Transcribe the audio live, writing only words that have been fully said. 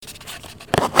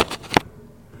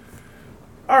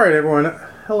All right, everyone.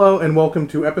 Hello and welcome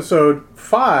to episode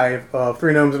 5 of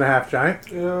Three Gnomes and a Half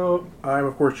Giant. Yep. I'm,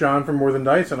 of course, John from More Than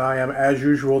Dice, and I am, as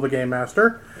usual, the Game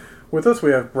Master. With us,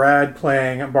 we have Brad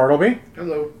playing Bartleby.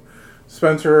 Hello.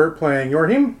 Spencer playing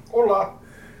Yorhim. Hola.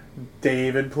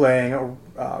 David playing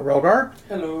Relgar.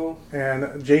 Hello.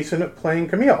 And Jason playing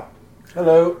Camille.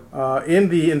 Hello. In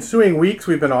the ensuing weeks,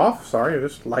 we've been off. Sorry,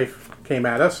 just life came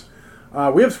at us.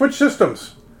 We have switched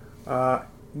systems.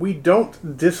 We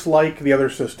don't dislike the other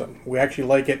system. We actually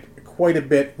like it quite a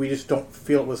bit. We just don't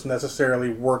feel it was necessarily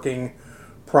working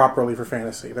properly for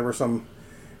fantasy. There were some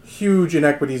huge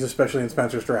inequities, especially in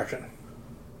Spencer's direction.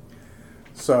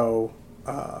 So,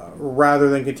 rather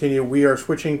than continue, we are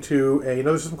switching to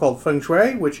another system called Feng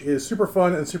Shui, which is super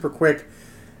fun and super quick,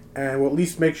 and will at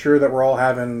least make sure that we're all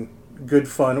having good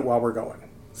fun while we're going.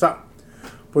 So,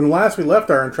 when last we left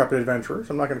our intrepid adventurers,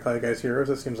 I'm not going to call you guys heroes.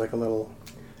 That seems like a little...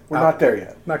 We're not there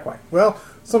yet. Not quite. Well,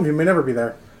 some of you may never be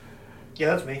there. Yeah,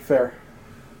 that's me. Fair.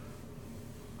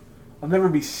 I'll never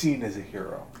be seen as a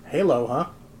hero. Halo, huh?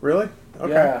 Really?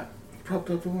 Okay. Yeah. Propped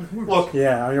up on my horse. Look,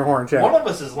 Yeah, on your horns, yeah. one of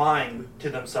us is lying to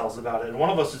themselves about it, and one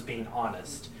of us is being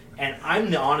honest. And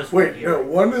I'm the honest one Wait, here. no.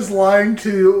 One is lying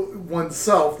to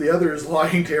oneself. The other is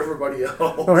lying to everybody else.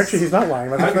 Oh, actually, he's not lying.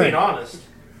 That's the I'm being thing. honest.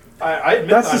 I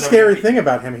admit That's that the I'm scary never- thing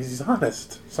about him. He's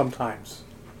honest sometimes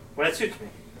When it suits me.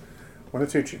 when it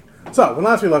suits you. So, when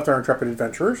last we left our intrepid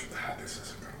adventurers, This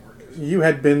isn't going to work. you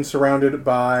had been surrounded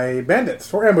by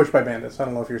bandits, or ambushed by bandits. I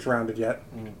don't know if you're surrounded yet.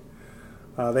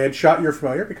 They had shot your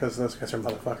familiar because those guys are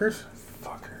motherfuckers.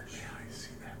 Fuckers. Yeah, I see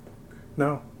that book.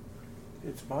 No.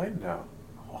 It's mine now.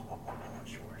 Oh,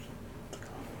 it's yours.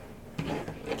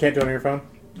 You can't do it on your phone?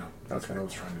 No, that's Okay. what I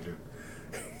was trying to do.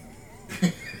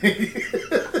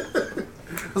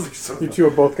 I was like, son of You a- two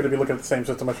are both going to be looking at the same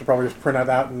system. I should probably just print it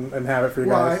out and have it for you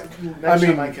Well, guys. next I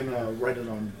mean- time I can write it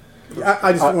on.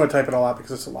 I just didn't want to type it all out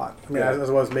because it's a lot. I mean, Yeah. as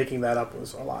I was making that up, it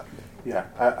was a lot. Yeah.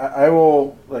 I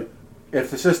will, like,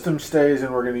 if the system stays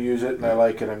and we're going to use it and I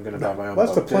like it, I'm going to buy my own Well,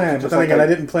 that's the book. plan, Just but then like again, I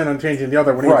didn't plan on changing the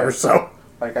other one Right. either, so...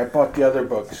 Like, I bought the other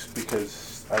books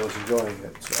because I was enjoying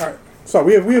it. So. Alright, so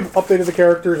we have updated the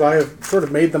characters. I have sort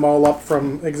of made them all up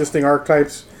from existing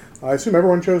archetypes. I assume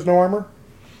everyone chose no armor?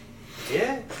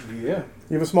 Yeah. Yeah.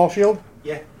 You have a small shield?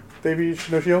 Yeah. Davey,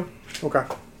 no shield? Okay.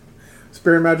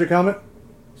 Spear and magic helmet?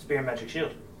 Spear and magic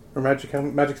shield. Or magic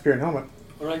spear and helmet?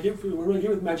 What do I get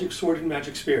with magic sword and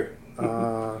magic spear?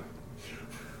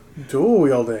 Dual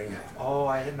wielding. Oh,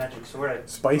 I had magic sword.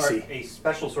 Spicy. Or a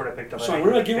special sword I picked up. Sorry,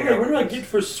 what do I get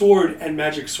for sword and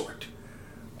magic sword?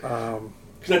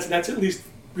 Because that's at least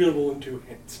wieldable in two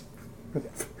hands.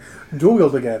 Dual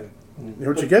wield again. You know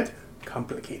what you get?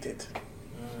 Complicated.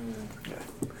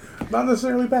 Not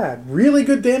necessarily bad. Really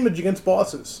good damage against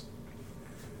bosses.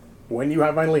 When you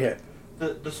have finally hit.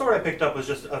 The sword I picked up was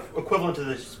just equivalent to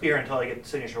the spear until I get the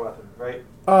signature weapon, right?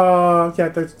 Yeah,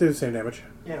 they do the same damage.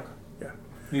 Yeah. Okay.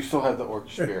 You still have the orc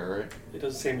spear, right? It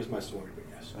does the same as my sword, but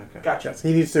yes. Okay. Gotcha. Yes,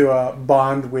 he needs to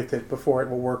bond with it before it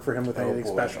will work for him with Oh, anything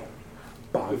boy. special.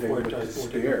 Bonding Before it with does, the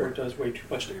before spear. it does way too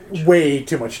much damage. Way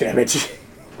too much damage.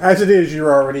 As it is,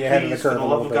 you're already ahead Please, of the for curve the a love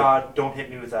little of bit. God, don't hit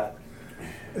me with that.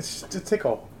 It's just a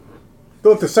tickle.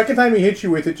 Look, the second time he hits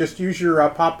you with it, just use your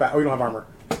pop back. Oh, you don't have armor.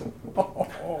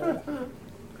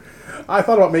 I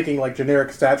thought about making like generic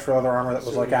stats for other armor that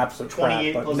was like absolute crap,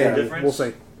 28 but plus yeah, the difference? we'll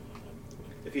see.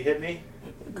 If you hit me,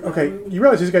 Okay, you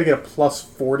realize he's got to get a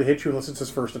 +4 to hit you unless it's his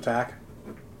first attack.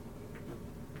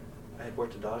 I had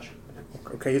work to dodge.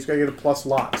 Okay, he's got to get a plus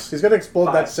lots. He's got to explode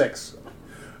 5. that 6.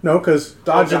 No, because dodge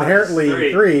dodge is inherently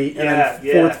 3. 3 and Yeah, then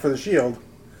yeah. 4th for the shield.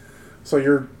 So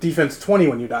your defense 20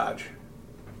 when you dodge.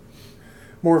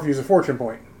 More if you use a fortune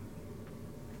point.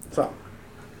 So.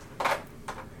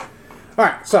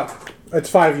 Alright, so. It's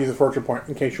 5 if you use a fortune point,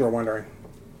 in case you were wondering.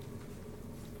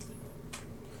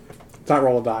 It's not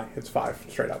roll a die, it's 5,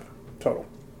 straight up. Total.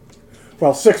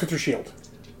 Well, 6 with your shield.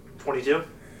 22.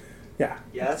 Yeah,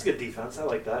 Yeah, that's good defense. I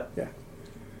like that. yeah.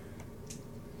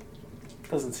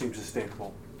 Doesn't seem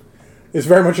sustainable. It's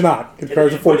very much not,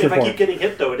 compared to fortune if I keep point. getting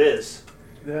hit, though, it is.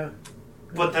 Yeah.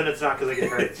 But then it's not because I get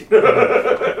hurt.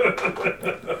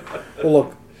 Well,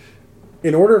 look.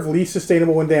 In order of least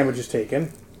sustainable when damage is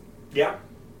taken, Yeah.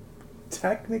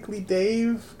 technically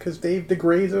Dave, because Dave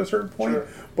degrades at a certain point. Sure.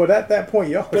 But at that point,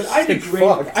 yo, But I it's degrade.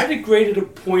 fucked. I degraded a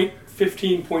point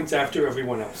 15 points after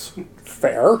everyone else.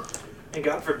 Fair. And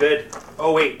God forbid.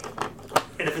 Oh, wait.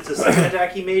 And if it's a second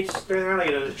attack he made during the round, I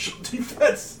get an additional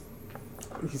defense.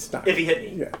 He's not. If he hit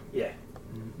me. Yeah. Yeah.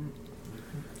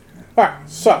 Alright,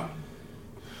 so.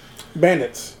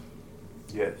 Bandits.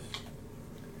 Yes.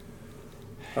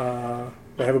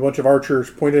 They have a bunch of archers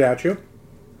pointed at you.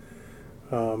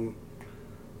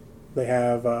 They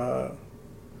have,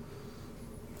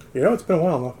 it's been a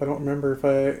while enough. I don't remember if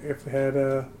they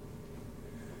had.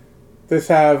 This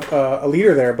have a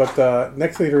leader there, but the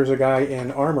next leader is a guy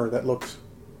in armor that looks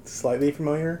slightly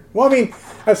familiar. Well, I mean,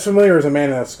 as familiar as a man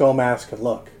in a skull mask can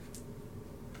look.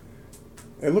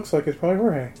 It looks like it's probably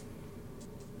Jorge.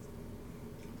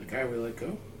 The guy we let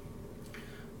go?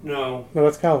 No, No,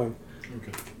 that's Calvin,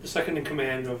 Okay. the second in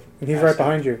command of. and he's right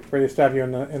behind you, ready to stab you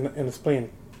in the spleen.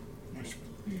 Nice.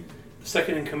 The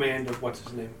second in command of what's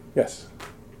his name. Yes.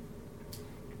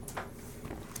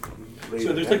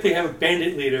 So there's like they have a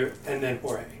bandit leader and then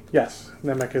Jorge. Yes.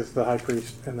 Nemec is the high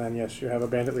priest, and then yes, you have a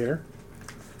bandit leader.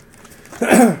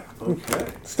 Okay.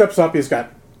 Steps up. He's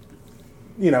got,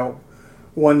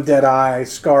 one dead eye,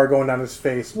 scar going down his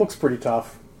face. Looks pretty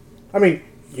tough. I mean,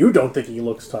 you don't think he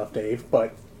looks tough, Dave,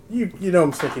 but you know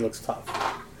him think he looks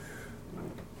tough.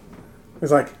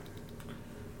 He's like,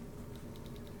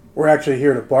 we're actually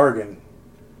here to bargain,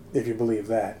 if you believe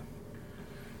that.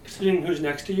 Considering who's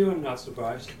next to you, I'm not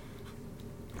surprised.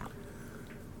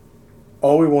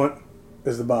 All we want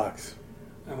is the box.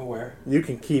 I'm aware. You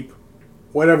can keep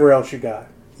whatever else you got,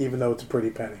 even though it's a pretty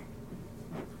penny.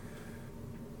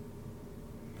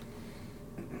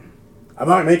 I'm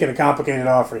not making a complicated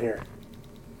offer here.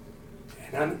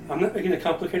 And I'm not making a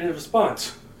complicated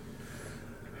response.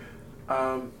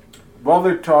 While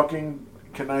they're talking,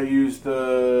 can I use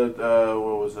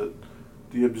the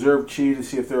the observe chi to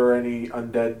see if there are any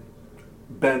undead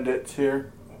bandits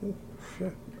here?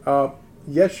 Shit.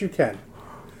 Yes, you can.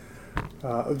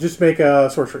 Just make a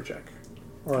sorcery check.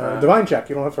 Or a divine check.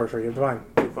 You don't have sorcery, you have divine.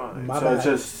 Fine. My So bad.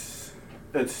 it's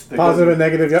the Positive and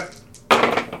negative, yep.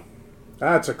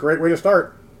 That's a great way to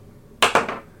start.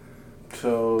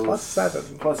 So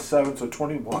 +7. +7, so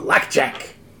 21.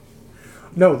 Blackjack!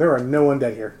 No, there are no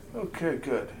undead here. Okay,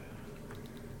 good.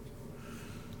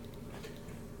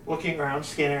 Looking around,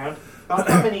 scanning around. About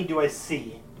how many do I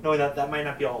see? Knowing that might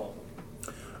not be all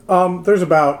of them. There's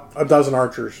about a dozen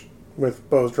archers with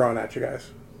bows drawn at you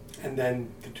guys. And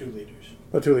then the two leaders.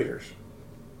 The two leaders.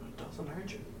 Doesn't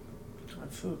hurt you.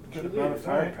 That's a good amount of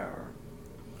firepower.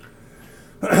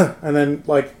 And then,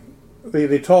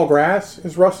 the tall grass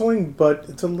is rustling, but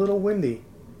it's a little windy.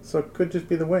 So it could just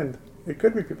be the wind. It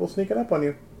could be people sneaking up on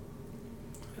you.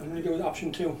 I'm going to go with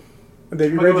option 2. And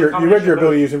Dave, you Wanna read go with your combination ability to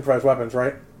of use improvised weapons,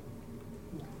 right?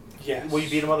 Yes. Will you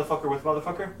beat a motherfucker with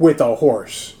motherfucker? With a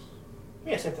horse.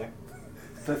 Yeah, same thing.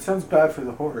 That sounds bad for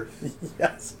the horse.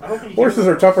 Yes. I don't think you Horses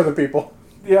can- are tougher than people.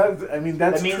 Yeah, I mean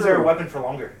that's That means true. they're a weapon for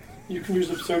longer. You can use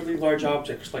absurdly large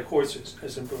objects like horses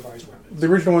as improvised weapons. The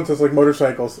original one says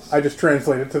motorcycles. I just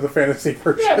translated to the fantasy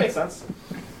version. Yeah, it makes sense.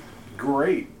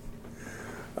 Great.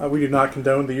 We do not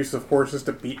condone the use of horses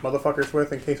to beat motherfuckers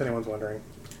with, in case anyone's wondering.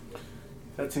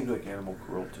 That seems like animal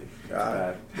cruelty. It's Uh,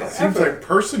 bad. That seems like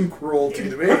person cruelty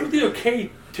to me. Perfectly okay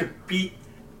to beat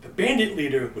the bandit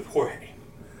leader with Jorge.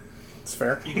 It's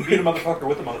fair. You can beat a motherfucker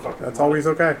with a motherfucker. That's always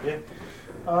okay. Yeah.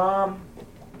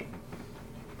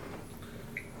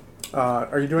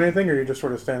 Are you doing anything, or are you just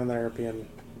sort of standing there being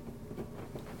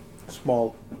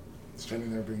small?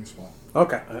 Standing there being small.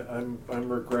 Okay. I'm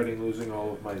regretting losing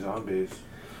all of my zombies.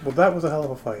 Well, that was a hell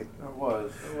of a fight. It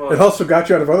was. It also got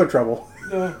you out of other trouble.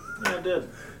 Yeah. Yeah, it did.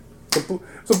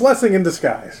 It's a blessing in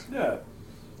disguise. Yeah.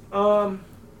 I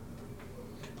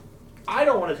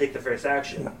don't want to take the first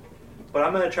action, but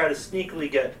I'm going to try to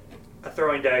sneakily get a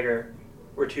throwing dagger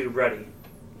or two ready.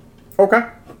 Okay.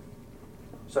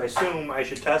 So I assume I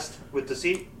should test with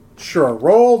deceit. Sure.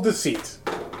 Roll deceit.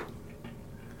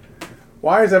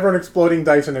 Why is everyone exploding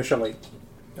dice initially?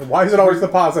 And why is it always the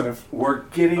positive? We're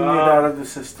getting it out of the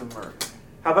system early.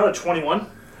 How about a 21?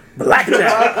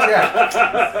 Blackjack!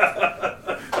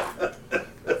 Yeah.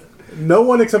 No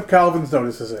one except Calvin's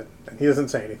notices it, and he doesn't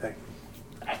say anything.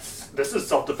 This is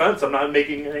self-defense. I'm not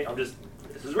making any. This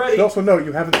is ready. You also note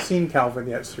you haven't seen Calvin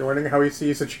yet, so you're wondering how he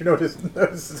sees that you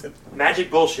notices it. Magic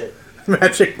bullshit.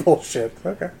 Magic bullshit.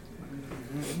 Okay.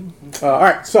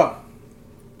 Alright, so.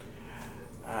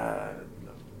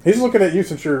 He's looking at you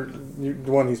since you're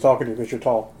the one he's talking to because you're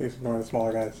tall. He's ignoring the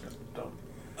smaller guys.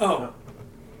 Oh.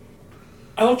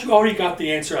 I thought you already got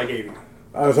the answer I gave you.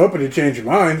 I was hoping you'd change your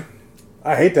mind.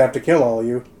 I hate to have to kill all of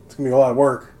you. It's going to be a lot of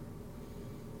work.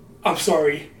 I'm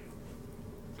sorry.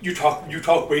 You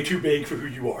talk way too big for who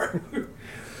you are.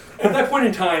 At that point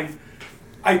in time,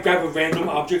 I grab a random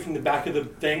object from the back of the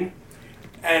thing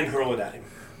and hurl it at him.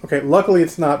 Okay, luckily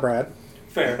it's not Brad.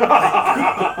 Fair.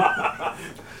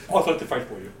 I'll start the fight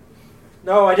for you.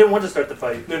 No, I didn't want to start the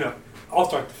fight. No. I'll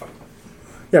start the fight.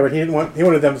 Yeah, but he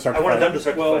wanted them to start I the wanted fight. them to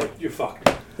start Well, the fight. you're fucked.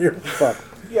 You're fucked.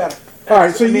 You got All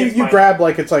right, so I mean, you, it's you fine. grab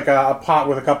like it's like a pot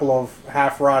with a couple of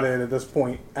half-rotted at this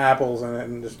point apples in it,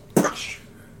 and just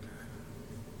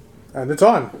and it's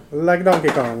on like Donkey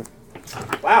Kong.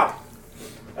 Wow,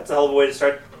 that's a hell of a way to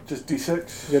start. Just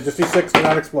D6. Yeah, just D6 do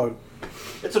not explode.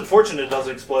 It's unfortunate it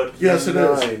doesn't explode. Yes, it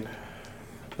is. 9.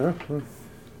 Huh?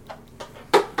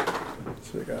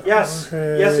 So we got Yes,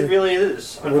 okay. yes, it really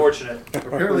is unfortunate.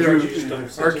 Apparently, our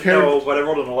No, character, but I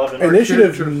rolled an 11.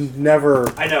 Initiative characters- never.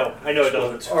 I know it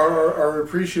doesn't. are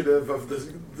appreciative of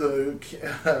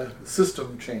the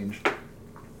system change.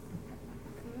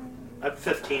 I'm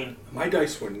 15. My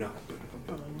dice were not.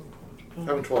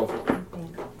 I'm 12.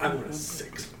 I'm on a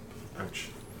 6. Ouch.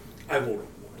 I rolled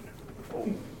a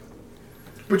 1.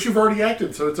 But you've already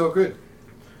acted, so it's all good.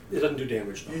 It doesn't do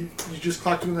damage though. You just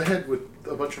clocked him in the head with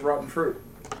a bunch of rotten fruit.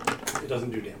 It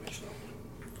doesn't do damage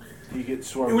though. You get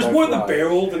swarmed It was by more the flies.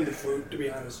 barrel than the fruit, to be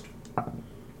honest.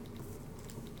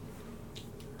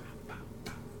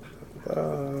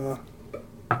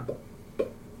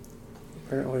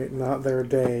 Apparently, not their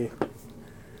day.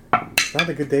 Not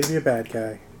a good day to be a bad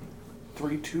guy.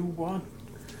 3, 2, 1.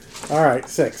 All right,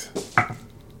 6.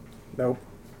 Nope.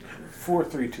 4,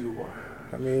 3, 2, 1.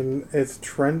 I mean, it's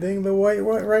trending the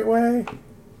right way.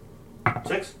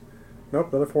 6? Nope,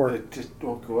 another 4. It just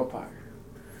won't go up higher.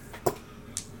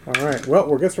 All right.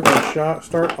 Well, guess we're going to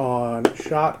start on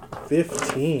shot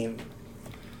 15.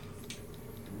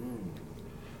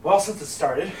 Well, since it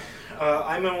started,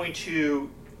 I'm going to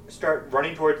start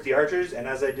running towards the archers, and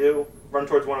as I do, run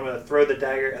towards one, I'm going to throw the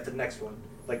dagger at the next one,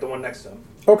 like the one next to him.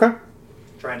 Okay.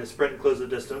 Trying to sprint and close the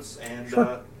distance, and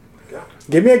Sure. go.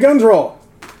 Give me a guns roll.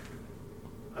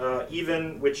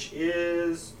 Even, which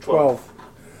is 12.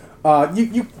 12.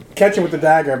 You catch him with the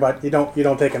dagger, but you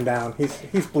don't take him down.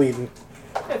 He's bleeding.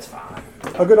 It's fine.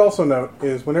 A good also note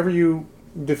is whenever you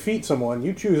defeat someone,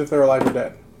 you choose if they're alive or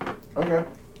dead. Okay.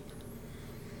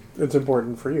 It's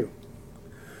important for you.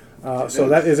 So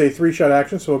that is a 3-shot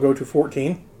action, so we'll go to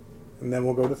 14, and then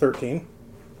we'll go to 13.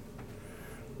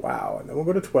 Wow, and then we'll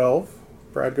go to 12.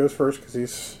 Brad goes first because he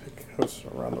goes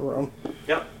around the room.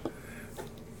 Yep.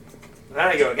 And then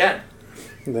I go again.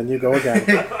 And then you go again.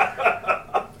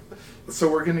 So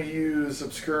we're going to use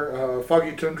obscure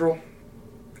foggy tundra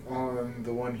on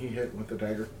the one he hit with the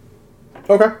dagger.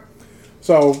 Okay.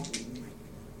 So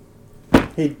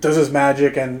he does his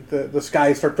magic, and the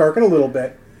skies start darkening a little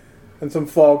bit, and some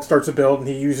fog starts to build, and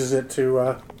he uses it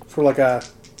to for like a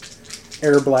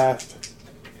air blast.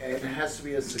 And it has to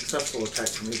be a successful attack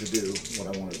for me to do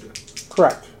what I want to do.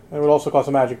 Correct. And it would also cost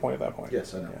a magic point at that point.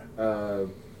 Yes, I know.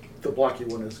 The blocky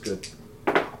one is good.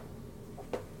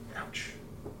 Ouch.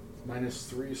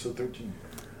 -3, so 13.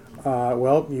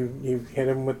 Well, you hit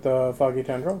him with the foggy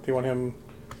tendril. Do you want him?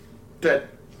 Dead.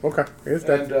 Okay, he is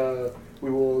dead. And we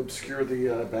will obscure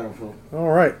the battlefield. All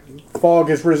right. Fog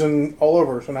has risen all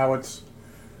over, so now it's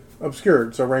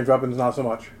obscured. So ranged weapons not so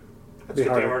much. That's Be a good thing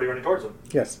harder. I'm already running towards them.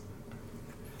 Yes.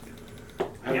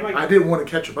 I didn't want to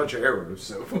catch a bunch of arrows,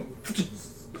 so.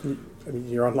 I mean,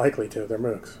 you're unlikely to. They're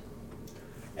mooks.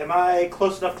 Am I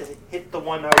close enough to hit the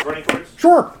one I was running towards?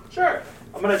 Sure. Sure.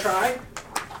 I'm going to try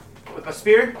with my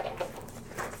spear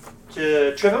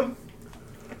to trip him,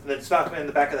 and then smack him in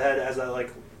the back of the head as I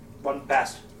run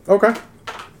past. Okay.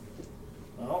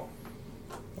 Oh.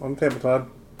 On the table, Todd.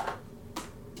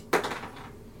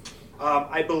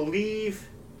 I believe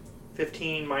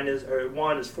 15 minus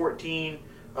 1 is 14.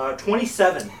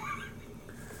 27.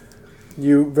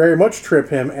 You very much trip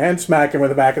him and smack him with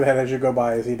the back of the head as you go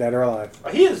by. Is he dead or alive?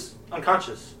 He is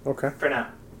unconscious Okay. for now.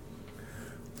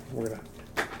 We're gonna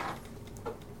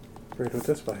do it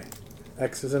this way.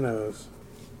 X's and O's.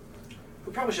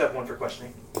 We probably should have one for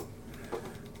questioning.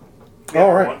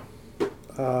 All right.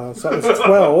 So it's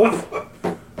 12,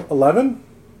 11,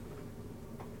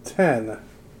 10.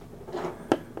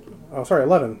 Oh, sorry,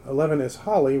 11. 11 is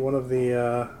Holly, one of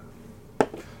the...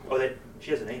 Oh,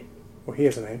 she has a name. well, he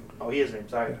has a name. Oh, he has a name.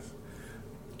 Sorry. Yes.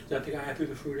 Is that the guy I threw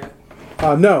the fruit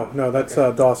at? No, that's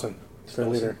Dawson, the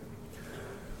Dawson. leader.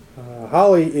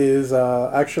 Holly is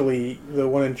actually the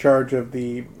one in charge of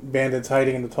the bandits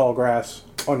hiding in the tall grass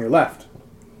on your left.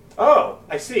 Oh,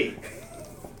 I see.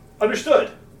 Understood.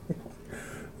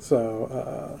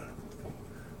 So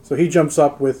he jumps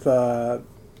up with 5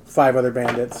 other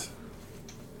bandits,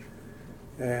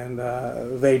 and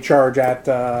they charge at,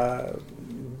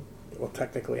 well,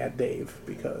 technically at Dave,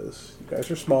 because you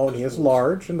guys are small and he is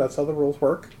large, and that's how the rules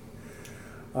work.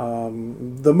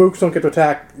 The mooks don't get to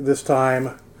attack this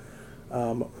time,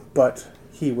 but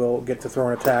he will get to throw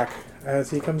an attack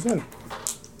as he comes in.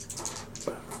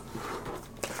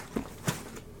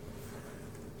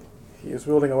 He is is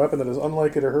wielding a weapon that is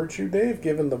unlikely to hurt you, Dave,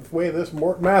 given the way this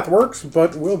math works,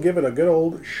 but we'll give it a good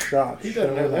old shot. He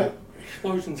doesn't know that.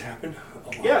 Explosions happen a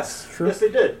lot. Yes. Sure. Yes,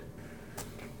 they did.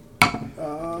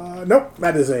 Nope,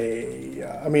 that is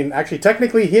actually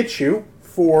technically hits you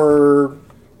for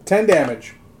 10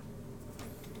 damage.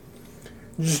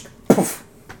 Just poof.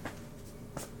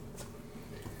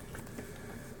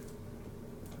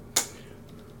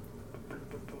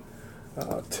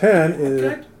 Uh, 10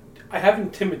 is... I have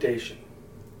intimidation.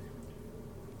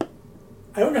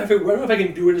 I don't know if I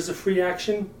can do it as a free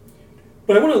action,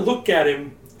 but I want to look at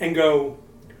him and go,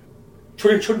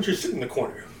 children should sit in the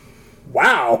corner.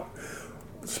 Wow.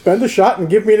 Spend a shot and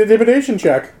give me an intimidation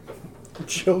check.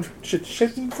 Children should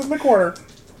sit in the corner.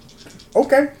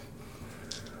 Okay.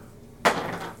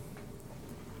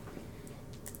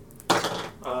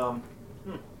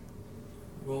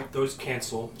 Well, those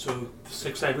cancel, so the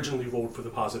 6 I originally rolled for the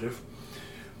positive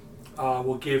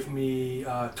will give me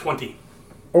 20.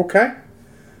 Okay.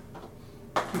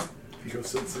 He goes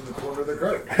sits in the corner of the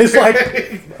cart. It's like,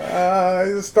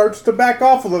 he starts to back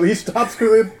off a little. He stops,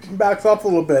 backs off a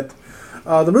little bit.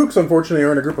 The Mooks, unfortunately,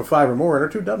 are in a group of 5 or more and are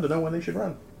too dumb to know when they should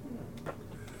run.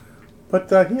 But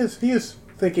he is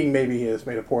thinking maybe he has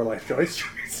made a poor life choice.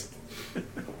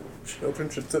 Children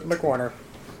should sit in the corner.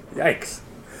 Yikes.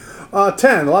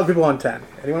 10. A lot of people on 10.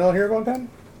 Anyone else here going 10?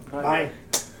 9.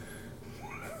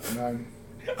 9.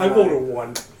 I rolled a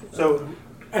 1. So,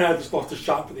 And I just lost a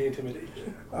shot for the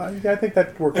intimidation. I think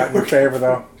that worked out in your favor,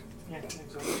 though. yeah, I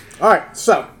think so. All right,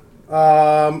 so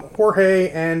Jorge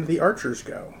and the archers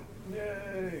go.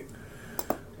 Yay.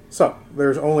 So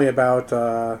there's only about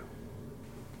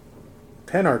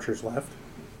 10 archers left,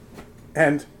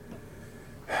 and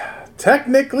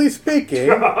technically speaking,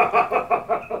 they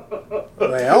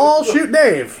all shoot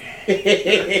Dave.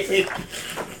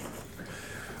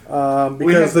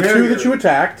 Because the 2 that you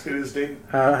attacked It is Dave.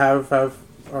 have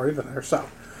already been there. So,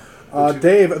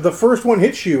 Dave, the first one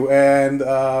hits you, and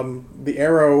the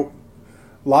arrow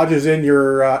lodges in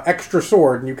your extra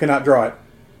sword, and you cannot draw it.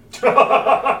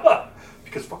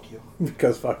 Because fuck you.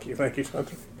 Because fuck you. Thank you,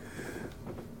 Spencer.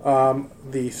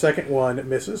 The second one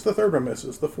misses. The third one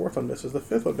misses. The fourth one misses. The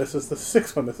fifth one misses. The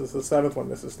sixth one misses. The seventh one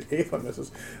misses. The eighth one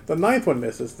misses. The ninth one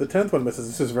misses. The 10th one misses.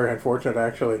 This is very unfortunate,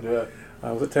 actually. Yeah.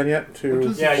 Was it 10 yet? What 2,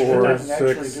 does Yeah, you did 4, that. 6,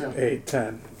 Actually do. 8,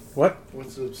 10. What?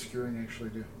 What's the obscuring actually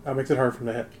do? Makes it hard for him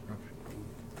to hit.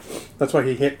 That's why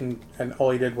he hit, and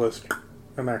all he did was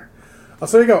in there. So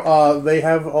there you go. They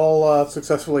have all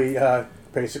successfully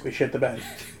basically shit the bed.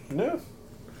 No.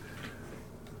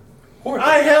 Jorge.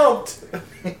 I helped.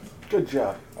 Good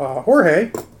job.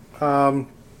 Jorge,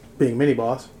 being mini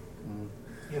boss,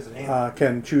 He has a name.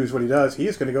 can choose what he does. He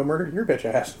is going to go murder your bitch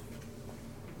ass.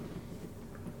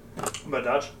 I'm gonna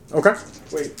dodge. Okay.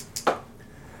 Wait,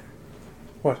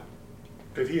 What?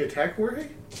 did he attack Jorge?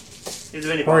 He's a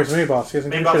mini Jorge's boss. a mini boss. He doesn't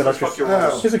Mini give a shit boss about says your. fuck your Oh.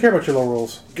 rules. He doesn't care about your low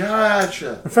rules.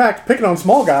 Gotcha. In fact, picking on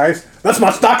small guys, that's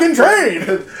my stock in trade.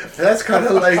 That's kind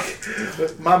of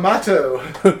like my motto.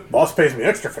 Boss pays me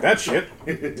extra for that shit.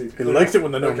 He likes it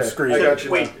when the gnomes Okay, scream. I So, got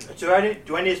you wait,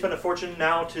 do I need to spend a fortune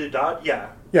now to dodge? Yeah.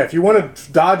 Yeah, if you want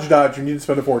to dodge, you need to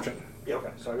spend a fortune. Yeah,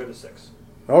 okay. So I go to 6.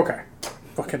 Okay.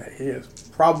 Fucking A, he is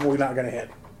probably not going to hit.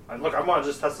 Look, I want to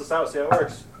just test this out, see how it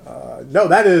works. No,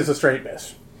 that is a straight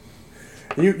miss.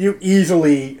 You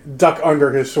easily duck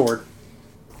under his sword.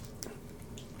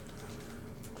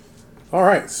 All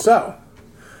right, so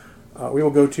we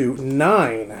will go to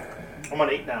 9. I'm on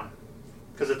 8 now.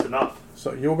 Because it's enough.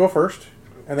 So you will go first,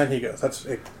 and then he goes. That's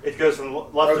it. It goes from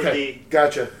left Okay,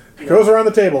 gotcha. Goes around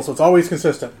the table, so it's always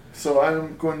consistent. So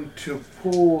I'm going to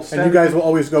pull. And you guys will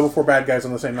always go before bad guys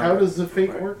on the same How number. does the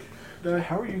fate work?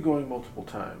 How are you going multiple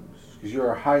times? Because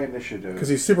you're a high initiative. Because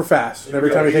he's super fast, and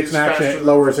every time he Yeah, takes an he's action, faster it than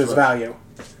lowers most his of us. value.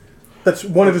 That's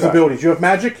one of his Okay. abilities. You have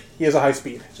magic, he has a high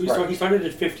speed. So he started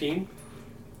at 15,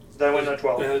 Then I went on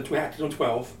 12. then we acted on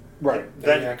 12, Right.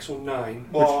 then he Then, acts on 9.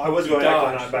 well, I was going to act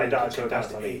on 9, but I then dodged, so came it down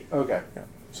down to to 8. Okay.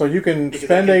 So you can Because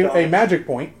spend I can a dodge. magic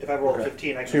point. If I roll Okay. a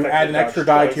 15, I can To effectively add an dodge extra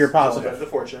die to twice, your so positive. I the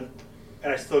fortune,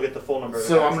 and I still get the full number. of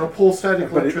So I'm attacks. going to pull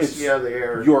static But electricity it's out of the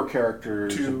air Your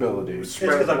character's to abilities. spread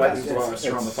It's the 'cause I'm lightning fast. blast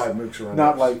around the 5 mooks around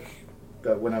Not us like.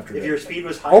 that went after If that. your speed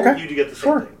was higher, Okay, you do get the same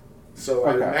sure. thing. So I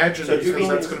Okay. imagine So because you can-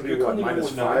 that's going to be you what, can only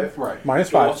minus roll 9. 5? Right. Minus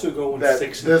You 5. also go on That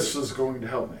 6 and this 2. is going to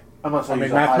help me. Unless I I mean,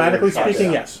 use a higher mathematically shot speaking,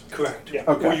 die. yes. Correct. Yeah.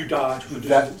 Okay. Or you dodge, which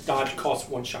That- dodge costs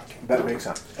 1 shot. That makes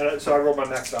sense. And so I rolled my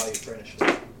max value for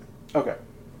initiative. Okay.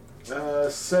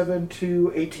 7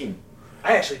 to 18.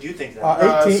 I actually do think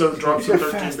that. 18. So it drops to You're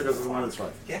 13 fast. because of the minus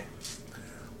 5.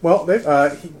 Well,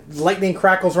 lightning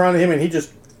crackles around him, and he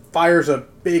just fires a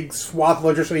big swath of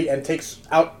electricity and takes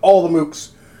out all the mooks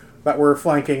that were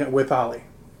flanking with Ollie.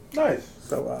 Nice.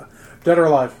 So, dead or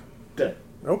alive? Dead.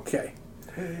 Okay.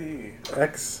 Hey.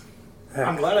 X.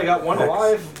 I'm glad I got one X,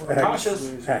 alive. X,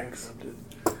 Conscious. X.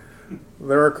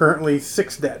 There are currently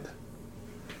 6 dead.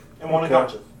 And one Okay.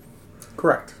 unconscious.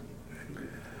 Correct.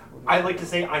 I like to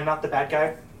say I'm not the bad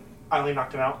guy. I only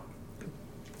knocked him out.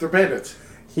 They're bandits.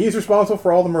 He's responsible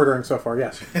for all the murdering so far,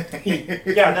 yes.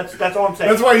 Yeah, that's all I'm saying.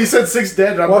 That's why you said 6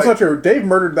 dead. I'm Well, that's like, not true. Dave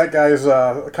murdered that guy's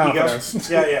Ego. confidence.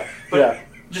 Yeah. But Yeah.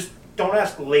 just don't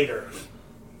ask later.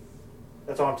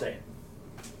 That's all I'm saying.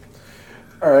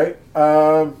 All right.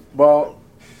 Well,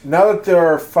 now that there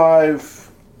are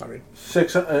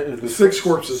 6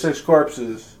 corpses. 6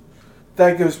 corpses,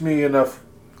 that gives me enough.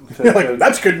 You're like,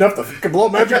 that's good enough to fucking blow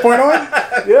a magic point on?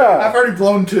 I've Yeah. already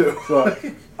blown 2. So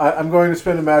I'm going to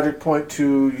spend a magic point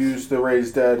to use the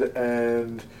raise dead,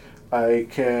 and I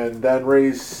can then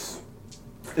raise.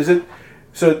 Is it?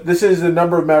 So this is the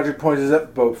number of magic points. Is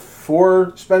that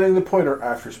before spending the point or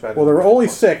after spending? Well, there were the only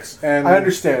point? 6, and I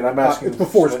understand. I'm asking. it's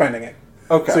before spending it.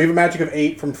 Okay. So you have a magic of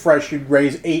 8 from fresh. You'd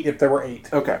raise 8 if there were 8.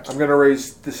 Okay. I'm going to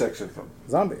raise the 6 of them.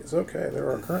 Zombies. Okay, there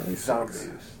are currently 6. Zombies.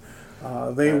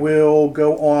 They will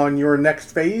go on your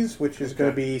next phase, which is going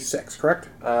to be 6, correct?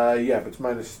 Yeah, but it's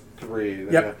 -3.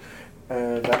 Then, Yep.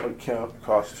 And that would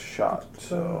cost a shot.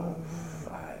 So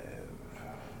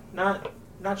 5.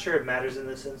 Not sure it matters in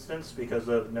this instance because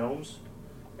of gnomes,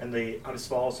 and I'm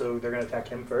small, so they're going to attack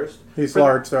him first. He's For-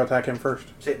 large, they'll attack him first.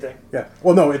 Same thing. Yeah.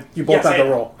 Well, no, you both Yes, have I to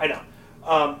know, roll. I know.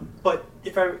 But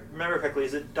if I remember correctly,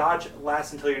 is it dodge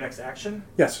lasts until your next action?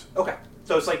 Yes. Okay.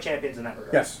 So it's like champions in that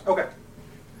regard. Yes. Okay.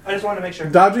 I just wanted to make sure.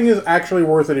 Dodging is actually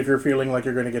worth it if you're feeling like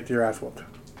you're going to get your ass whooped.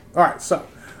 All right, so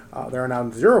there are now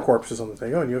 0 corpses on the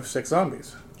table, and you have 6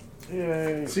 zombies.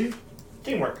 Yay. See?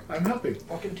 Teamwork. I'm helping.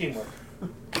 Fucking teamwork.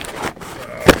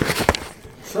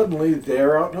 Suddenly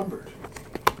they're outnumbered.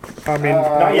 I mean,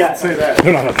 Not yet. Say that.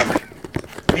 they're not outnumbered.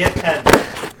 We have 10.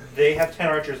 They have 10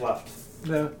 archers left.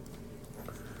 Yeah.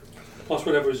 Plus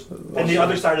whatever's. And the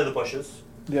other side of the bushes.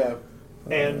 Yeah.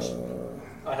 And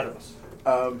ahead of us.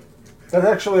 That's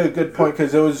actually a good point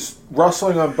because it was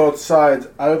rustling on both sides.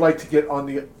 I would like to get on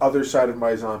the other side of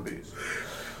my zombies,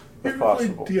 if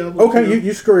possible. Diablo Okay, 2?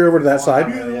 you scurry over to that side.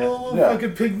 You little Yeah.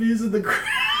 fucking pygmies in the ground.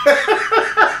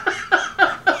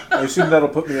 I assume that'll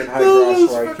put me in high Those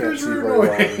grass where I can't fuckers see are very well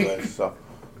annoying. anyway. So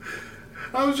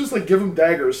I was just like, give them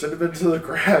daggers, send them into the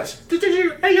grass.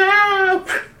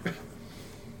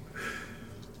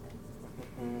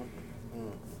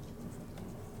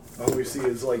 All we see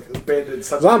is like bandits.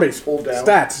 Zombies. Pulled down.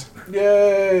 Stats.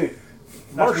 yay!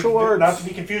 Martial arts. Not to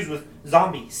be confused with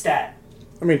zombie stat.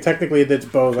 I mean, technically it's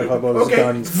bows. I call bows Okay.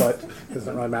 guns, but it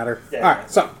doesn't really matter. Yeah. All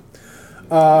right, so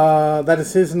that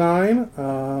is his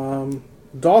 9.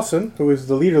 Dawson, who is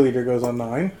the leader, goes on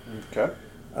 9. Okay.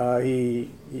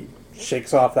 He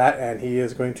shakes off that, and he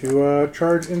is going to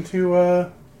charge into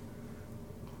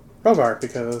Belgar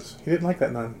because he didn't like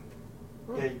that 9.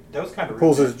 Yeah, that was kind of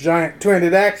Pulls rude. his giant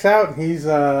 2-handed axe out, and he's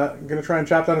going to try and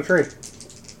chop down a tree.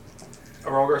 A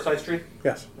Rogar size tree?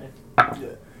 Yes.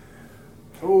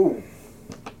 Oh.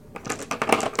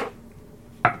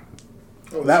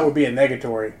 Oh, That would be a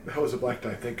negatory. that was a black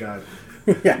die, thank God.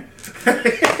 Yeah.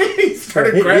 He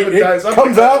started He grabbing dice. I'm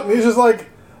comes like, out, and he's just like,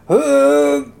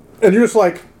 and you're just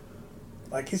like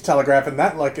he's telegraphing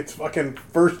that like it's fucking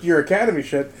first year academy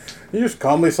shit. You just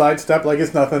calmly sidestep like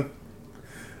it's nothing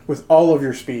with all of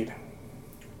your speed.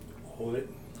 Hold it.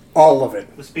 All of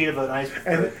it. The speed of an ice.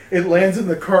 And it lands in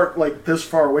the cart like this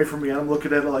far away from me, and I'm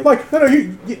looking at it like, Like, no,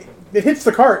 it hits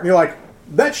the cart, and you're like,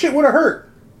 that shit would have hurt.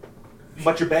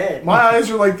 But you're bad. my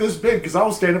eyes are like this big because I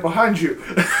was standing behind you.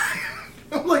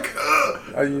 I'm like,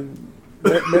 ugh. You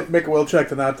make a will check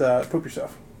to not poop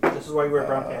yourself. This is why you wear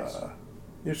brown pants.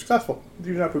 You're successful.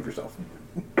 You do not poop yourself.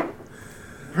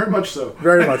 Very much so.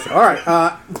 Very much. All right.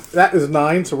 That is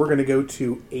 9, so we're going to go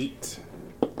to 8.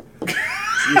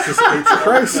 Jesus H.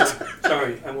 Christ.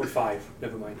 Sorry, I'm with 5.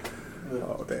 Never mind.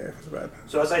 Oh, damn. That's bad.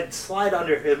 So as I slide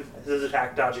under him, his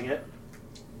attack, dodging it,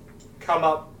 come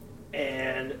up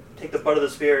and take the butt of the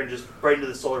spear and just right into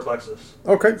the solar plexus.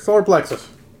 Okay, solar plexus.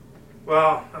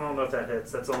 Well, I don't know if that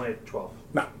hits. That's only a 12.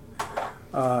 No.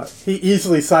 He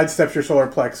easily sidesteps your solar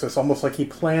plexus, almost like he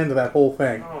planned that whole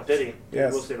thing. Oh, did he?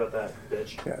 Yes. We'll see about that,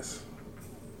 bitch. Yes.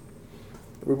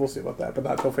 We will see about that, but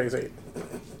not till phase 8.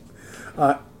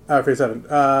 Phase 7.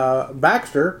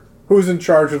 Baxter, who's in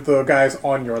charge of the guys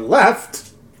on your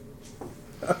left,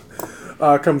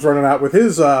 comes running out with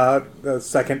his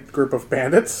second group of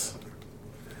bandits.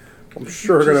 I'm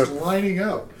sure Just gonna. lining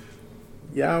up.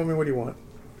 Yeah, I mean, what do you want?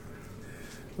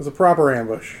 It was a proper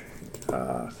ambush.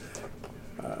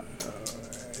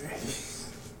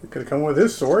 He could have come with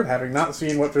his sword, having not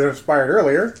seen what transpired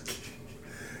earlier.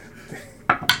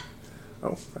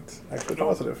 Oh, that's actually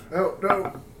positive. Oh,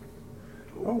 no.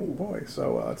 Oh boy,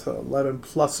 so it's 11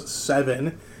 plus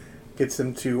 7 gets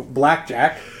him to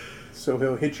blackjack. So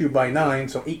he'll hit you by 9,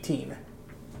 so 18.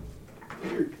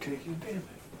 You're taking damage.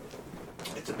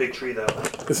 It's a big tree, though.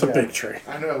 It's a big tree.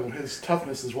 I know. His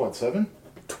toughness is what, 7?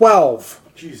 12.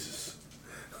 Jesus.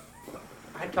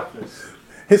 I had toughness.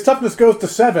 His toughness goes to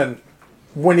 7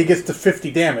 when he gets to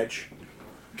 50 damage.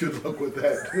 Good luck with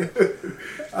that.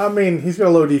 I mean, he's got a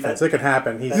low defense. It could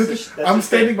happen. He's I'm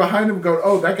standing behind him going,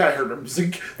 oh, that guy hurt him.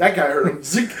 Zink. That guy hurt him.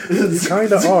 Zink. You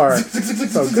kind of are.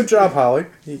 So good job, Holly.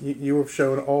 You have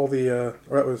shown all the.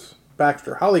 Or that was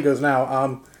Baxter. Holly goes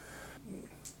now.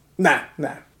 Nah.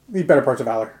 Need better parts of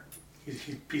valor.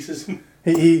 He pieces.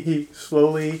 He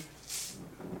slowly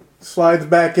slides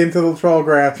back into the tall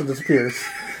grass and disappears.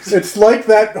 It's like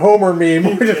that Homer meme.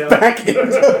 We're just back into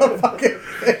the fucking.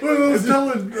 When I was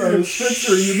telling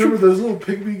Spencer, you remember those little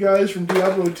pygmy guys from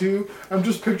Diablo 2? I'm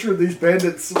just picturing these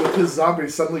bandits with his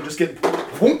zombies suddenly just getting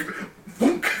wunk,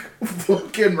 wunk,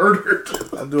 wunk, and murdered.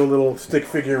 I'll do a little stick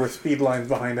figure with speed lines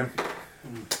behind him.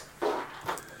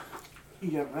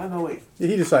 Yeah, ran away.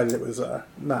 He decided it was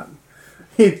not.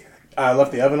 He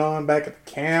left the oven on back at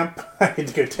the camp. I had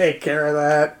to go take care of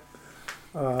that.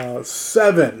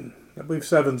 7. I believe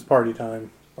 7's party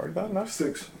time. Party time, no?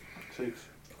 6.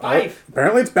 5.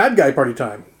 Apparently it's bad guy party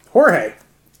time. Jorge.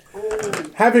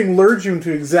 Having lured you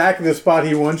into exactly the spot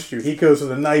he wants you, he goes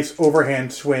with a nice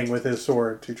overhand swing with his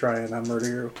sword to try and murder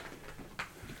you.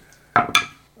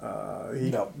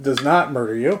 He does not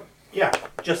murder you. Yeah,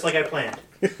 just like I planned.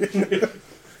 Plan to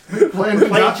Playing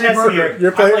not be chess murdered. here.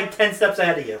 You're playing- I'm like 10 steps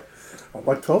ahead of you. I'm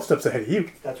like 12 steps ahead of you.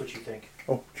 That's what you think.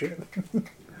 Oh, shit.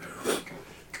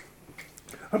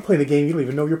 I'm playing a game you don't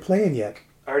even know you're playing yet.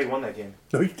 I already won that game.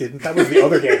 No, you didn't. That was the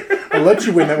other game. I let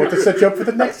you win that one to set you up for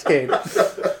the next game.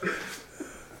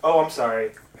 Oh, I'm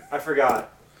sorry. I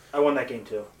forgot. I won that game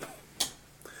too.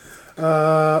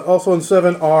 Also in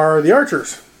 7 are the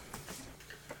archers.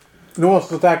 No one else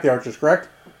to attack the archers, correct?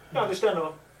 No, just don't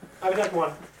know. I've attacked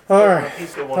one. All right. He's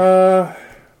still one.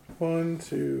 1,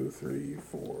 2, 3,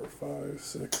 4, 5,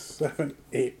 6, 7,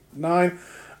 8, 9.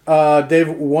 Dave,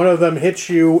 one of them hits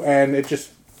you and it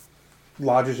just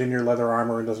lodges in your leather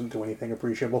armor and doesn't do anything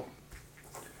appreciable.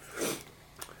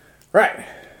 Right.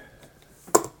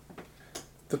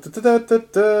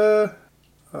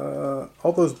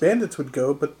 All those bandits would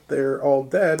go, but they're all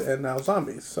dead and now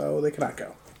zombies, so they cannot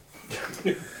go.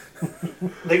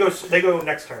 They go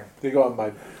next turn. They go on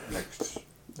my next.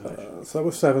 So that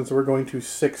was 7, so we're going to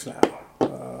 6 now.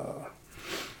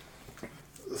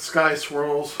 The sky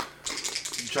swirls.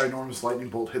 Ginormous lightning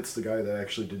bolt hits the guy that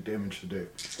actually did damage today.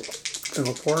 And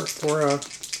look for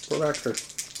Baxter.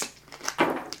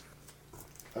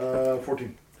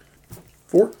 14.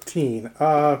 14.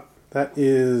 That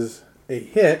is a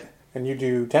hit, and you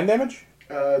do 10 damage?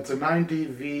 It's a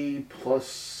 9dv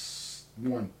plus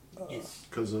 1. Yes.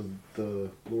 Because of the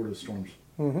Lord of Storms.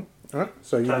 Mm-hmm. All right,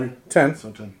 so you 10. do 10.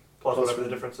 So 10. Plus whatever the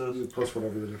difference is. Plus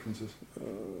whatever the difference is.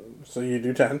 So you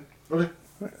do 10. Okay.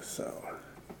 All right, so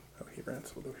he ran,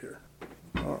 so we'll do here.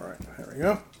 All right, there we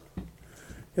go.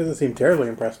 He doesn't seem terribly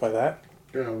impressed by that.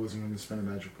 Yeah, I wasn't going to spend a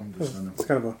magic point this time. It's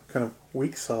kind of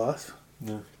weak sauce.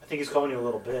 I think he's calling you a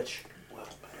little bitch.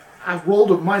 I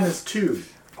rolled a -2.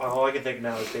 All I can think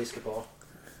now is basketball.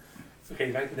 Okay,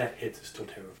 the fact that that hits is still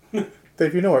terrible.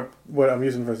 Dave, you know what I'm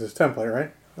using for this template,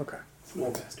 right? Okay. It's an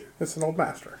old master. It's an old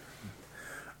master.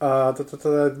 I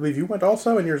believe you went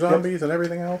also, and your zombies and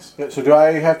everything else? Yeah, so do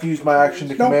I have to use my action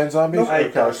to No. command zombies? No.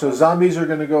 Okay, so zombies are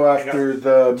going to go after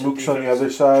the mooks on the other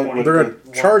side. with They're the, going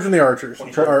to charge on the archers.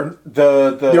 Or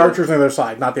the archers on the other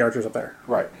side, not the archers up there.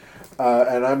 Right.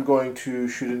 And I'm going to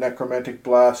shoot a necromantic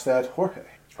blast at Jorge.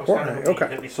 I was kinda Jorge, hoping you'd okay.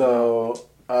 hit me So,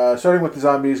 starting with the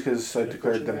zombies, because I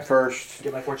declared them first.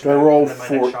 Get my fortune Do I back, roll and then my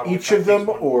next for shot will each of them,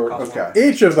 cost or... one. Okay.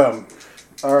 Each of them.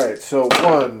 Alright, so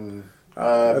 1.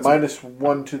 That's minus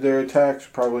 1 to their attacks,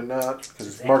 probably not, because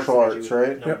it's martial arts,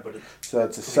 right? No, Yep. but it's So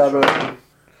that's a 7.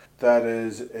 That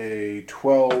is a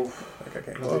 12.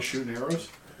 Okay, Are they shooting arrows?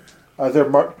 They're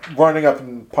running up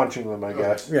and punching them, I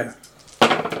guess. yeah.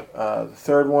 The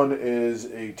third one is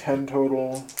a 10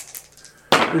 total.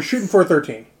 You're shooting for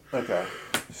 13. Okay.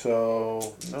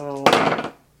 So, no.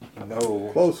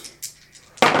 Close.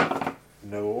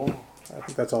 No. I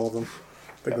think that's all of them.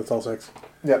 I think that's all 6.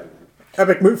 Yep.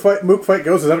 Epic mook fight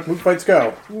goes as epic mook fights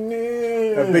go.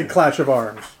 A big clash of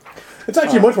arms. It's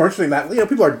actually much more interesting that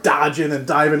people are dodging and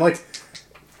diving. Like,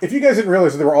 if you guys didn't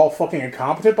realize that they were all fucking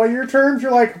incompetent by your terms,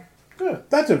 you're like,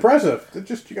 that's impressive. It's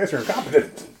just you guys are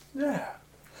incompetent. Yeah.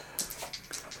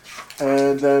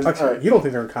 And then, Actually, all right. you don't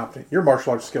think they're incompetent. Your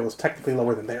martial arts skill is technically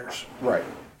lower than theirs. Right.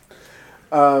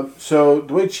 So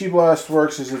the way Chi Blast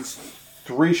works is it's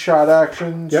 3-shot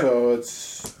action. Yep. So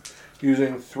it's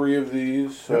using 3 of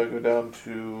these. So I go down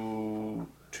to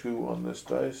 2 on this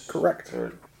dice. Correct.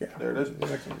 There, Yeah. there it is. The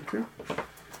next one, too.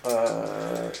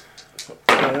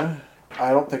 I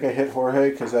don't think I hit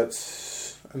Jorge because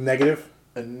that's A negative.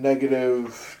 a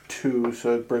 -2.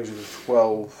 So it brings it to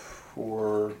 12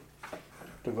 for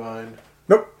Divine.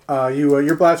 Nope.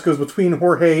 Your blast goes between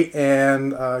Jorge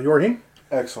and Yorhin.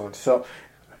 Excellent. So,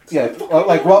 yeah,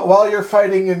 like while you're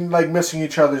fighting and like missing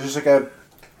each other, just like a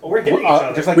Well, we're hitting each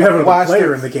other. just like We have a another blast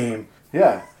player of, in the game.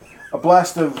 yeah, a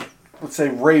blast of let's say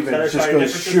ravens Is that just a goes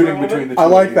differences shooting for a between the two. I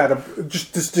of like you. that.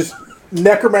 Just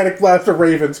necromantic blast of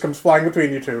ravens comes flying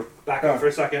between you two. Back up for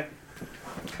a second.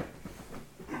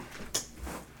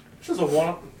 This is a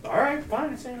one. All right,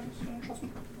 fine. Trust me.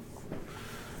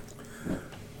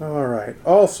 All right.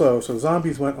 Also, so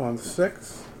zombies went on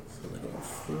 6. So they go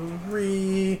on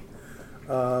 3.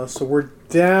 So we're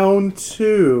down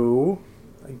to.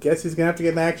 I guess he's gonna have to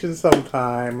get an action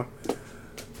sometime.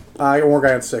 I got one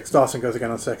guy on 6. Dawson goes again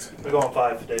on 6. We're going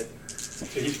 5, Dave. So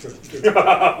he's first.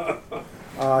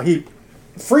 He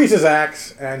frees his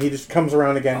axe and he just comes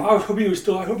around again. I was hoping he was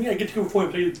still. I was hoping I get to go before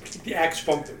and play the axe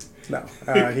from him. No,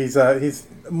 he's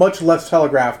much less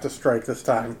telegraphed to strike this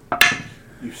time.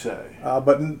 You say.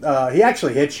 But he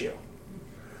actually hits you.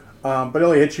 But he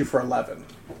only hits you for 11.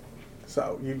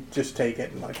 So you just take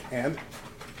it and hand.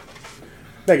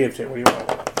 -2. What do you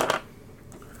want?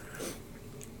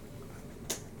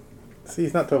 See,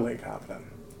 he's not totally incompetent.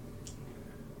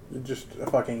 You're just a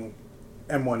fucking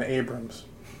M1 Abrams.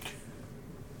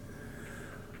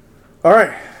 All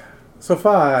right. So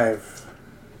 5.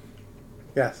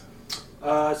 Yes.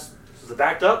 So the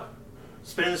backed up,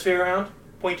 spinning the sphere around,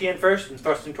 pointy end first, and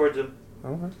thrusting towards him.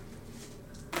 Okay.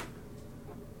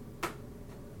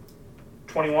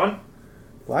 21.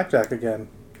 Blackjack again.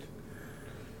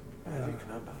 Magic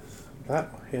numbers. That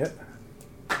hit.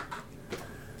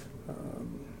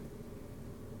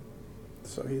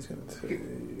 So he's going to take...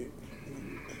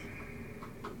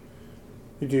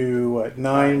 You do, what,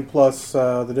 9 plus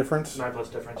the difference? 9 plus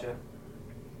difference, yeah.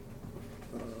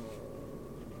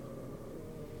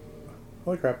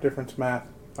 Holy crap, difference math.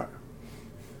 All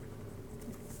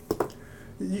right.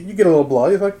 You get a little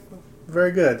blood. He's like,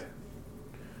 very good.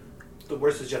 The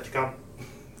worst is yet to come.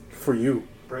 For you.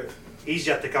 He's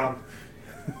yet to come.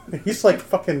 He's like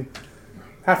fucking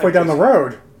halfway down the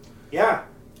road. Yeah.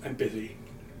 I'm busy.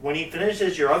 When he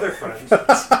finishes your other friends,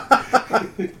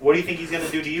 what do you think he's going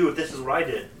to do to you if this is what I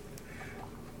did?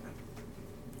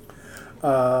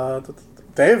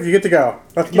 Dave, you get to go.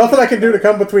 Nothing I can do to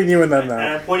come between you and them And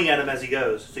now. I'm pointing at him as he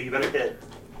goes, so you better hit.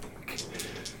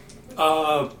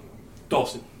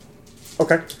 Dawson.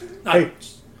 Okay. Ah, Hey,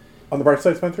 on the bright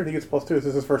side, Spencer, he gets +2. This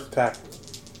is his first attack.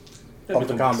 that Of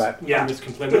the was combat. Yeah. I'm just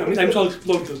complaining. I mean, I'm trying to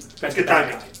load the It's best good bad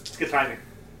timing. guy. It's good timing.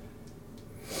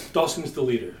 Dawson's the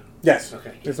leader. Yes.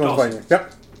 Okay. He's the one Dawson. fighting you.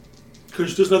 Yep.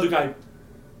 Because there's another guy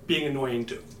being annoying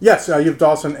too. Yes, you have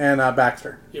Dawson and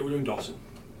Baxter. Yeah, we're doing Dawson.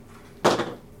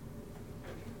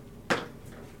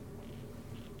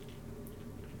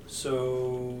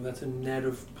 So that's a net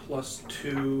of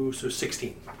 +2, so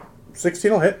 16.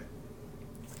 16 will hit.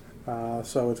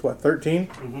 So it's what, 13?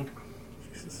 Mm-hmm.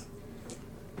 Jesus.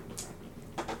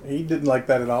 He didn't like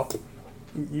that at all.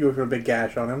 You have a big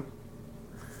gash on him.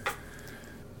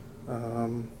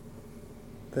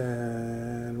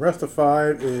 Then rest of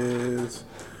 5 is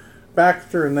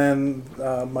Baxter and then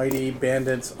Mighty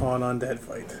Bandits on Undead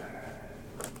Fight.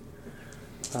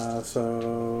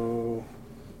 So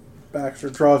Baxter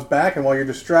draws back, and while you're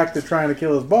distracted trying to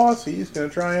kill his boss, he's going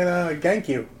to try and gank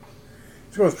you.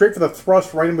 He's going straight for the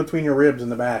thrust right in between your ribs in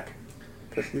the back.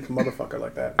 Because he's a motherfucker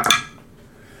like that.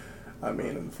 I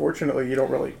mean, unfortunately, you don't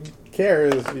really care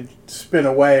as you spin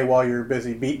away while you're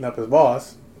busy beating up his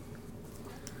boss.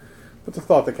 But the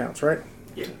thought that counts, right?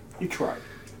 Yeah. You tried.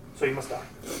 So you must die.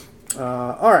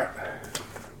 Alright.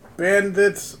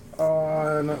 Bandits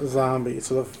on zombie.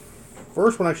 So the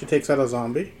first one actually takes out a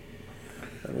zombie.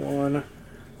 1,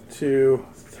 2,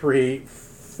 3,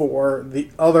 4. The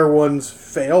other ones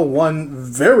fail. One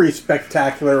very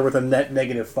spectacular with a net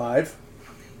 -5.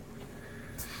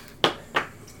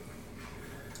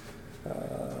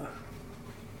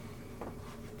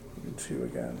 2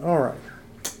 again. Alright.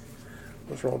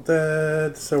 Let's roll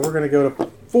dead. So we're going to go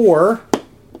to 4.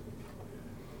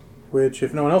 Which,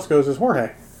 if no one else goes, is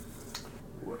Jorge.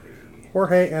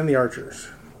 Jorge and the Archers.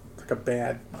 It's like a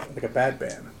bad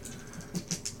band.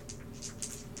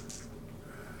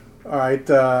 Alright,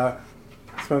 so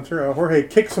Spencer. Jorge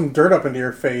kicks some dirt up into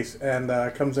your face and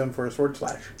comes in for a sword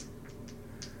slash.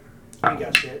 You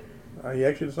got shit. He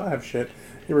actually does not have shit.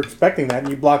 You were expecting that, and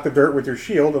you blocked the dirt with your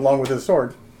shield along with his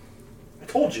sword. I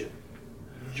told you.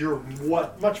 You're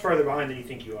much farther behind than you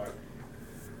think you are.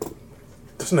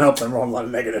 Doesn't help them roll a lot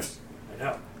of negatives. I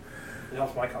know. It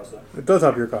helps my cause, though. It does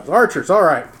help your cause. Archers, all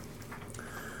right.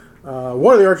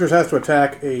 One of the archers has to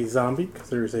attack a zombie, because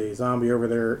there's a zombie over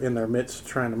there in their midst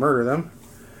trying to murder them.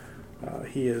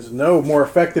 He is no more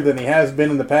effective than he has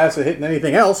been in the past at hitting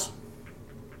anything else.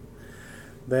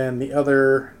 Then the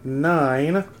other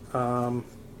 9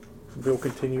 will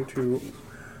continue to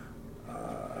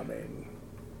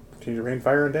continue to rain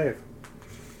fire on Dave.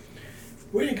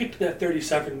 We're going to get to that 30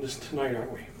 seconds tonight,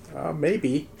 aren't we?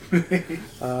 Maybe.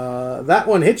 That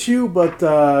one hits you, but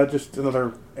just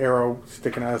another arrow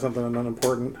sticking out of something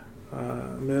unimportant.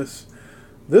 Miss.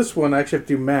 This one, I actually have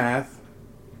to do math.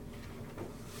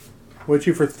 Hit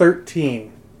you for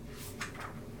 13.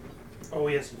 Oh,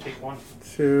 he has to take 1.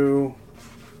 2.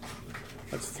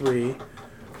 That's 3.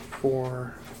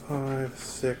 4, 5,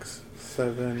 6,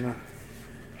 7,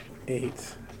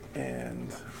 8,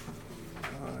 and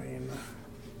 9.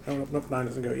 Oh, nope, 9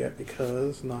 doesn't go yet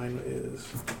because 9 is...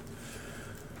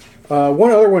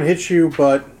 one other one hits you,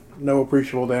 but no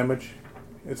appreciable damage.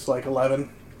 It's like 11.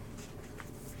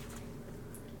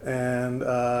 And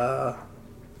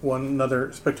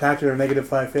another spectacular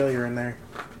 -5 failure in there.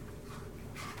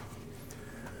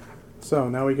 So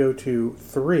now we go to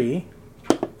 3.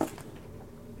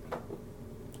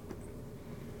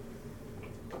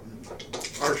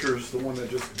 Archer's the one that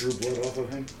just drew blood off of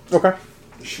him. Okay.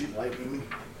 The sheet lightning.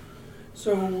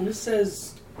 So this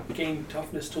says gain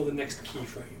toughness till the next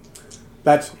keyframe.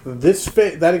 That's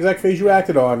that exact phase you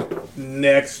acted on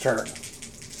next turn.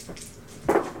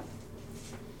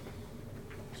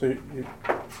 So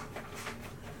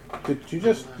did you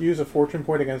just use a fortune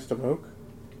point against a mook?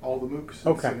 All the mooks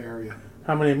Okay. in the area.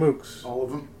 How many mooks? All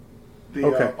of them.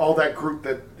 Okay. All that group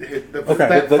that hit the Okay.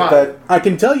 that 5. I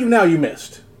can tell you now you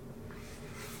missed.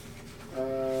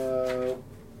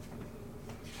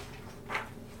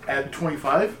 Add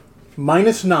 25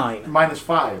 -9. minus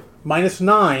 5.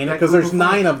 -9 That because group there's of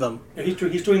 5. 9 of them. And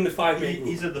he's doing the 5 man He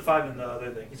group. said the 5 in the other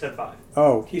thing. He said 5.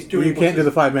 Oh, He's doing you can't do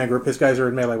what's the 5-man group. His guys are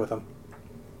in melee with him.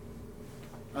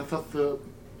 I thought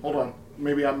hold on,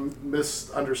 maybe I'm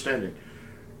misunderstanding.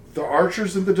 The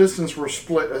archers in the distance were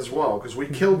split as well because we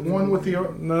killed one with the.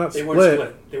 No, not They split. weren't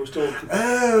split. They were still.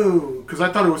 Oh, because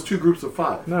I thought it was 2 groups of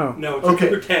 5. No. No, it's Okay.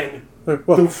 number 10.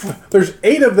 Well, there's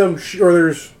 8 of them, or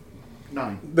there's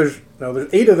 9. there's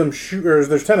 8 of them, or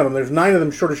there's 10 of them. There's 9 of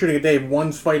them short of shooting a Dave.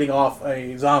 One's fighting off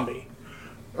a zombie.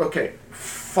 Okay,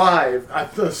 5. I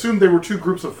assumed they were 2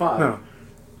 groups of 5. No.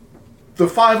 The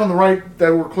 5 on the right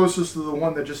that were closest to the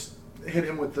one that just hit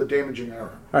him with the damaging arrow.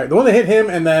 All right, the one that hit him,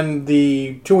 and then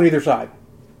the 2 on either side.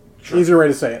 Sure. Easier way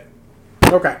to say it.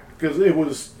 Okay, Because it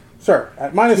was. sir.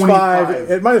 At -5, 25.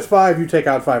 at -5, you take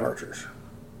out 5 archers.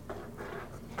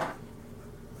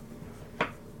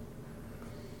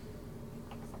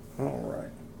 All right.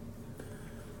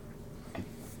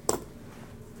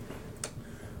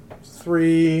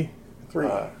 3.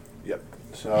 Yep.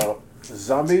 So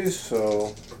zombies. So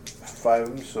 5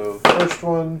 of them. So first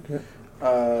one, Yep.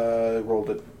 rolled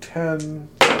a 10.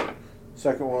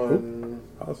 Second one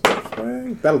Positive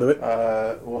swing. That'll do it.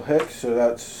 will hit. So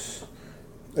that's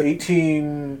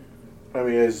 18. I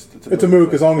mean, It's a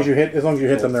mook as long as you hit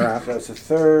them, they're out. So that's a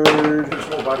third, His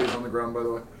whole body's on the ground, by the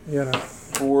way. Yeah, no.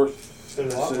 fourth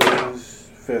misses,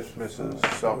 fifth misses.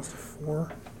 So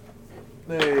 4.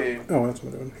 they. Oh, that's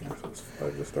what I'm doing here. So it's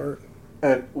 5 to start.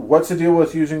 And what's the deal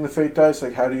with using the fate dice?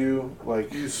 Like, how do you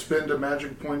like? You spend a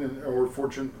magic point or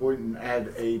fortune point and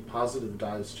add a positive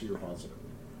dice to your positive.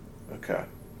 Okay.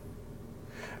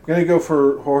 I'm gonna go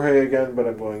for Jorge again, but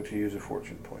I'm going to use a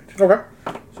fortune point. Okay.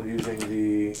 So using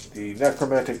the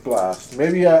necromantic blast.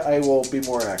 Maybe I will be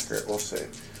more accurate. We'll see.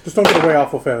 Just don't get away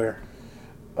awful failure.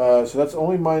 So that's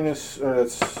only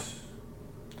that's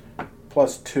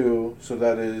plus 2. So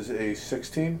that is a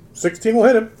 16. 16 will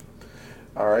hit him.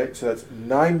 All right. So that's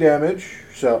 9 damage.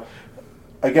 So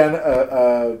again,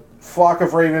 a flock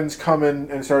of ravens come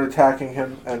in and start attacking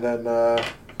him, and then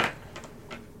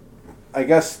I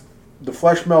guess the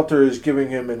flesh melter is giving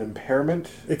him an impairment.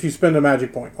 If you spend a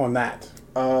magic point on that,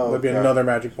 Oh, there'll be okay. another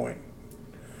magic point.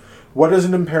 What does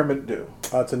an impairment do?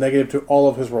 It's a negative to all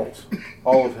of his rolls.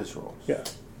 All of his rolls.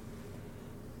 Yes.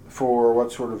 For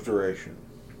what sort of duration?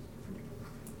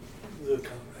 The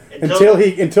combat.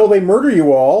 until they murder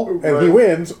you all and he Right.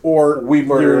 wins, or We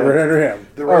murder you him. murder him.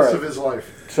 The rest Alright. of his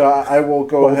life. So I will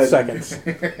go Both ahead. seconds.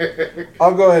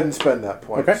 I'll go ahead and spend that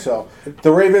point. Okay. So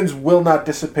the ravens will not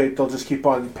dissipate. They'll just keep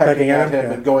on pecking at him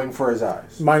yeah. and going for his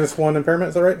eyes. -1 impairment.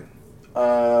 Is that right?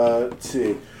 Let's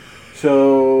see.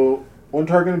 So one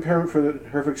target impairment for the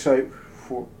horrific sight.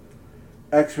 For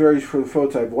X varies for the foe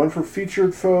type. 1 for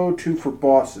featured foe. 2 for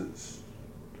bosses.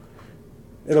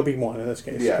 It'll be 1 in this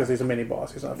case Yeah. because he's a mini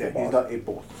boss. He's not a full Yeah, boss. he's not a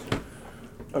boss.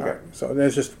 Okay. Alright, so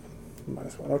there's just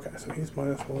 -1. Okay, so he's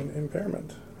 -1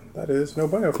 impairment. That is no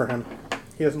bueno for him.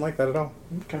 He doesn't like that at all.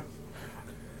 Okay.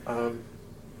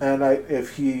 And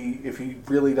if he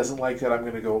really doesn't like it, I'm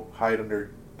going to go hide under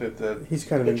the He's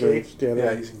kind of The tree? engaged. Yeah.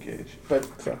 yeah, he's engaged. But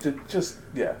So. just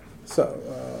yeah. So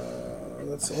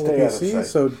that's all Stay the out of PC. sight.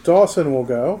 So Dawson will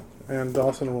go, and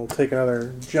Dawson will take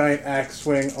another giant axe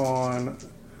swing on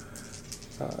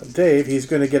Dave. He's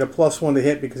going to get a +1 to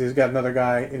hit because he's got another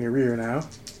guy in your rear now.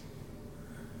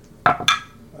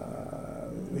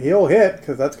 He'll hit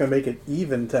because that's going to make it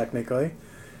even technically.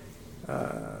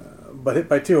 But hit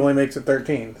by 2 only makes it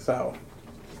 13. So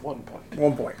 1 point.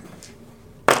 1 point.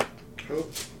 Cool.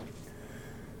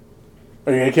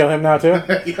 Are you going to kill him now too?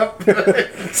 Yep.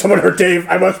 Someone hurt Dave.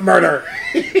 I must murder.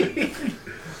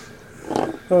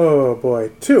 Oh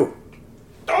boy, 2.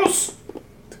 Dos!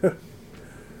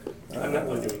 I'm not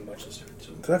really doing much this turn.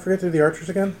 So. Did I forget to do the archers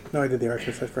again? No, I did the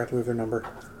archers. I forgot to move their number.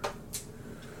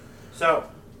 So,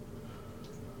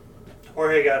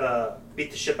 Jorge got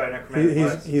beat the shit by a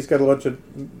necromantic. He's got a bunch of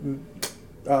Didn't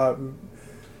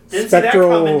see that spectral.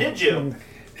 coming, did you? And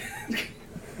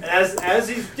as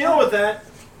he's dealing with that,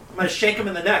 I'm gonna shank him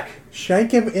in the neck.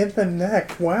 Shank him in the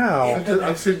neck. Wow.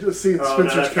 I've seen Oh,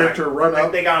 Spencer's that's character fine. run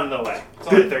up. They got him in the way. It's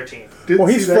only 13. Didn't Well,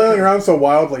 see he's that flailing coming. around so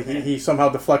wildly, he somehow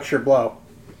deflects your blow.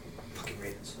 Fucking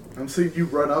ravens. I'm seeing you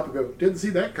run up and go, didn't see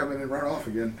that coming, and run off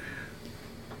again.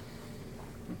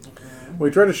 We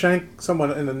try to shank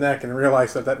someone in the neck and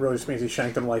realize that really just means he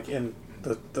shanked him like in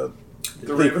the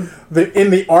Raven? in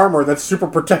the armor that's super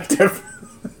protective.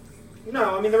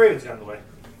 No, I mean the ravens got in the way.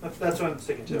 That's what I'm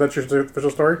sticking to. That's your official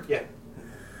story? Yeah.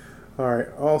 Alright,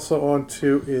 also on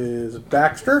to is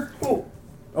Baxter. Ooh.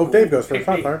 Oh, Dave goes first.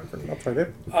 Pick me. I'm sorry,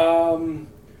 Dave.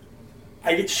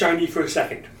 I get shiny for a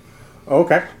second.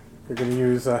 Okay. You're going to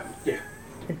use Yeah.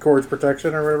 Chords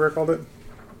Protection or whatever I called it.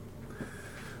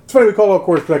 It's funny we call it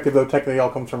Chords Protective, though technically it all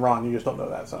comes from Ron. You just don't know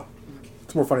that, so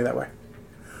it's more funny that way.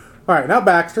 Alright, now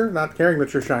Baxter, not caring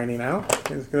that you're shiny now,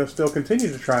 is going to still continue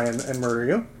to try and murder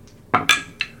you.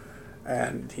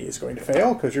 And he's going to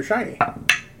fail because you're shiny.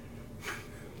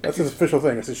 That's his official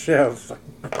thing. It's his show.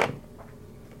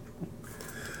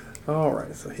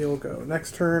 Alright, so he'll go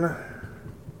next turn.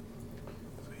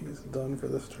 So he's done for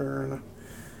this turn.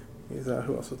 He's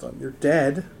who else is done? You're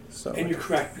dead. So And you're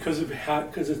correct because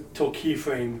of till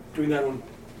keyframe. Doing that on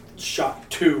shot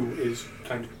 2 is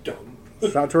kind of dumb.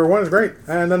 shot tour 1 is great.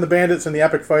 And then the bandits in the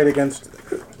epic fight against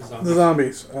the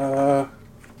zombies.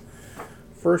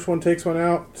 First one takes one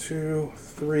out. 2,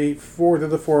 3, 4 to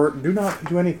the 4. Do not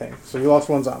do anything. So you lost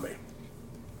 1 zombie.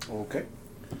 Okay.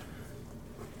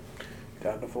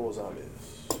 Down to full zombies.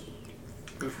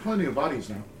 There's plenty of bodies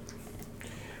now.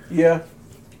 Yeah.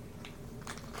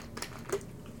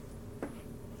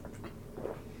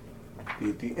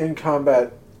 The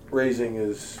in-combat raising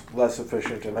is less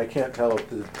efficient, and I can't tell if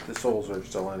the souls are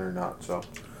still in or not, so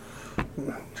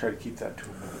try to keep that to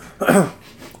a minute.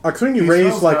 Considering you He raised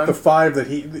smells like done. the 5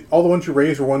 that all the ones you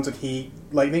raised were ones that he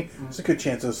lightning. There's a good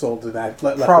chance the soul did that.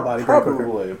 Left the body very quicker.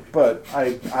 Probably, but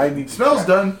I need to Smells check.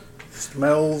 done.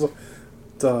 Smells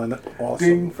done. Awesome.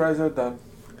 Ding, fries are done.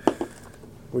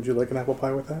 Would you like an apple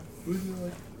pie with that?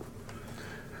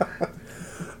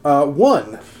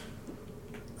 1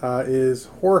 is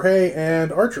Jorge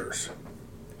and archers.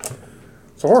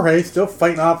 So Jorge still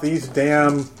fighting off these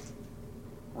damn.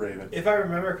 Raven. If I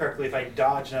remember correctly, if I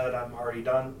dodge now that I'm already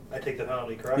done, I take the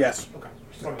penalty, correct? Yes. Okay.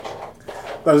 Just want to make sure.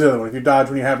 That was the other one. If you dodge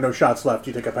when you have no shots left,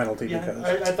 you take a penalty Yeah, because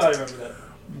I thought I remember that.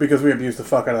 because we abused the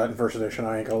fuck out of that in first edition.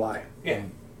 I ain't gonna lie. Yeah,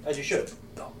 as you should.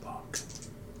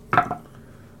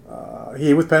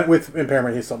 He with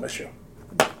impairment, he still miss you.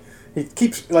 He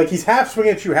keeps he's half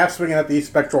swinging at you, half swinging at these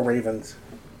spectral ravens.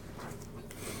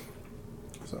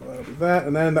 So that'll be that,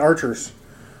 and then the archers.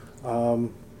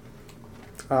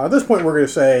 At this point, we're going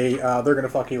to say they're going to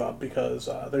fuck you up because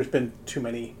there's been too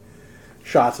many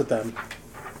shots at them.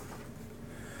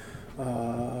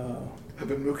 I've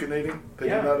been mookinating. They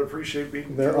Yeah. do not appreciate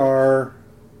being There killed. are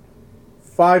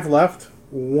 5 left.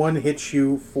 1 hits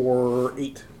you for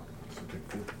 8.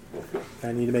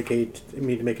 I need to make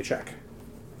a check.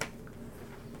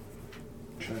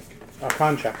 Check.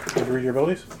 Con check. Did you read your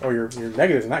abilities? Oh, your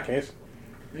negatives in that case.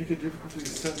 Make a difficulty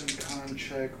 7 con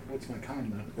check. What's my con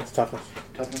then? It's toughness.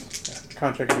 Toughness? Yeah.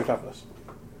 Con check is your toughness.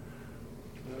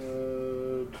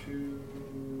 2,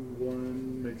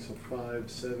 1 makes a 5,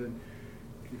 7.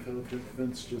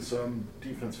 Defense, just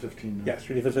defense 15 now. Yes,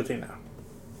 your defense 15 now.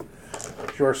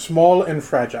 You are small and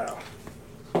fragile.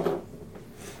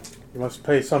 You must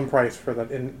pay some price for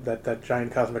that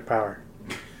giant cosmic power.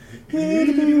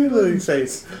 He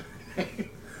says.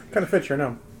 Kind of fits your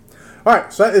gnome.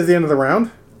 Alright, so that is the end of the round.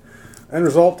 End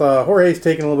result, Jorge's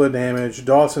taking a little bit of damage.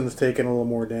 Dawson's taking a little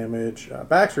more damage.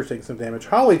 Baxter's taking some damage.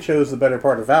 Holly chose the better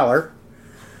part of Valor.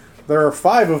 There are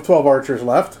 5 of 12 archers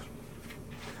left.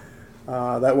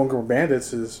 That one group of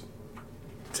bandits is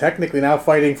technically now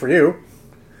fighting for you.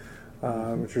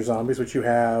 Which are zombies, which you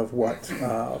have, what,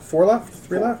 4 left?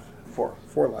 3 left? 4.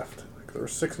 4 left. There were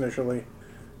 6 initially.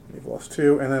 You've lost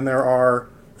 2. And then there are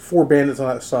 4 bandits on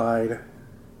that side.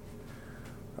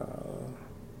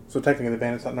 So technically the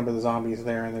bandits outnumber the zombies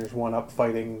there, and there's 1 up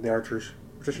fighting the archers,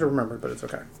 which I should have remembered, but it's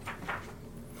okay.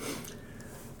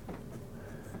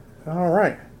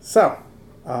 Alright, so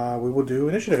we will do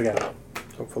initiative again.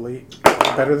 Hopefully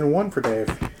better than 1 for Dave.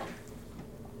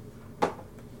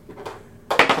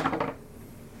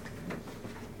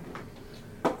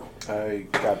 I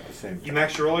got the same. You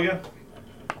maxed your roll again?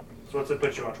 So what's it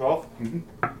put you on, 12? Mm-hmm.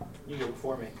 You go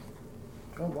before me.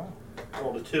 Oh, wow. I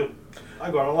rolled a 2. I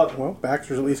got an 11. Well,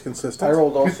 Baxter's at least consistent.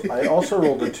 I also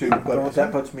rolled a 2, but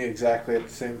that puts me exactly at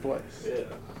the same place. Yeah.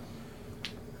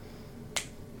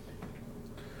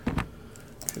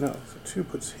 No, so 2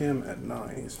 puts him at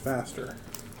 9. He's faster.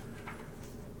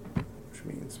 Which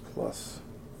means plus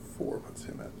 4 puts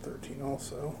him at 13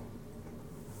 also.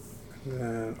 And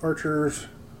then archers.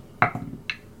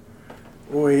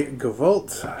 Oi,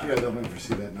 Gavolt. Yeah, they'll never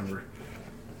see that number.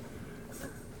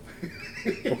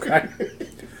 Okay.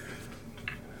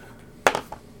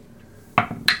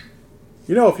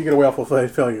 You know, if you get a wailful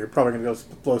failure, you're probably going to go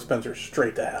blow Spencer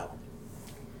straight to hell.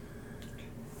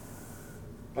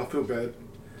 I'll feel bad.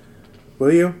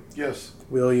 Will you? Yes.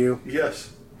 Will you?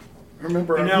 Yes.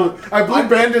 Remember, You know, I blew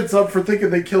bandits up for thinking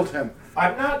they killed him.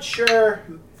 I'm not sure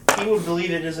he would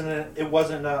believe it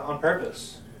wasn't on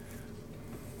purpose.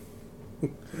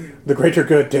 The greater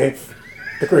good, Dave.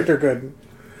 The greater good.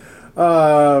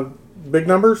 Big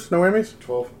numbers? No whammies?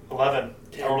 12. 11.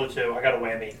 I rolled a 2. I got a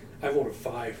whammy. I rolled a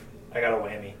 5. I got a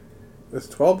whammy. Is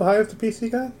 12 the highest the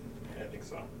PC got? I think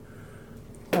so.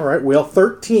 Alright, whale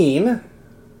 13.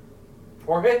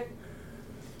 Jorge?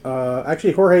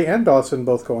 Actually, Jorge and Dawson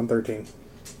both go on 13.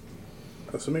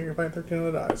 Assuming you're playing 13 on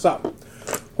the die. So,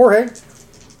 Jorge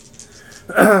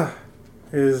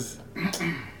is...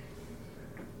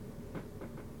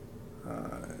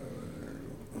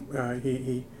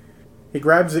 He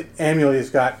grabs the amulet he's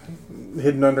got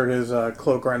hidden under his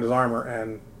cloak around his armor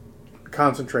and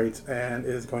concentrates and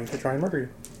is going to try and murder you.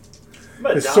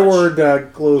 His dodge. sword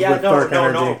glows Yeah, with dark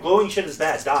energy. no. Glowing shit is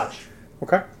bad. Dodge.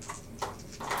 Okay.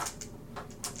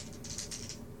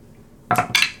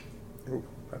 Ooh,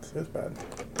 that's his bad.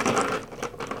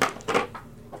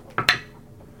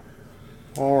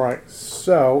 Alright,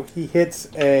 so he hits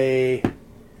a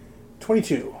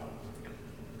 22.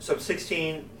 So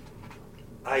 16,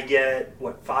 I get,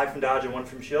 5 from dodge and 1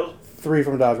 from shield? 3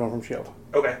 from dodge, 1 from shield.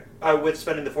 Okay. With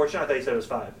spending the fortune, I thought you said it was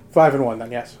 5. 5 and 1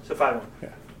 then, yes. So 5 1. Yeah.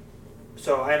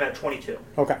 So I am at 22.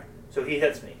 Okay. So he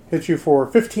hits me. Hits you for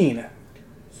 15.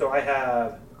 So I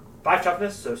have 5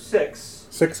 toughness, so 6.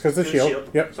 6 because of the shield.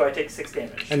 Yep. So I take 6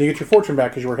 damage. And you get your fortune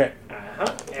back because you were hit. Uh-huh.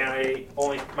 And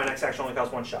my next action only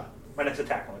costs 1 shot. My next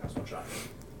attack only costs 1 shot.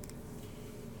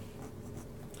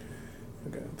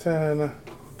 Okay, 10.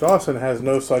 Dawson has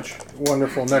no such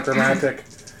wonderful necromantic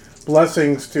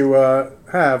blessings to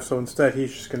have, so instead he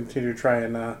should continue to try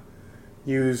and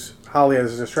use Holly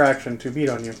as a distraction to beat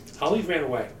on you. Holly ran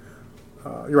away.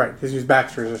 You're right, he's used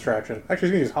Baxter as a distraction. Actually,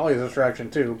 he's going to use Holly as a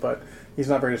distraction too, but he's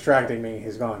not very distracting, meaning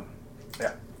he's gone.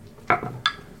 Yeah.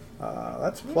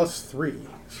 That's plus 3,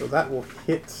 so that will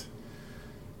hit...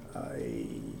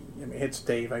 it hits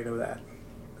Dave, I know that.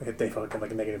 I hit Dave like a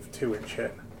 -2 inch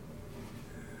hit.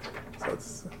 So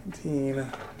it's 17. And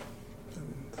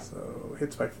so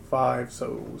hits by 5,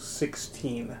 so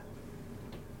 16.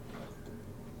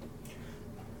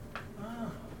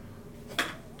 Oh,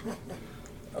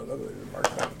 no, they didn't mark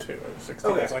that 2. It was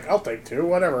 16. Okay. It's like, I'll take 2,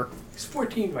 whatever. He's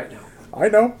 14 right now. I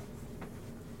know.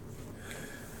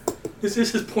 This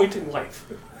is his point in life.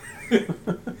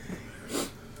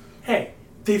 Hey,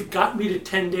 they've got me to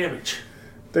 10 damage.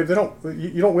 They don't.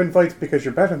 You don't win fights because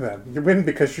you're better than them. You win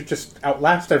because you just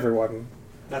outlast everyone.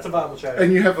 That's a Bible check.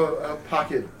 And you have a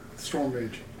pocket storm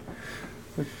mage.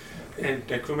 And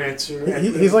Necromancer. He- and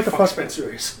he's like a Fox fuck-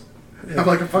 Spencer is. I'm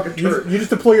like a fucking You, turret. you just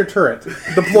deploy your turret.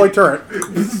 Deploy turret.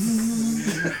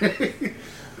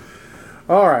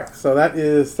 All right, so that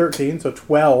is 13, so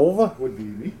 12. Would be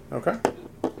me. Okay.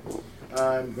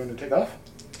 I'm going to take off.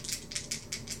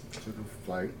 So go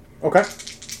flying. Okay.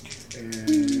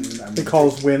 And I'm He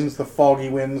calls winds, the foggy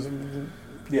winds.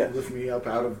 Yeah. lift me up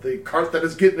out of the cart that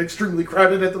is getting extremely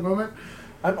crowded at the moment.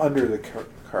 I'm under the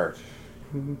cart.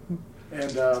 And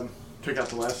take out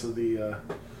the last of the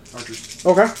archers.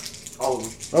 Okay. All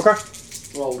of them. Okay.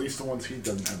 Well, at least the ones he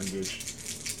doesn't have engaged.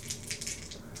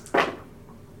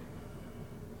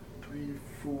 3,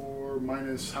 4,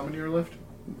 minus how many are left?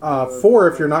 4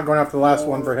 if you're not going after the last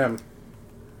one for him.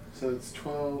 So it's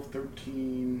 12,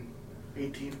 13,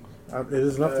 18. It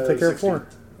is enough to take care of 4.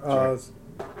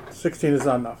 16 is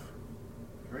not enough.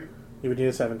 Right? You would need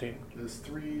a 17. There's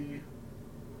 3.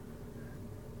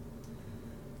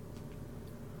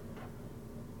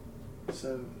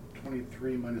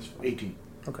 23 minus 18.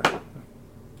 Okay.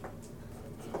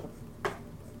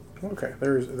 Okay,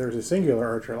 there's a singular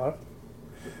archer left.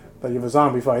 But you have a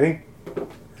zombie fighting.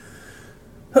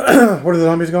 What are the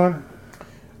zombies going?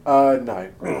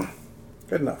 9.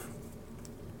 Good enough.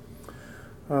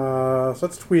 So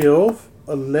that's 12.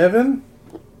 11.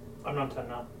 I'm on 10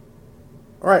 now.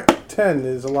 Alright, 10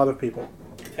 is a lot of people.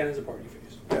 10 is a party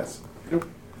face. Yes.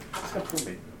 Except for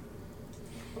me.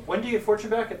 When do you get fortune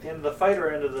back? At the end of the fight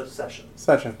or end of the session?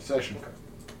 Session. Session.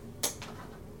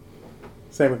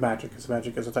 Same with magic, because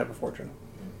magic is a type of fortune.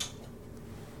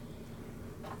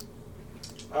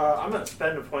 I'm going to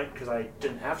spend a point because I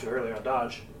didn't have to earlier on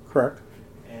dodge. Correct.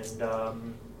 And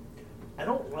I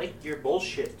don't like your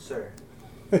bullshit, sir.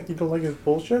 You don't like his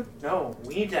bullshit? No,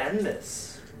 we need to end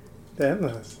this. Then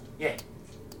this. Yeah,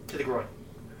 to the groin.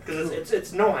 Because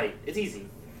it's no height. It's easy.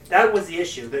 That was the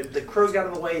issue. The crows got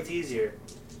in the way. It's easier.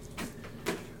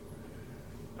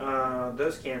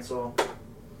 Those cancel.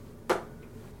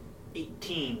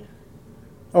 18.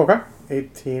 Okay.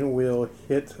 18 will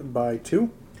hit by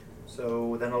 2.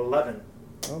 So then 11.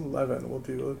 11 will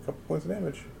do a couple points of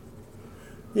damage.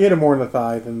 You hit him more in the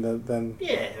thigh than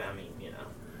Yeah, I mean, you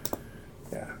know.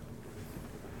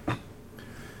 yeah.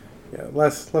 Yeah,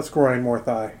 less groin, more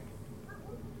thigh.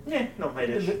 Yeah, no height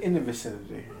ish. In the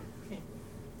vicinity.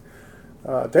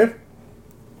 Dave?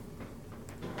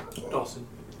 Dawson.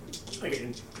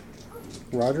 Again.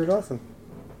 Roger Dawson.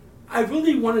 I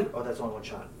really want to. Oh, that's only one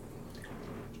shot.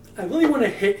 I really want to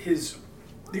hit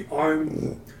the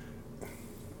arm,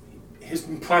 his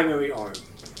primary arm.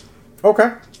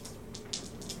 Okay.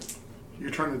 You're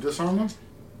trying to disarm them?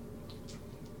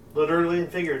 Literally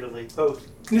and figuratively, both.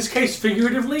 In this case,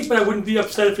 figuratively, but I wouldn't be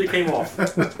upset if it came off.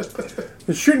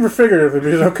 He's shooting for figuratively,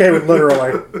 but he's okay with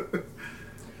literally.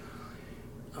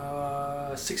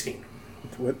 16.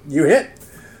 You hit.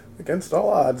 Against all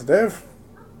odds, Dave.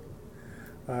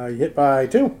 You hit by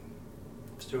 2.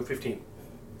 Let's do a 15.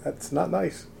 That's not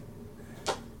nice.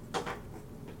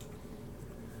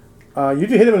 You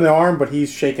do hit him in the arm, but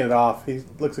he's shaking it off. He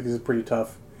looks like he's pretty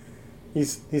tough.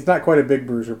 He's not quite a big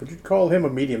bruiser, but you'd call him a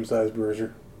medium-sized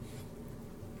bruiser.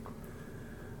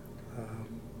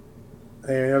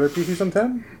 Any other PCs on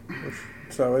 10?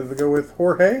 So as we go with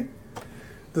Jorge,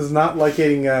 does not like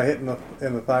getting hit in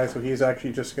the thigh, so he's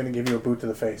actually just going to give you a boot to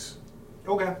the face,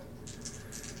 Okay.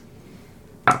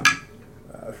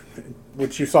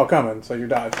 which you saw coming, so you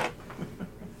dodged.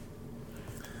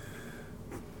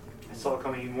 I saw it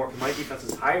coming even more. My defense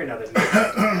is higher now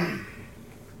than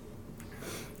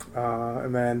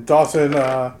And then Dawson,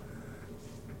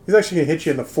 he's actually going to hit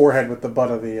you in the forehead with the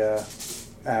butt of the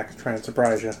axe, trying to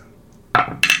surprise you.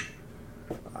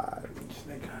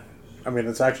 I mean,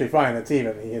 it's actually fine. It's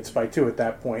even. He hits by 2 at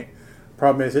that point.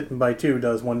 Problem is, hitting by 2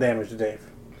 does 1 damage to Dave.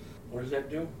 What does that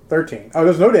do? 13. Oh,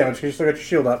 there's no damage because you still got your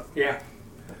shield up. Yeah.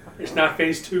 It's not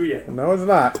phase 2 yet. No, it's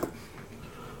not.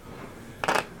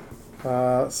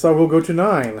 So we'll go to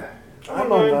 9.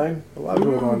 I'm on 9. A lot of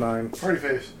people go on 9. Party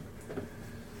face.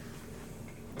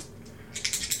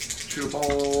 Shoot a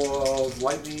ball of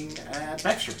lightning at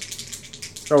Baxter.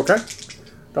 Okay.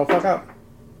 Don't fuck up.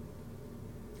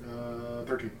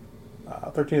 13.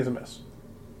 13 is a miss.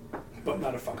 But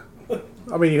not a fuck.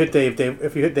 I mean, you hit Dave.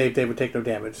 If you hit Dave, Dave would take no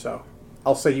damage. So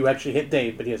I'll say you actually hit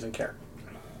Dave, but he doesn't care.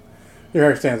 Your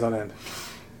hair stands on end.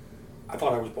 I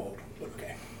thought I was bald, but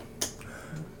okay.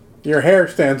 Your hair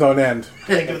stands on end.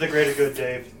 Think of the greater good,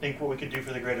 Dave. Think what we could do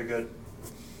for the greater good.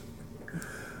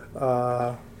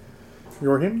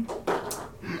 You're him?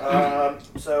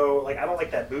 So, like, I don't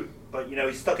like that boot, but, you know,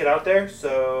 he stuck it out there,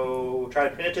 so try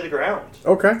to pin it to the ground.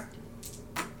 Okay.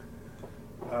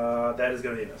 That is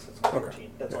going to be a miss. That's only Okay.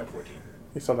 14. That's only 14.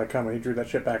 He saw that coming. He drew that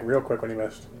shit back real quick when he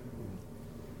missed.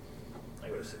 I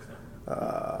go to 6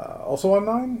 now. Also on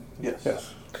 9? Yes.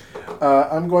 Yes.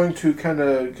 I'm going to kind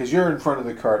of, because you're in front of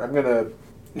the cart, I'm going to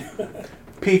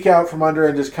peek out from under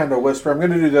and just kind of whisper. I'm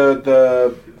going to do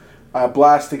the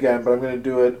blast again, but I'm going to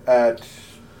do it at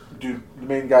the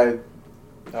main guy.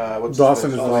 What's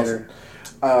Dawson his is name? the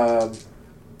leader.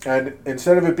 And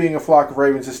instead of it being a flock of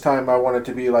ravens this time, I want it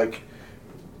to be like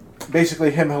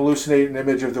basically him hallucinating an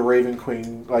image of the Raven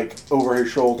Queen, like over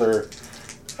his shoulder,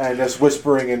 and just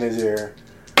whispering in his ear.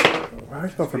 Wow,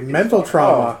 he's going for mental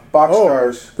trauma. Oh,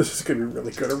 boxcars. This is going to be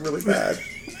really good or really bad.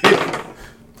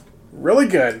 Really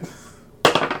good.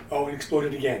 Oh, it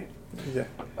exploded again. Yeah.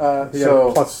 He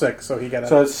So got a +6, so he got a...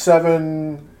 So it's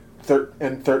 7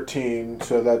 and 13.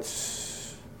 So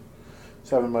that's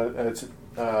 7. It's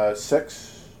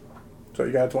 6. So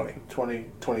you got a 20.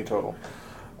 20 total.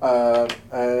 And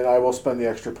I will spend the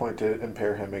extra point to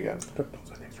impair him again. Don't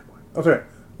spend the extra point. Oh, sorry.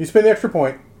 You spend the extra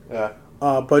point, Yeah.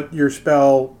 but your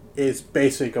spell is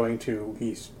basically going to...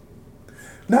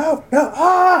 No!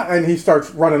 And he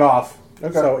starts running off.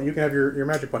 Okay. So you can have your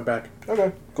magic point back.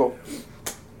 Okay. Cool.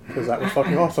 Because that was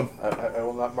fucking awesome. I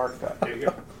will not mark that. There you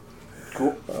go.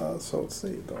 Cool. So let's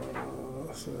see.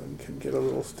 Dawson can get a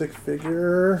little stick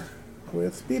figure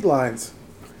with speed lines.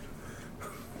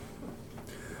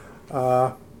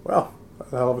 Well,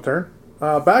 that's a hell of a turn.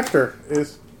 Baxter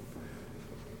is...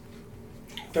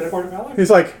 Better part of Valor? He's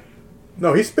like...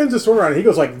 No, he spins his sword around and he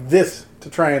goes like this to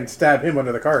try and stab him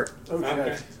under the cart. Oh,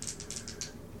 Okay. shit.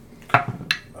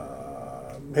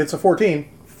 Hits a 14.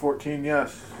 14,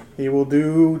 yes. He will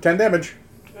do 10 damage.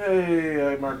 Hey,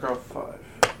 I mark off 5.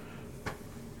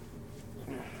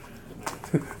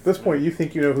 At this point, you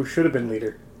think you know who should have been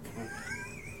leader.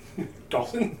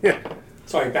 Dawson? Yeah.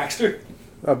 Sorry, Baxter.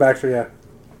 Baxter, yeah.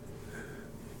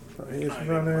 So he's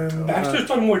running. Baxter's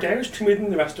done more damage to me than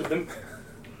the rest of them.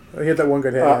 He had that one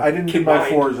good hit. I didn't do my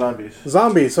Combined. 4 zombies.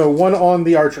 Zombie, so 1 on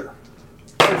the archer.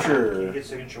 Can you Sure. get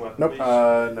signature weapon, Nope. please?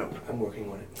 No. I'm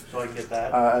working on it. So I can get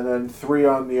that. And then 3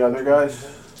 on the other guys.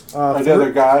 Uh, The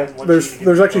other guy. One There's team can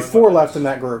there's get actually throwing 4 weapons. left in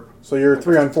that group. So you're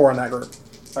 3 on 4 on that group.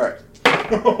 Alright.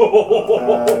 So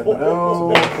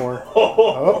No. that's 4.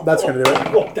 Oh, that's going to do it.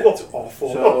 Oh, that's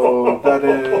awful. So that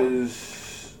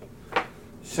is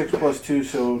 6 plus 2,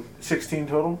 so 16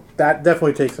 total. That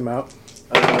definitely takes him out.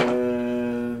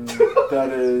 And that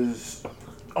is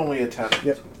only a 10.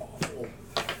 Yep. Awful.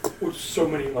 With so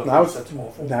many levels, Now it's, that's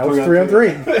awful. now it's 3 on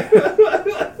 3.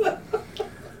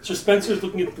 So Spencer's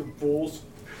looking at the rules,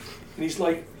 and he's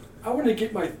like, I want to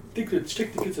get my stick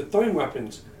that gets the throwing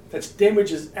weapons. That's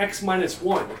damage is X minus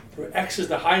 1, where X is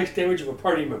the highest damage of a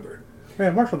party member.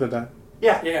 Yeah, Marshall did that.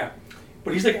 Yeah. Yeah.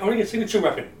 But he's like, I want to get signature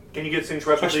weapon. Can you get signature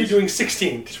So I weapon, should be please? doing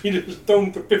 16. Just be just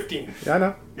thrown for 15. Yeah, I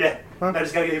know. Yeah. Huh? I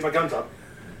just gotta get my guns up.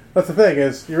 That's the thing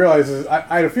is, you realize is I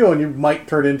had a feeling you might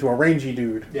turn into a rangy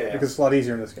dude. Yeah. Because it's a lot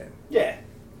easier in this game. Yeah.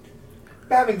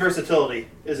 Having versatility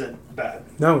isn't bad.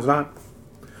 No, it's not.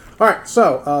 All right,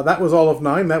 so that was all of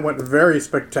 9. That went very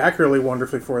spectacularly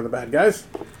wonderfully for the bad guys.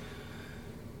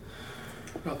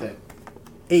 About that.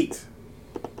 8.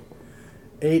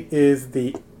 8 is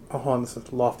the, this is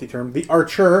a lofty term, the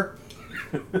archer.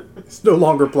 It's no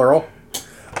longer plural.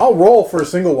 I'll roll for a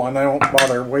single one. I don't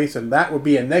bother wasting. That would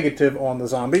be a negative on the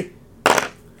zombie. I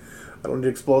don't need to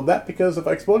explode that because if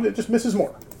I explode it, it just misses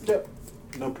more. Yep.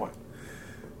 No point.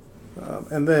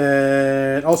 And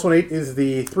then also an 8 is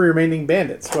the 3 remaining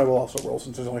bandits, who I will also roll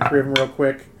since there's only 3 of them real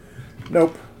quick.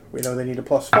 Nope. We know they need a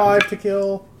 +5 to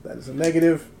kill. That is a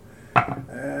negative.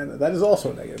 And that is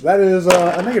also a negative. That is a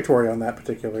negatory on that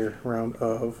particular round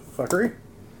of fuckery.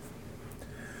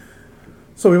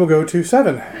 So we will go to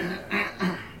 7.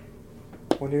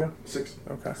 When do you go? 6.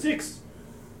 Okay. 6.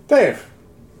 Dave.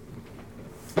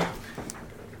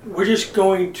 We're just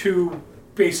going to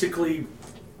basically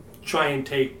try and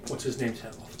take, what's his name's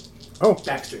head off? Oh,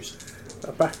 Baxter's.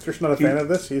 Baxter's not a fan of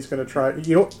this. He's going to try.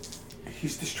 You know,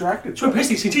 He's distracted. So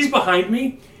basically, since he's behind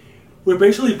me, we're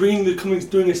basically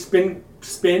doing a spin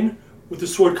with the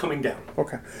sword coming down.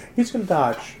 okay. He's going to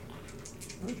dodge.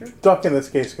 Duck in this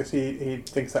case because he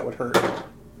thinks that would hurt.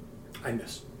 I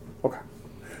miss. Okay.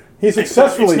 He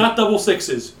successfully It's not double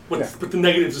sixes, but, Yeah. but the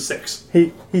negative's a 6.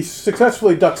 he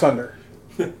successfully ducks under.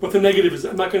 But the negative is,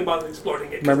 I'm not going to bother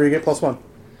exploring it. Remember, you get +1.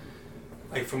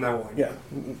 Like from now on. Yeah.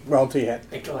 Well, until you hit.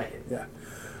 Until I hit.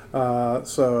 Yeah.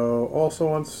 So also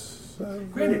on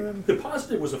 7. Granted, the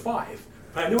positive was a 5,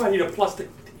 but I knew I need a plus to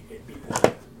hit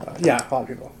people. Yeah, a lot of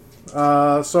people.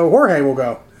 So Jorge will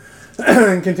go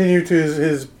and continue to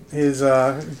his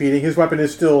beating. His weapon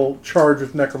is still charged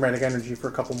with necromantic energy for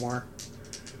a couple more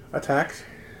attacks.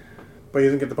 but he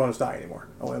doesn't get the bonus die anymore.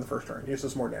 Only on the first turn. He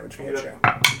uses more damage if he hits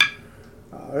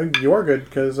you. You are good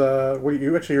because what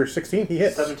you actually you're 16. He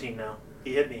hits. 17 now.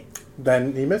 He hit me,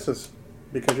 Then he misses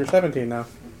because you're 17 now.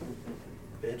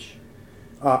 bitch.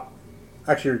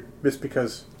 Actually, you missed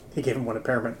because he gave him 1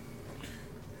 impairment.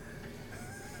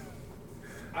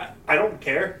 I don't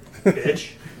care,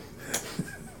 bitch.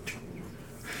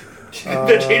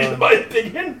 That changes my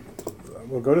opinion.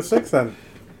 We'll go to 6 then.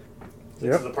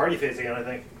 This is the party phase again, I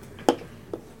think.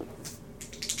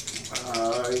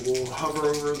 I will hover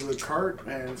over the cart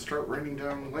and start raining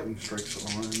down lightning strikes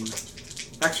on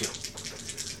Axio.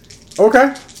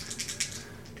 Okay.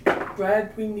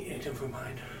 Brad, we need never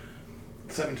mind.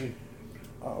 17.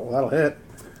 Well, that'll hit.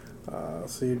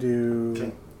 So you do.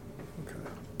 10.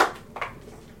 Okay.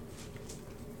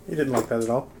 You didn't like that at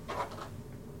all.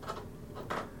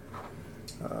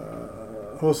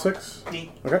 Who's 6?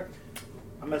 Me. Okay.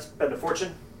 I'm gonna spend a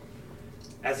fortune.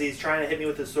 As he's trying to hit me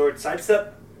with his sword,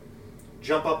 sidestep,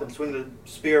 jump up and swing the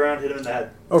spear around, hit him in the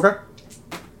head. Okay.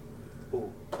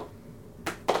 Ooh.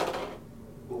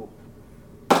 Ooh.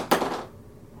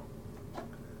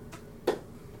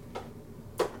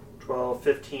 12,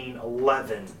 15,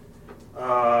 11.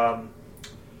 So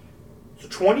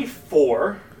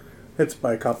 24. Hits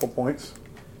by a couple points.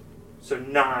 So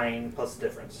 9 plus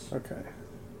difference. Okay.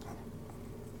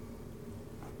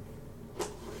 8.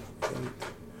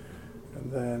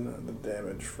 And then the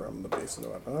damage from the base of the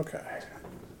weapon. Okay.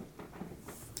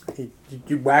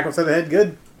 You whack him upside the head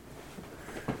good.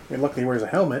 I mean, luckily he wears a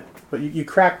helmet, but you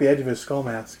crack the edge of his skull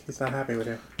mask. He's not happy with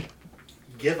you.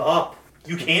 Give up.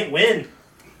 You can't win.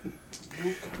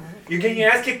 You're getting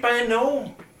your ass kicked by a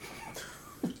gnome.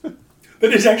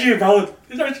 That is actually a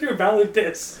valid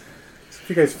diss. If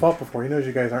you guys fought before, he knows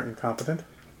you guys aren't incompetent.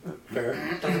 Fair.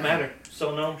 Doesn't matter.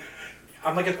 Still gnome.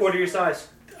 I'm like a quarter your size.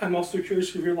 I'm also curious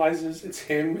who realizes it's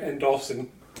him and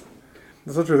Dawson.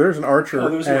 So true. There's an archer,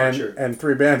 There's an archer. and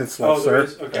 3 bandits left, There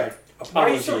sir. is? Okay. Why are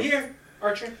you still Apologies. here,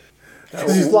 Archer?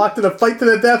 Because he's locked in a fight to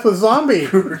the death with zombie.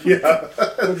 Yeah.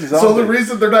 Zombie. So the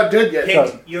reason they're not dead yet.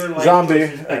 Pick your life Zombie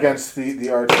choices better. against the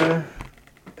archer,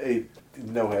 a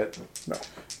no hit. No.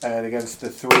 And against the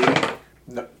 3,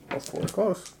 no. That's 4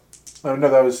 close. Oh, no,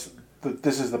 that was,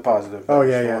 this is the positive. Oh, That was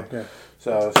yeah, the yeah, one. yeah.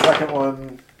 So, second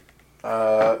one,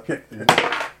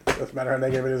 Doesn't matter how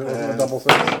negative it is, it wasn't a And- double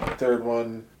 6. third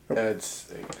one, and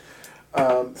it's 8.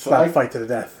 It's So not I, a fight to the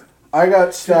death. I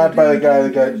got stabbed by the guy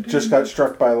that just got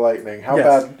struck by lightning. How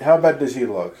Yes. bad does he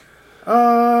look?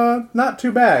 Not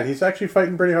too bad. He's actually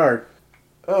fighting pretty hard.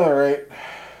 Alright.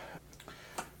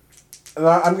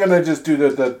 I'm gonna just do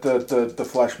the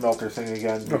flesh melter thing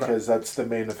again because that's the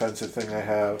main offensive thing I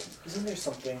have. Isn't there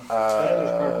something?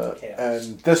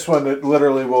 And this one it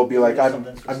literally will be like I'm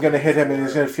gonna hit him and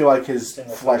he's gonna feel like his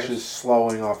flesh is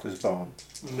slowing off his bone.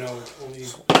 No, it's only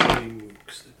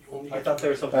mooks. Only I thought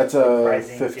there was something That's a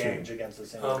rising 15. damage against the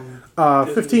same.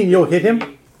 15, you'll hit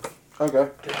him. Okay.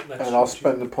 And I'll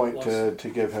spend the point to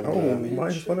give him Oh, the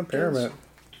minus 1 impairment.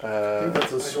 I think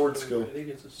that's a sword skill. I think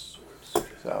it's a sword skill.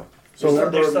 so So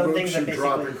Number there's of some moves things you that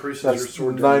drop basically- increases your that's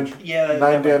sword 9 damage. Yeah, that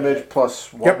 9 might be damage it.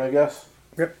 plus 1, Yep. I guess.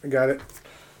 Yep, I got it.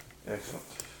 Excellent.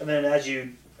 And then as you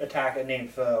attack a named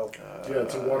foe, Yeah,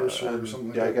 it's a water sword or and something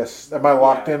like yeah, I that. guess. Am I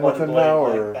locked in with one him blade, now,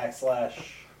 like or backslash?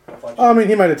 reflection. I mean,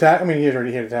 he might attack. I mean, he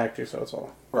already had attacked you, so it's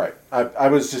all. right? I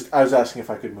was asking if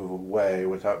I could move away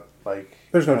without like.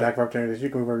 There's no attack opportunities. You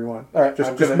can move wherever you want. All right, Just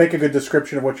I'm just gonna- make a good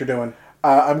description of what you're doing.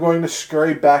 I'm going to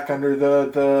scurry back under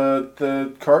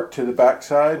the cart to the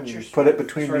backside and put it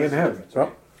between me and him.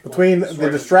 Well, between the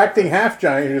Sword. distracting half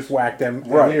giant who just whacked him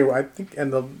Right. and you, I think,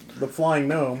 and the flying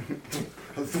gnome.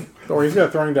 Or he's got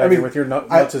a throwing dagger I mean, with your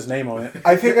nuts' name on it.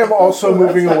 I think I'm also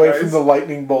moving not away nice. from the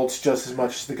lightning bolts just as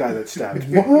much as the guy that stabbed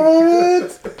me.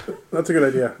 What? That's a good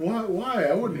idea. Why?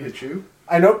 I wouldn't hit you.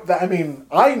 I know that. I mean,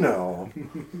 I know.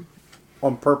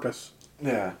 On purpose.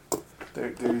 Yeah.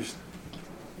 There's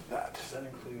that. Does that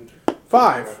include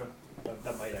 5.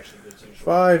 That might actually be it.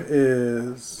 5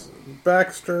 is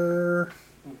Baxter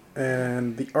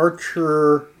and the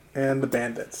Archer and the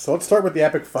Bandits. So let's start with the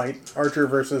epic fight. Archer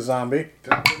versus Zombie.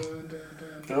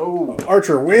 No.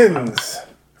 Archer wins.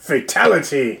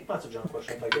 Fatality. That's a John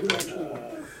question. Like,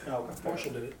 oh,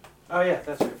 Marshall did it. oh yeah,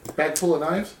 that's right. Bag full of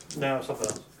knives? No, something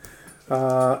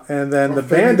else. And then the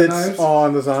Offended Bandits knives?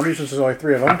 on the Zombies, since there's only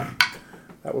 3 of them.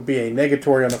 That would be a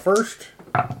negatory on the first.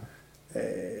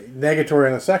 A negatory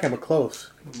on the second, but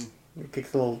close. It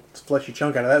kicks a little fleshy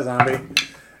chunk out of that zombie.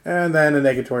 And then a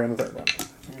negatory on the third one.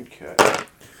 Okay.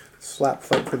 Slap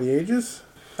fight for the ages.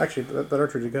 Actually, that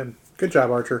Archer did good. Good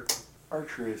job, Archer.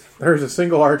 Archery is. There's a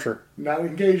single Archer. Not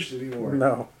engaged anymore.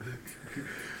 No.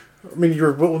 I mean, you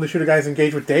were willing to shoot a guy's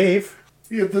engaged with Dave.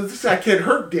 Yeah, I can't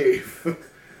hurt Dave.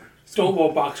 Don't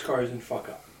roll boxcars and fuck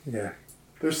up. Yeah.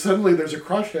 There's a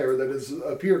crosshair that has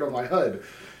appeared on my HUD.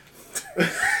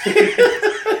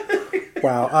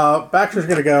 Wow. Baxter's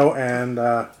going to go,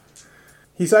 and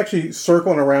he's actually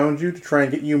circling around you to try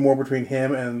and get you more between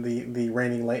him and the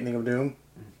raining lightning of doom.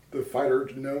 The fighter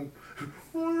gnome.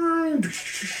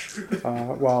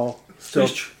 While still...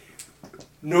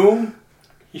 No,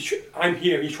 I'm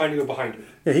here. He's trying to go behind me.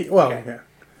 Yeah, yeah.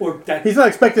 Or that. He's not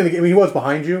expecting to get... I mean, he was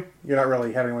behind you. You're not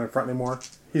really having anyone in front anymore.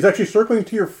 He's actually circling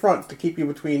to your front to keep you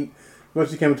between...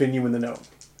 Most he can between you and the gnome.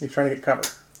 He's trying to get cover.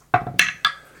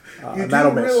 You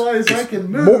that'll do miss. realize I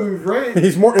can move, right?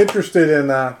 He's more interested in...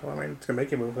 well, I mean, it's going to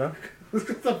make you move, huh?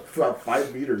 About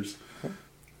 5 meters.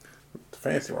 It's a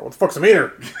fancy one. What the fuck's a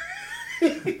meter?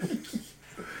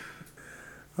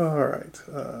 Alright.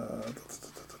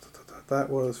 That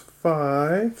was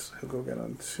 5. So he'll go again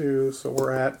on 2. So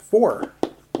we're at 4.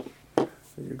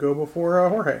 You go before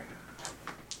Jorge.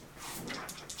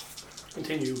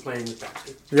 Continue playing with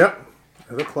Baxter. Yep.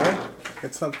 As a play.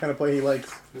 It's not the kind of play he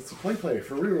likes. It's a play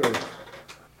for real.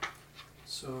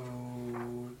 So,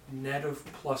 net of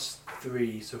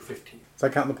 +3, so 15. Is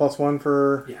that counting the +1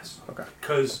 for... Yes. Okay.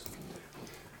 Because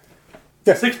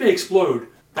Yeah. 6 may explode.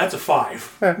 That's a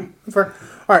 5. Yeah, that's fair.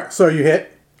 Alright, so you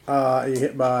hit. You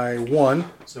hit by 1.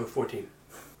 So 14.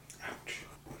 Ouch.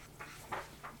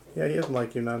 Yeah, he doesn't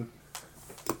like you none.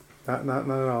 Not at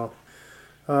all.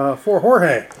 For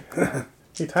Jorge.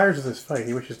 He tires of this fight.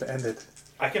 He wishes to end it.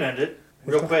 I can end it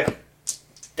real quick.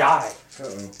 Die.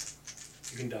 Uh-oh.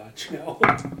 You can dodge now.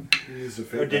 He's a Or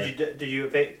fake did you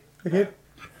evade? He hit.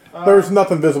 There's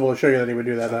nothing visible to show you that he would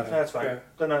do that. That's fine. Okay.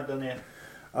 They're not done yet.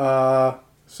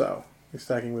 So he's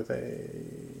stacking with a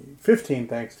 15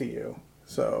 thanks to you.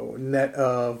 So net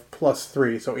of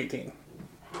 +3, so 18.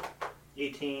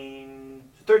 18,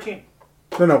 13.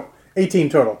 No, 18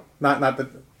 total. Not the.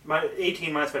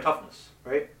 18 minus my toughness,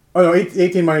 right? Oh no,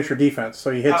 18 minus your defense.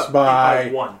 So he hits by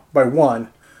 1. By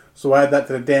 1. So add that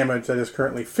to the damage that is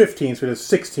currently 15, so it is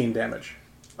 16 damage.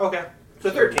 Okay, so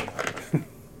 13.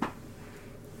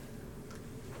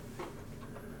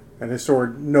 And his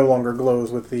sword no longer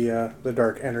glows with the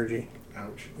dark energy.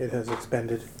 Ouch. It has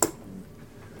expended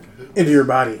into your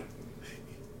body.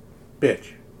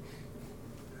 Bitch.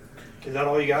 Is that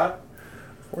all you got?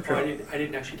 Oh, I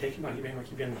didn't actually take him out. He ran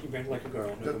like a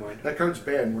girl. Never mind. That card's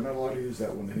banned. We're not allowed to use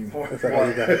that one anymore. That's all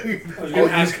you got. I was going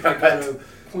to ask if I got a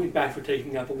point back for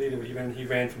taking out the leader, but he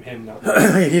ran from him. Not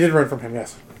He did run from him,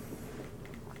 yes.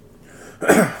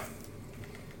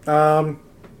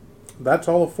 That's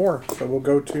all of 4. So we'll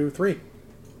go to 3.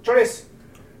 Choice.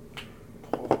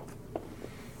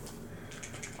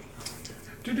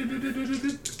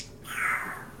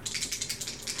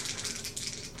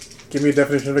 Give me a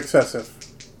definition of excessive.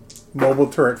 Mobile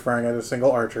turret firing at a single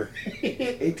archer.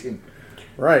 18.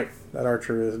 Right. That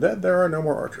archer is dead. There are no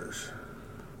more archers.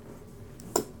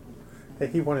 Hey,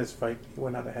 he won his fight. He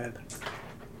went out ahead.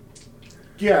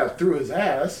 Yeah, through his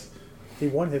ass. He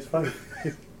won his fight.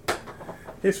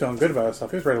 He's feeling good about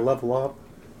himself. He's ready to level up.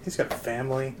 He's got a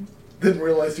family. Didn't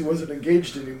realize he wasn't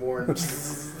engaged anymore.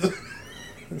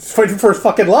 He's fighting for his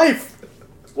fucking life.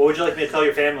 What would you like me to tell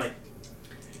your family?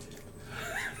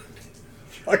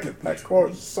 Fucking that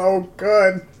quote is so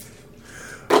good.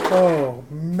 Oh,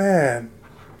 man.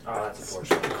 Oh, that's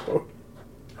unfortunate. Quote.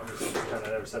 I'm just pretend I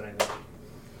never said anything.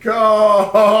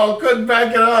 Oh, couldn't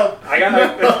back it up. I got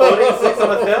an exploding 6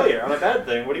 on a failure. On a bad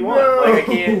thing. What do you want? No. Like, I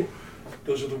can't.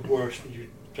 Those are the worst. You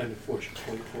tend to force your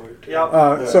point for it.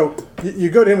 Yep. So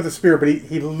you go to him with the spear, but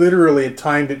he literally had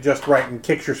timed it just right and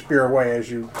kicks your spear away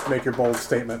as you make your bold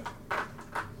statement.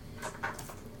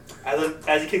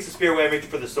 As he kicks the spear away, I reach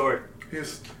for the sword.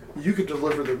 Yes, you could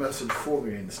deliver the message for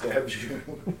me and stabs you.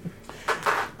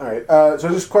 Alright, so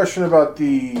just a question about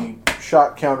the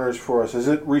shot counters for us. Is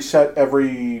it reset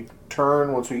every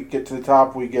turn? Once we get to the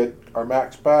top, we get our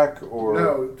max back? Or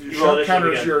No, You roll your shot initiative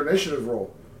counters again. your initiative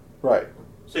roll. Right.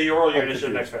 So you roll your I'm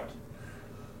initiative confused. next round.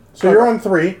 So you're on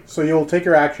 3, so you'll take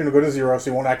your action and go to 0, so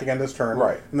you won't act again this turn.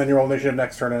 Right. And then you roll initiative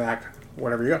next turn and act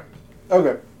whenever you go.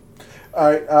 Okay.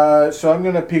 Alright, so I'm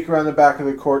going to peek around the back of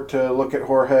the court to look at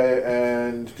Jorge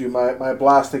and do my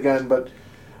blast again, but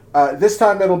this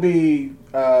time it'll be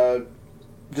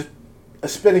just a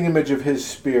spitting image of his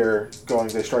spear going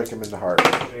to strike him in the heart.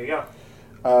 There you go.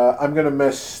 I'm going to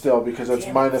miss still because that's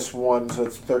Damn. -1, so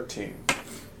it's 13.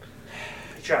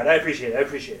 You tried. I appreciate it.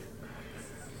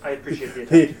 I appreciate the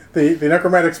attempt. The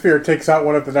necromantic spear takes out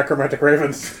one of the necromantic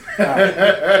ravens.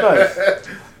 Nice.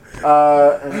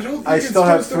 And don't think I it's still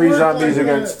have supposed to 3 work zombies like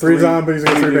that. against 3 zombies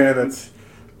and 3 dudes. bandits.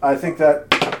 I think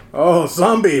that Oh,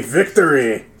 zombie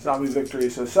victory! Zombie victory,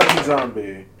 so second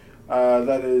zombie.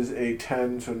 That is a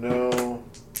 10, so no.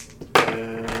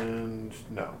 And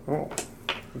no. Oh,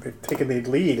 they've taken the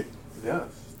lead.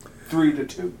 Yes.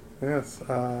 3-2. Yes.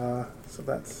 So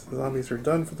that's zombies are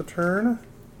done for the turn.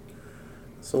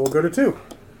 So we'll go to 2.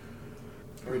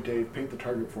 All right, Dave, paint the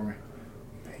target for me.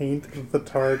 Paint the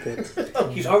target.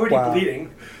 He's already Wow.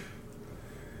 bleeding.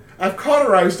 I've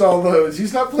cauterized all those.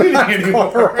 He's not bleeding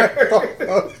anymore.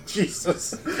 Oh,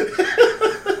 Jesus.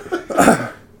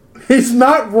 He's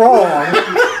not wrong.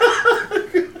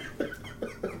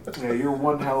 Yeah, you're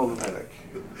one hell of a medic.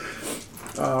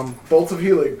 Bolts of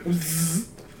healing.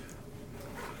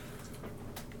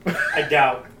 I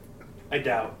doubt.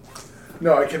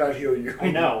 No, I cannot heal you.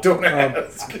 I know. Don't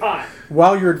ask. I'm not.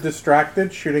 While you're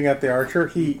distracted shooting at the archer,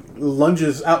 he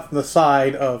lunges out from the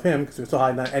side of him because he's still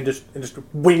hiding and just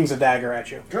wings a dagger at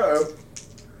you. Uh-oh.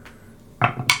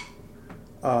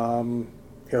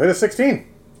 He'll hit a 16.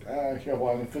 Yeah,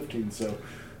 well, I'm at 15, so...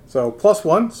 So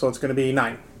 +1, so it's going to be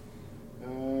 9.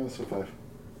 So 5.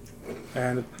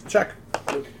 And a check.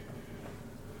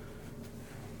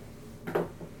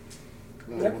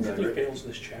 What happens if he fails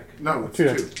this check? No, it's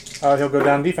 2. 2. He'll go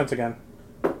down defense again.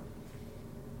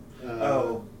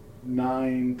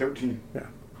 9, 13.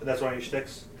 That's one of your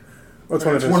sticks. What's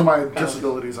one of It's his? one of my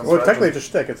disabilities. I'm Well, sorry. technically it's a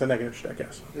shtick. It's a negative shtick,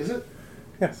 yes. Is it?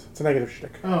 Yes, it's a negative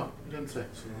shtick. Oh, it didn't say.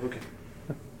 So, okay.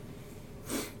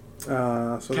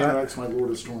 So that Counteracts my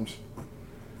Lord of Storms.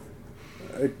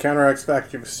 counteracts the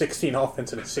fact you have 16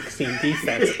 offense and a 16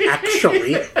 defense,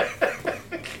 actually.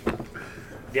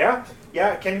 Yeah,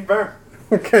 can confirm.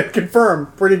 Okay,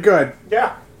 confirm. Pretty good.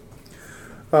 Yeah.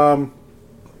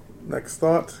 Next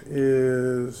thought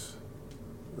is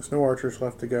there's no archers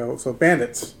left to go. So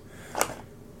bandits.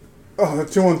 Oh,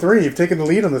 that's 2 on 3. You've taken the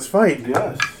lead on this fight.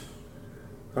 Yes.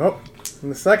 Oh,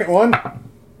 and the second one.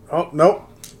 Oh, nope.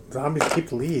 Zombies keep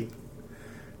the lead.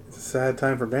 It's a sad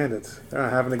time for bandits. They're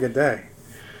not having a good day.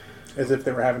 As if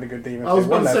they were having a good day. Even if I was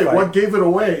they won about to that say, fight. what gave it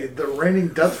away? The raining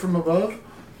death from above?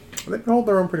 They can hold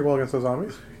their own pretty well against those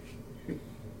zombies.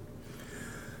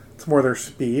 It's more their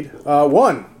speed.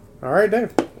 1. All right,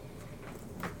 Dave.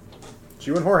 It's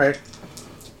you and Jorge.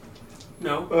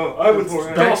 No. Oh, I would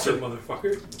Dawson,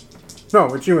 motherfucker.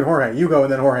 No, it's you and Jorge. You go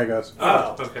and then Jorge goes.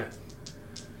 Oh, okay.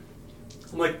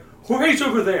 I'm like, Jorge's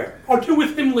over there. I'll deal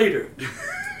with him later.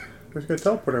 Who's going to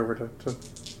teleport over to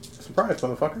surprise,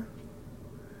 motherfucker?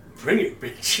 Bring it,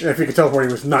 bitch. If you could teleport,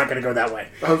 he was not going to go that way.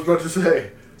 I was about to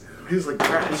say. He's like,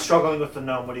 crap. He's struggling with the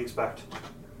gnome. What do you expect?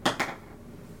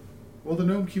 Well, the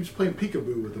gnome keeps playing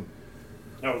peekaboo with him.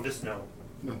 No, this gnome.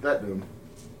 No, that gnome.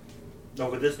 No,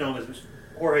 but this gnome is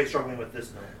Jorge struggling with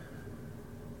this gnome.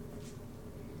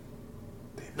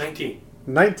 19.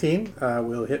 19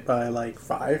 will hit by like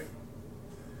 5.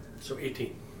 So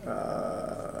 18.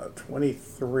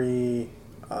 23.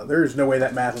 There's no way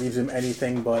that math leaves him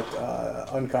anything but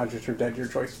unconscious or dead. Your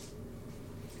choice.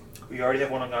 We already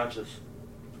have one unconscious.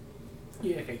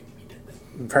 Yeah, okay. He did that.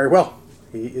 Very well.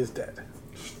 He is dead.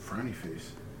 Frowny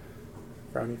face.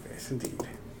 Frowny face, indeed.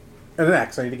 And an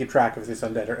X. I need to keep track of if he's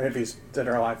undead or if he's dead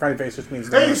or alive. Frowny face just means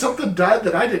Hey, something died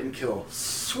that I didn't kill.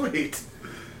 Sweet.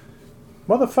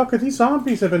 motherfucker. These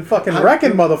zombies have been fucking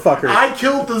wrecking motherfuckers. I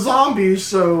killed the zombies,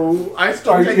 so I Are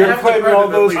still you take gonna half the claim credit all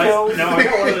at those least. kills? No, I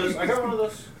got one of those. I got one of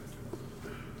those.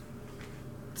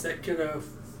 Does that get a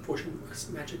fortune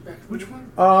magic back? Which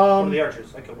one? One of the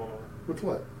archers. I killed one of them. With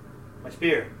what? My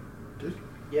spear. Did?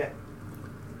 Yeah.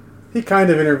 He kind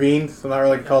of intervened, so not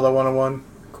really called a one-on-one.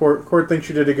 Court thinks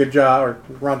you did a good job, or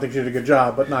Ron thinks you did a good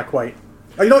job, but not quite.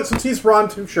 Oh, you know what? Since he's Ron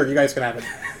too, sure, you guys can have it.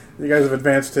 You guys have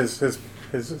advanced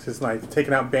his knife,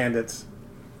 taken out bandits.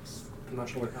 I'm not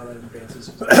sure how that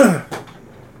advances. I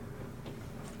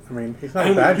mean, he's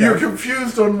not a bad You're guy.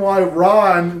 confused on why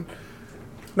Ron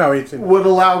No, he's would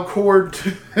allow Cord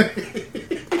to...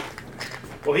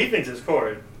 Well, he thinks it's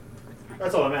cord.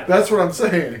 That's all that matters. That's what I'm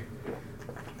saying.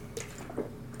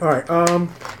 all right.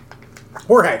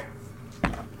 Jorge.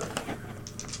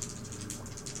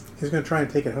 He's gonna try and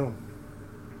take it home.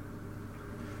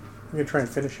 He's gonna try and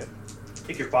finish it.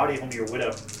 Take your body home to your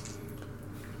widow.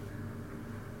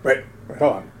 Wait,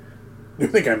 hold on. You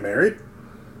think I'm married?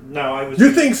 No, I was.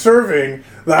 You think serving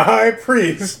the high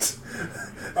priest?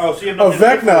 Oh, so you have of nothing. To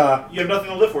live Vecna? for. You have nothing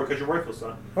to live for because you're worthless,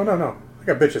 son. Oh no. I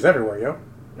got bitches everywhere, yo.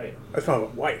 Right. I just don't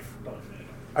have a wife. Don't.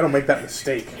 I don't make that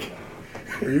mistake.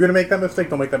 Are you gonna make that mistake?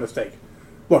 Don't make that mistake.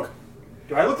 Look,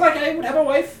 Do I look like I would have a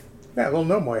wife? yeah, little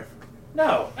gnome wife,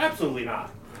 No, absolutely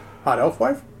not. hot elf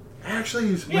wife. Actually,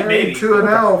 he's Yeah, married maybe. to an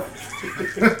elf.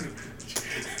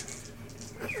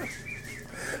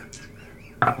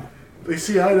 They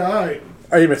see eye to eye.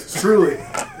 Oh, you missed. Truly.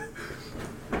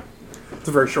 It's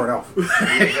a very short elf.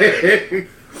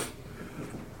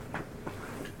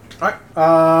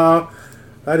 Alright,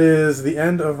 that is the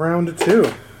end of round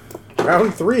 2.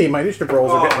 Round 3, my initiative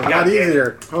rolls are getting a lot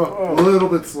easier. Oh, a little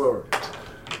bit slower.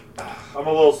 I'm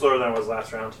a little slower than I was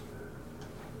last round.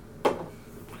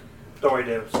 Don't worry,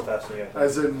 Dave. I'm still faster than you.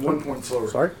 As in 1 point slower.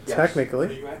 Sorry, Yes. Where are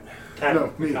technically, you at? 10.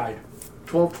 No, me. Tied.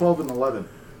 12, 12, and 11.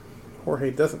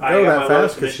 Jorge doesn't I go got that my fast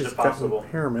lowest because she's initiative got possible.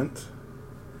 impairment.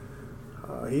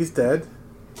 He's dead.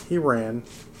 He ran.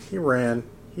 He ran.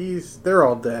 They're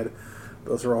all dead.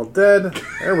 Those are all dead.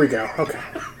 There we go. Okay.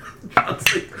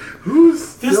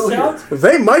 Who's This still sounds.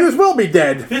 They might as well be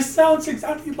dead. This sounds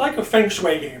exactly like a Feng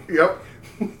Shui game. here?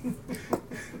 Yep.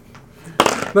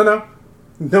 No.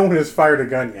 No one has fired a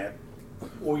gun yet.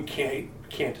 Well, we can't.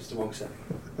 Can't is the wrong setting.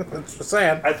 That's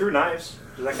sad. I threw knives.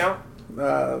 Does that count?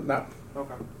 No.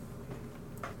 Okay.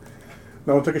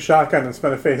 No one took a shotgun and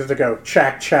spent a phase to go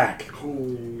chack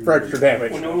for extra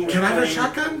damage. When no one was Can I have a playing-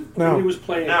 shotgun? No. When he was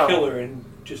playing No. a killer and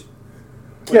just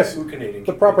Yes, hallucinating.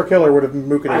 the proper killer would have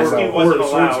mooking Lasty himself. wasn't Or a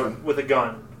allowed swordsman. with a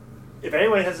gun. If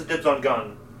anyone has a dibs on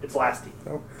gun, it's Lasty.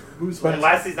 Who's And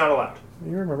Lasty's not allowed.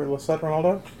 You remember Lisette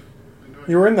Ronaldo?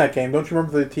 You were in that game. Don't you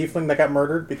remember the tiefling that got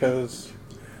murdered because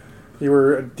you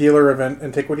were a dealer of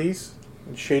antiquities?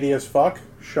 And shady as fuck?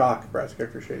 Shock. Brad's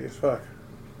character shady as fuck.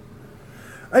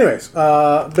 Anyways,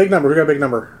 big number. Who got a big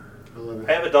number? 11.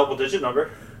 I have a double-digit number.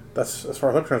 That's, as far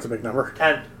as I'm concerned, it's a big number.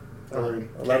 10. 11.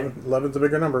 11's a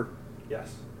bigger number.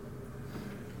 Yes.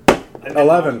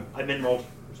 11. I min-rolled.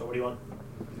 So what do you want?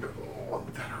 Oh,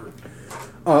 that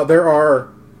hurt. There are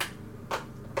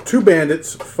 2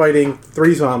 bandits fighting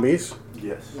 3 zombies,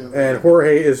 Yes. Yeah. and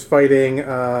Jorge is fighting.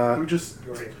 Who just...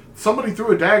 Somebody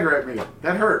threw a dagger at me.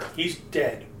 That hurt. He's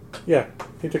dead. Yeah,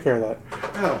 he took care of that.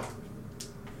 Oh.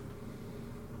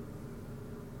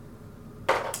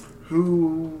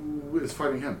 Who is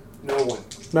fighting him? No one.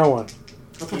 No one.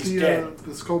 I thought He's dead.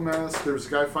 the skull mask, there was a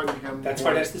guy fighting him. That's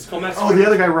why that's the skull mask. Oh, the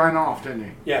other guy ran off, didn't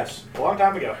he? Yes. A long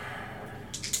time ago.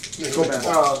 Skull mask.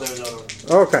 Oh, there's another one.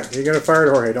 Okay, you're gonna fire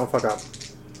at Jorge. Don't fuck up.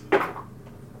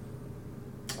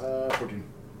 14.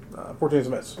 14 is a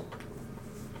miss.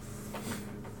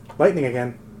 Lightning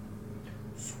again.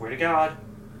 Swear to God.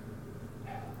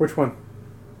 Which one?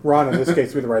 Ron, in this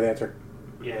case, would be the right answer.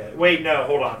 Yeah. Wait, no,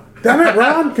 hold on. Damn it,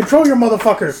 Ron! Control your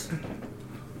motherfuckers!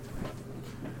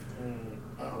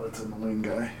 Oh, that's a Malin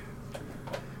guy.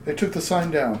 They took the sign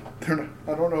down. They're not,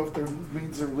 I don't know if that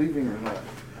means they're leaving or not.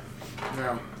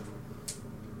 No,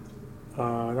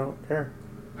 I don't care.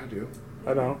 I do.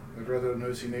 I don't. I'd rather a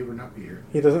nosy neighbor not be here.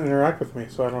 He doesn't interact with me,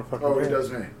 so I don't fucking Oh, care. he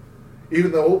does me.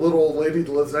 Even the little old lady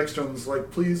that lives next to him is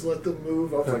like, please let them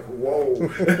move. I was like, whoa.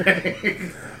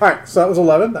 Alright, so that was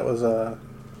 11. That was an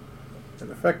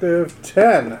effective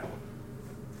 10.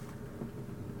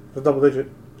 It's a double digit.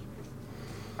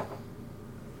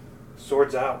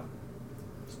 Swords out.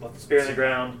 Just let the spear in the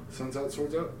ground. Sun's out,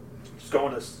 swords out. Just go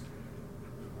with us.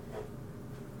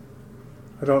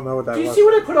 I don't know what that Do you was. see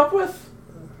what I put up with?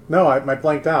 No, I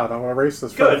blanked out. I'm going to erase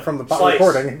this Good. from the Slice.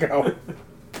 recording and go.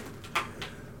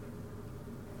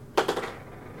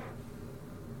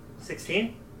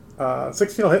 16?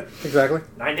 16 will hit, exactly.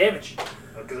 9 damage.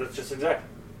 Because it's just exact.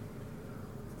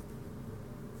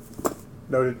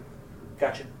 Noted.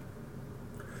 Gotcha.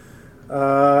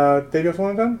 Dave, you have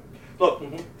one done? Look,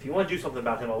 if you want to do something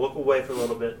about him, I'll look away for a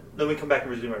little bit. Then we come back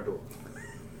and resume our duel.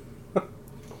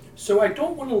 So I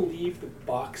don't want to leave the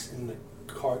box in the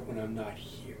cart when I'm not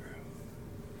here.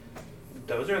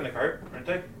 Those are in the cart, aren't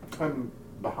they? I'm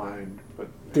behind, but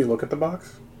Do you look at the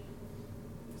box?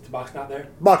 Is the box not there?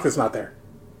 Box is not there.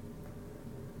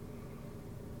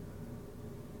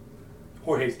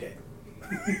 Jorge's dead.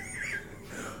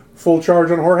 Full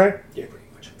charge on Jorge? Yeah, pretty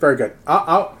much. Very good.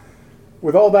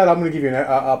 With all that, I'm going to give you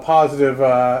a positive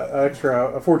extra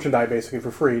a fortune die, basically, for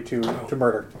free to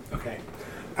murder. Okay.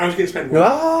 I was going to spend one.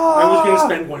 Ah! I was going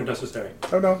to spend one if necessary.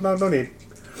 Oh, no need.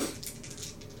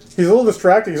 He's a little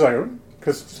distracted. He's like,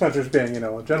 because Spencer's being,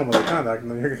 a gentlemanly conduct,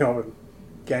 and then you're going to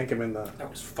gank him in the... That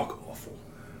was fuck awful.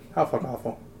 How fuck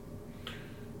awful.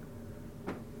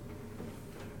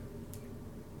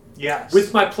 Yes.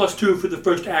 With my +2 for the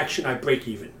first action, I break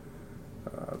even.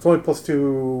 It's only +2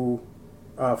 for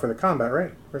the combat,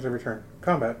 right? Where's the return?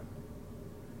 Combat.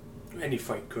 Any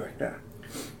fight, correct. Yeah.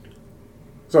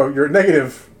 So you're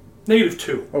negative.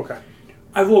 -2. Okay.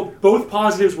 I rolled both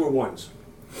positives were ones.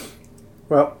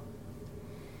 Well,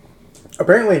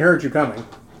 apparently he heard you coming.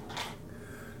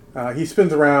 He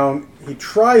spins around. He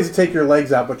tries to take your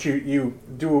legs out, but you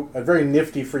do a very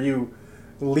nifty for you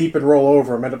leap and roll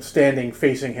over him, end up standing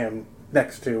facing him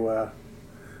next to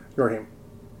Yorhim.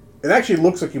 It actually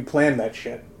looks like you planned that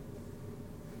shit.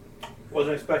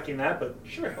 Wasn't expecting that, but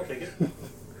sure, I'll take it.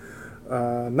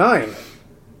 9.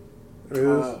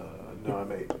 No,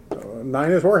 I'm 8.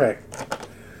 9 is Jorge.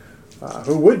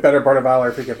 Who would better part of Valor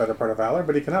if he get better part of Valor,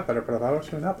 but he cannot better part of Valor,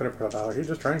 so he's not better part of Valor. He's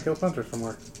just trying to kill Spencer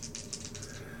somewhere.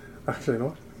 Actually, you know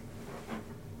what?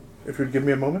 If you'd give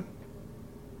me a moment.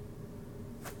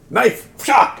 Knife!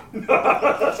 Shot!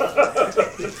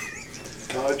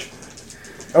 Dodge.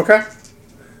 Okay.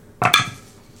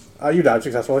 You dodge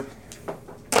successfully.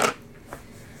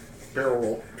 Barrel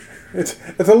roll. It's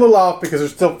a little off because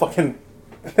there's still fucking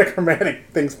necromantic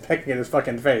things pecking at his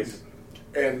fucking face.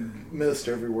 And missed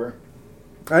everywhere.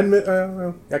 And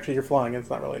well, actually, you're flying. It's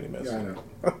not really any miss. Yeah,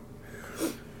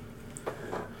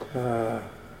 I know.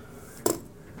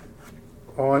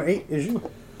 On 8 is you.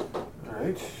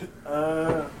 Alright.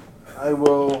 I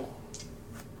will...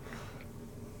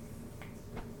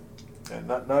 And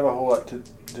not a whole lot to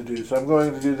do. So I'm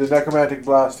going to do the Necromantic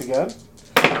Blast again.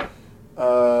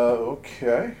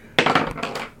 Okay.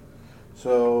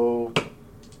 So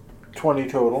 20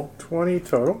 total. 20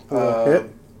 total. Hit.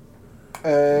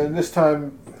 And this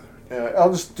time,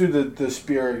 I'll just do the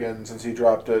spear again since he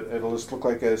dropped it. It'll just look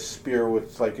like a spear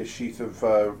with like a sheath of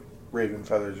raven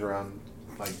feathers around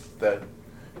like the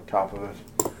top of it.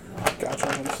 Gotcha.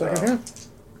 One second here.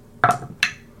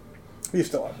 You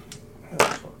still have.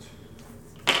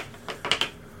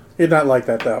 You'd not like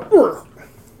that though.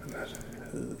 That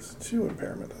is 2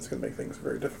 impairment. That's going to make things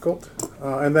very difficult.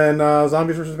 And then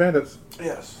zombies versus bandits.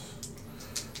 Yes.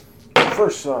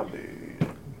 First zombie.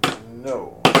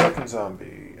 No. Second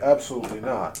zombie. Absolutely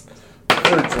not.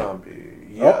 Third zombie.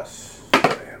 Yes.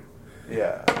 Damn.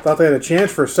 Yeah. Thought they had a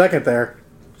chance for a second there.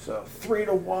 So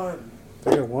 3-1.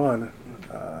 3-1.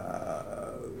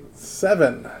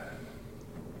 7.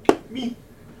 Me.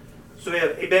 So we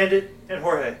have a bandit and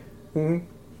Jorge. Mm-hmm.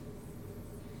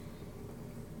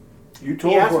 You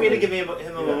told He asked Jorge. me to give him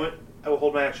a moment. I will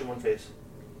hold my action one phase.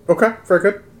 Okay, very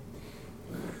good.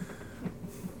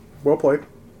 Well played.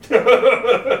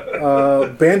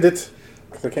 Bandit,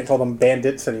 because I can't call them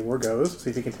bandits anymore, goes.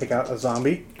 See if he can take out a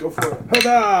zombie. Go for it.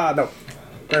 Huzzah! No,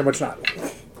 very much not.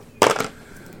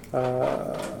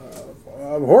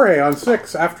 Jorge on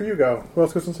 6 after you go. Who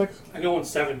else goes on 6? I go on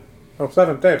 7. Oh,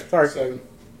 7. Dave, sorry. 7.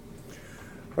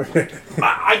 Okay.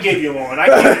 I gave you a moment. I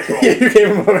can't control. You gave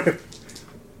him a moment.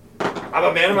 I'm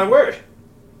a man of my word.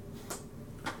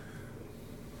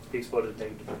 He exploded the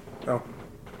thing. Oh.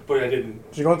 But I didn't.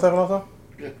 Did you go on 7 also?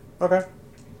 Yeah. Okay.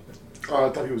 Oh, I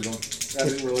thought he was going. I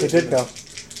didn't really. He did go.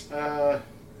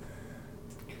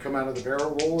 Come out of the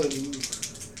barrel roll and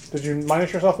Did you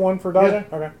minus yourself 1 for dodging?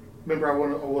 Yeah. Okay. remember I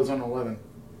was on 11.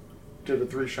 Did a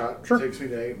 3-shot. Sure. Takes me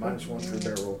to 8 minus 1 for the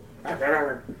barrel roll.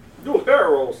 Do a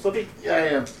barrel roll, Slippy. Yeah, I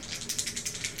am.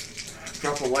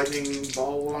 Drop a lightning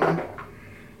ball on him.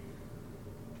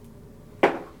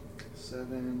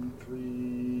 7, 3,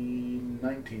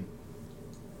 19.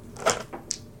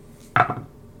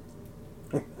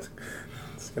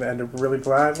 It's going to end up really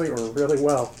badly or really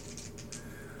well.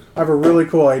 I have a really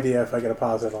cool idea if I get a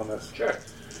positive on this. Sure.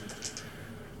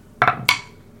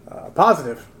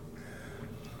 Positive.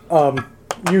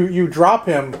 You drop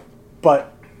him,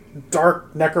 but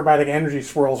dark necromantic energy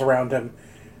swirls around him,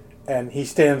 and he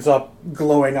stands up,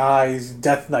 glowing eyes,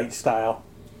 Death Knight style.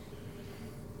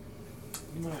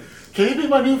 Can he be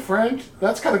my new friend?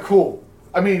 That's kind of cool.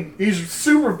 I mean, he's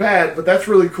super bad, but that's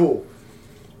really cool.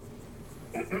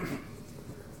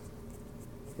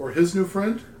 Or his new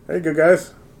friend? There you go,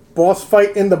 guys. Boss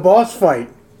fight in the boss fight.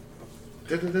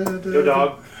 Yo,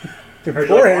 dog.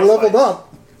 Jorge leveled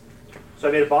up. So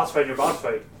I made a boss fight in your boss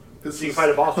fight. This So you is- fight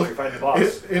a boss while you're fighting a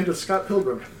boss. Into Scott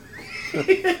Pilgrim.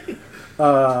 6.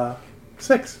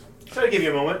 Try to give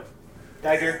you a moment.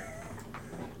 Dagger.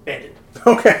 Bandit.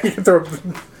 Okay, you can throw.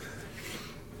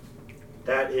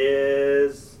 That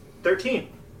is 13.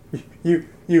 You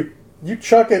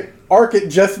chuck it, arc it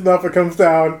just enough, it comes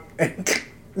down and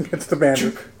gets the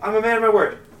bandit. I'm a man of my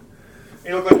word.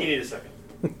 You look like you need a second.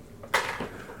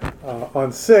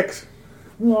 On 6,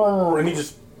 and he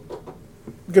just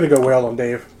gonna go wail on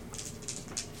Dave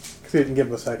because he didn't give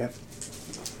him a second.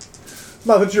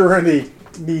 Not that you really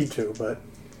need to, but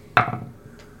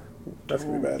that's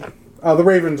gonna be bad. The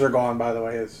ravens are gone, by the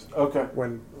way. Is Okay.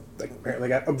 when they apparently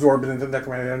got absorbed into the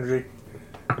necromantic energy.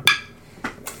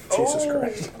 Jesus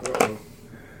Christ.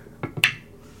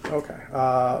 Okay.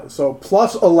 So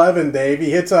plus 11, Dave.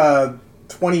 He hits a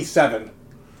 27.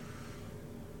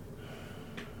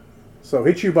 So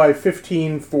hits you by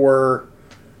 15 for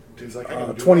Dude's like, I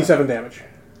can do 27 damage.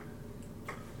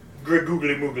 Greg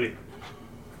Googly Moogly.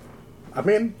 I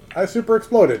mean, I super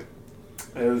exploded.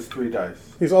 It was 3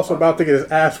 dice. He's also about to get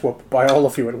his ass whooped by all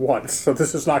of you at once, so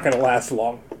this is not going to last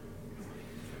long.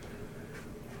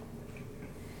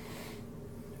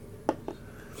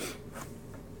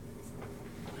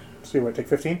 So you want to take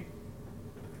 15?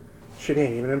 Shit, he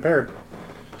ain't even impaired.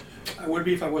 I would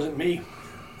be if I wasn't me.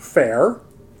 Fair.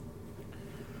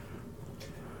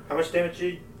 How much damage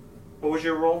did you... What was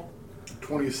your roll?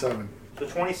 27. So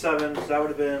 27, so that would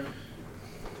have been...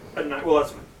 Well,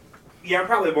 that's... Yeah, I'm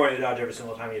probably more to dodge every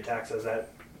single time he attacks. So is that...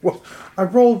 Well, I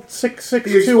rolled 6,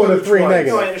 6, He 2, and a exploded 3 twice.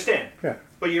 negative. No, I understand. Yeah.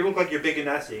 But you look like you're big and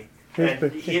nasty.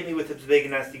 And he hit me with his big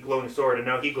and nasty glowing sword, and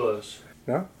now he glows.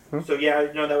 Yeah? Huh? So yeah,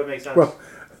 no, that would make sense. Well,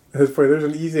 it's funny. There's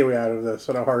an easy way out of this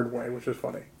and a hard way, which is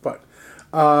funny. But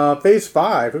phase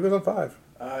 5. Who goes on 5?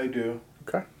 I do.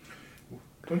 Okay.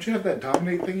 Don't you have that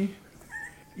dominate thingy?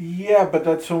 Yeah, but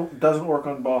that doesn't work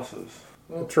on bosses.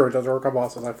 True, it doesn't work on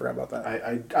bosses. I forgot about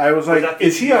that. I was Was like, that the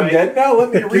is he easy way? undead now?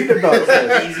 Let me read about Is that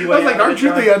this. the easy I way was like, out of aren't it,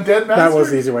 you the John? undead master? That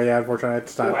was the easy way. Yeah, unfortunately,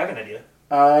 it's Ooh, time. I have an idea.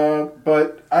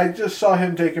 But I just saw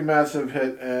him take a massive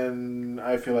hit, and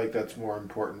I feel like that's more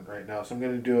important right now. So I'm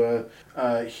going to do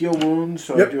a heal wounds.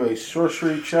 So Yep. I do a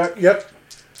sorcery check. Yep.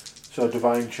 So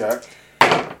divine check.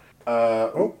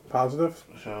 Oh, positive.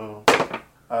 So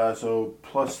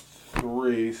plus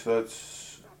 3, so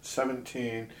that's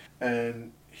 17.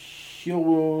 And heal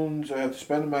wounds, I have to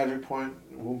spend a magic point.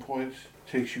 Wound points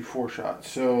takes you 4 shots.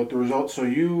 So the result, so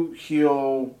you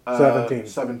heal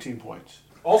 17 points.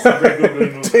 Also, very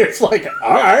good move. It's like,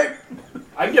 all right.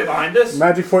 I can get behind this.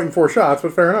 Magic point in 4 shots,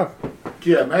 but fair enough.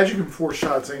 Yeah, magic in 4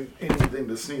 shots ain't anything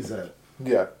to sneeze at.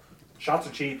 Yeah. Shots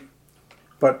are cheap.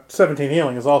 But 17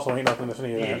 healing is also ain't nothing to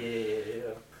sneeze Yeah, at. yeah, yeah, yeah.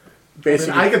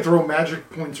 Basically, I could throw magic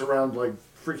points around like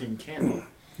freaking candy.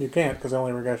 you can't because they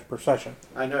only regret per session.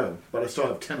 I know, but I still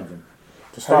have 10 of them.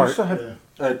 To I start, still have,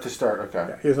 Yeah. to start, okay.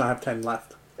 yeah, he does not have 10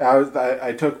 left.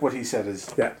 I took what he said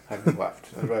as Yeah. having left.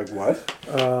 I was like,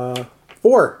 what?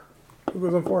 4. Who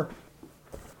goes on 4?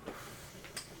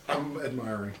 I'm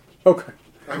admiring. Okay.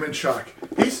 I'm in shock.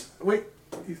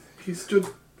 He stood.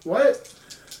 What?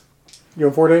 You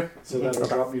on 4, Dave? So that'll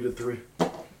Okay. drop me to 3.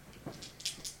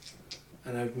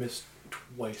 And I've missed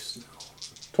twice now.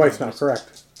 Twice now,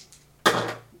 correct.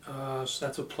 So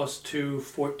that's a +2,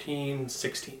 14,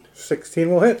 16. 16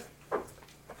 will hit.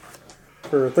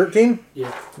 For 13?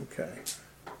 Yeah. Okay.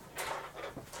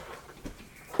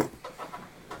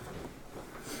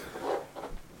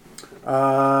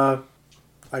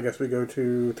 I guess we go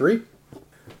to 3.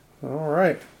 All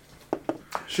right.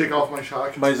 Shake off my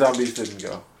shock. My zombies didn't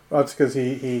go. Well, that's because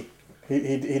he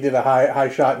did a high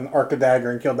shot and arced a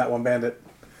dagger and killed that one bandit.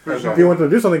 Okay. If you want to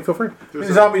do something, feel free.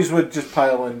 The zombies would just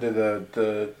pile into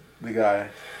the guy.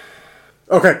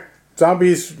 Okay.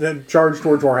 Zombies then charge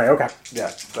towards Jorge. Okay. Yeah.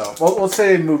 So we'll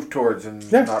say move towards and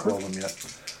Yeah. not roll them yet.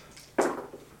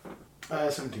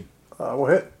 17. We'll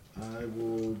hit. I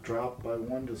will drop by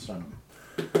 1 to stun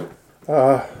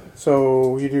him.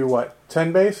 So you do what?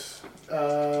 10 base?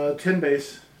 10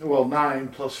 base. Well, 9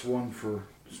 plus 1 for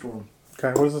storm.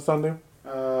 Okay. What does the stun do?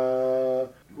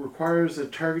 Requires the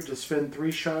target to spend 3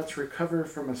 shots, recover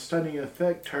from a stunning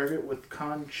effect. Target with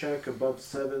con check above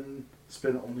 7,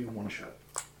 spend only 1 shot.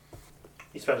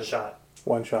 He spent a shot.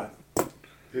 1 shot.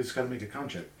 He's got to make a con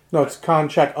check. No, it's con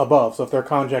check above. So if their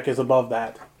con check is above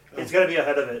that. It's going to be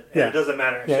ahead of it. And Yeah. It doesn't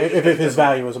matter. Yeah, So if his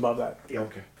value is above that. Yeah.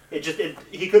 Okay.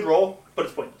 He could roll, but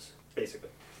it's pointless, basically.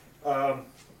 So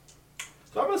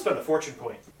I'm going to spend a fortune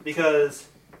point because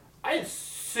I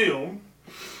assume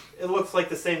it looks like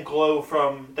the same glow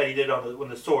that he did on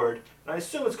the sword, and I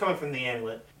assume it's coming from the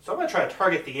amulet. So I'm going to try to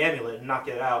target the amulet and knock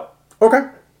it out. Okay.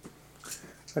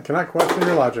 I cannot question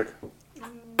your logic.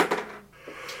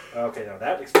 Okay, now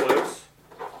that explodes.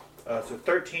 So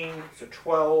 13, so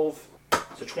 12,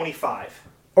 so 25.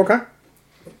 Okay.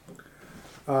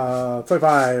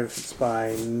 25 it's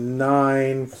by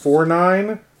 9, 4,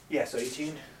 9. Yeah, so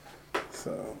 18.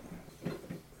 So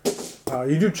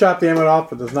you do chop the amulet off,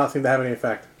 but does not seem to have any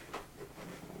effect.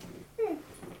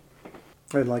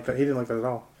 I didn't like that. He didn't like that at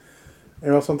all.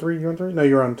 Anyone else on 3? You on 3? No,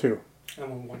 you're on 2.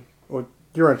 I'm on 1. Well,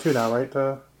 you're on 2 now, right?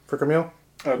 For Camille?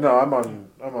 No, I'm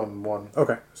on 1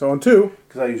 Okay. So on 2,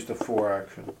 because I used a 4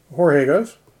 action. Jorge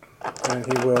goes, and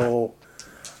he will.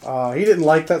 He didn't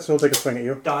like that, so he'll take a swing at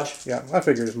you. Dodge. Yeah, I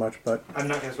figured as much, but I'm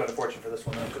not going to spend a fortune for this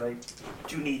one, though, because I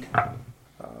do need...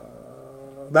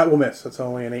 that will miss. It's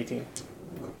only an 18.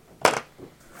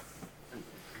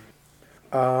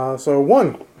 So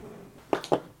 1.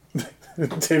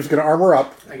 Dave's gonna armor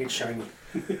up. I get shiny.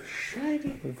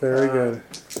 Very good.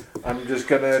 I'm just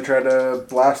gonna try to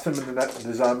blast him, and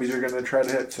the zombies are gonna try to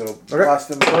hit. So Okay.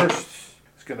 blast him first.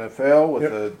 It's gonna fail with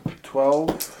Yep. a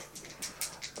 12.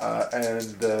 And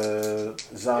the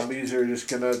zombies are just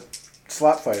gonna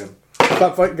slap fight him.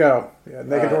 Stop, fight, go. Yeah,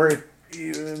 negatory.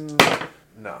 Even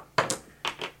no,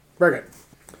 Bring it.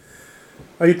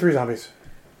 I need 3 zombies.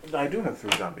 I do have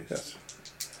 3 zombies. Yes.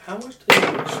 How much do they need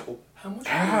to explode? How much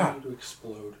do they need to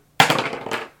explode?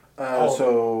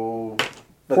 So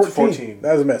that's 14.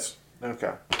 That was a miss.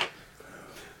 Okay,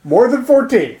 More than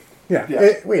 14. Yeah.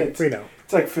 Yeah, We know.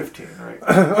 it's like 15, right?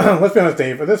 Let's be honest,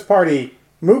 Dave. For this party,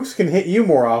 mooks can hit you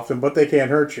more often, but they can't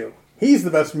hurt you. He's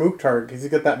the best mook target because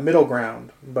he's got that middle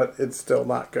ground, but it's still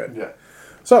not good. Yeah.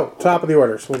 So, top of the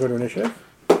order. So we'll go to initiative.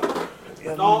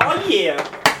 Oh yeah.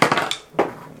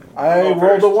 I Go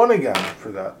rolled first. a 1 again for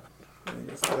that. I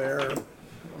guess there. I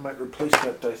might replace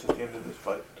that dice at the end of this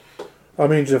fight. I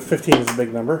mean, just 15 is a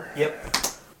big number. Yep.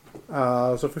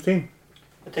 So 15.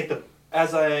 I take the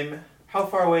How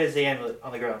far away is the amulet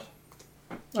on the ground?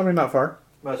 I mean, not far.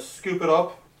 I'm gonna scoop it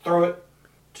up, throw it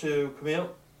to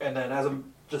Camille, and then as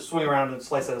I'm just swing around and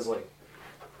slice at his leg.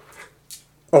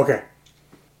 Okay.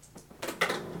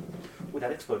 Ooh,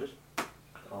 that exploded.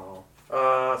 Oh.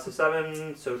 So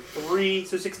 7, so 3,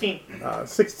 so 16.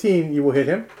 16, you will hit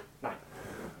him. 9.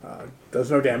 Does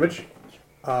no damage.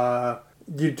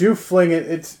 You do fling it.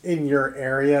 It's in your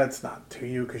area. It's not to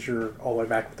you because you're all the way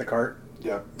back with the cart.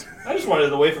 Yeah. I just wanted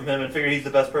it away from him and figured he's the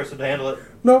best person to handle it.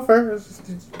 No, fair. It's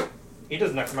He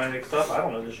does necromantic stuff. I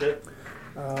don't know this shit.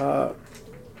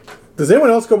 does anyone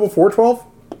else go before 12?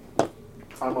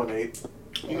 I'm on 8.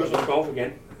 He goes on 12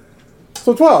 again.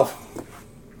 So 12.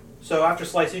 So after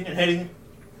slicing and hitting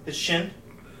his shin,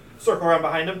 circle around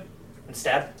behind him and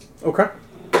stab. Okay.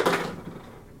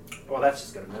 Well, that's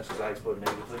just gonna miss because I exploded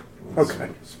negatively. Okay.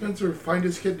 Spencer, find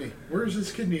his kidney. Where's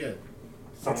his kidney at?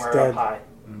 Somewhere dead. up high.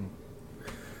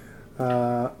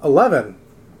 11.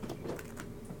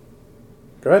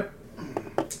 Go ahead.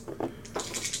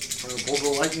 Bolt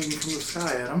of lightning from the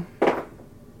sky at him.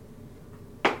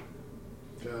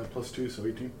 +2, so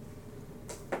 18.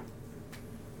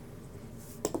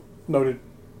 Noted.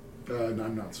 No,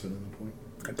 I'm not spending the point.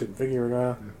 I didn't figure you were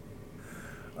gonna.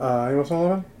 Anyone else on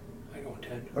 11? I go on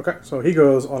 10. Okay, so he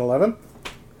goes on 11.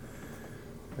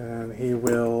 And he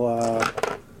will.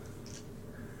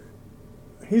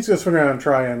 He's going to swing around and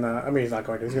try and. I mean, he's not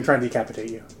going to. He's going to try and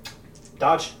decapitate you.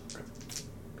 Dodge.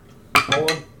 Roll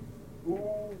him.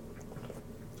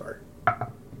 Sorry.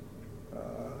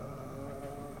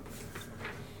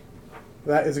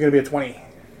 That is going to be a 20.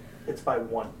 It's by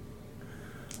 1.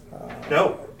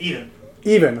 No, even.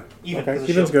 Even. Even, Okay, 'cause of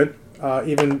even's shield. good.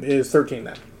 Even is 13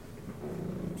 then.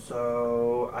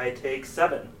 So I take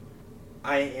 7.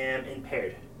 I am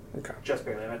impaired. Okay. Just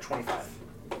barely. I'm at 25.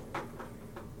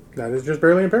 That is just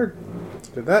barely impaired.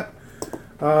 Did that.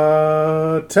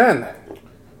 10.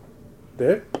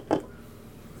 Did.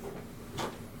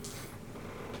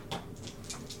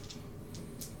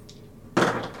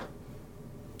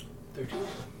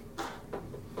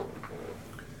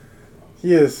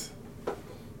 He is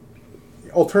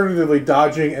alternatively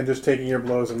dodging and just taking your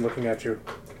blows and looking at you.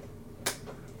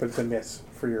 But it's a miss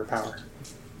for your power.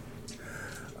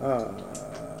 9?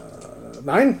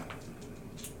 9!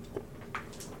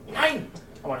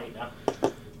 I want 8 now.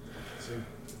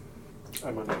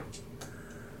 I'm on 8.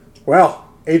 Well,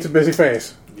 8's a busy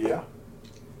face. Yeah.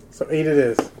 So 8 it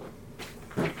is.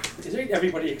 Is it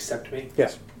everybody except me?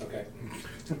 Yes. Okay.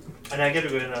 And I get to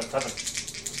go in on 7.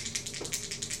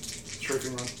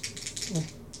 Strafing run.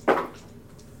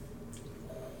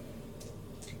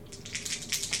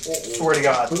 Swear to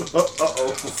God.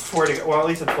 Uh-oh. Swear to God. Well, at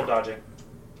least I'm full dodging.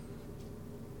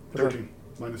 13.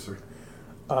 -3.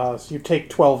 So you take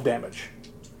 12 damage.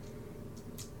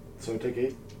 So take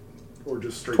 8? Or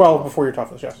just straight 12 before your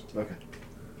toughness, yes. Okay.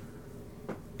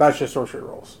 That's just sorcery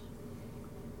rolls.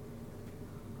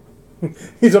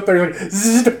 He's up there like,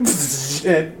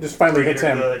 and just finally hits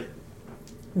him. Good.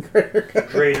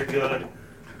 Greater good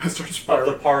I start of the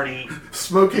spiraling. party,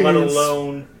 Smoking let and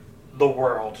alone the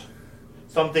world.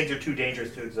 Some things are too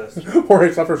dangerous to exist. Or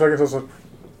he stops for a second and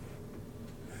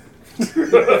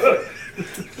says,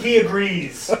 He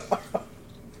agrees.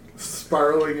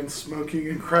 spiraling and smoking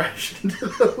and crashed into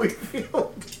the wheat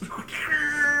field.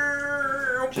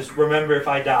 Just remember, if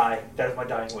I die, that is my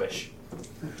dying wish.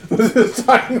 this is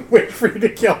time wait for you to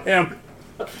kill him.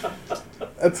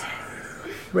 That's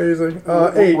amazing.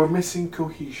 8. We're missing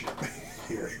cohesion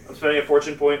here. I'm spending a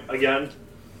fortune point again.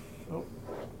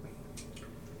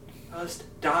 Must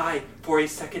die for a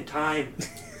second time.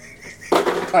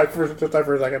 Just die for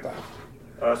a second time.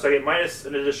 So I get minus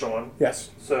an additional one. Yes.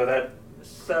 So that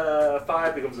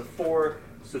 5 becomes a 4.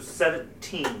 So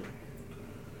 17.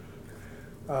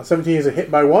 17 is a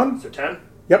hit by 1. So 10.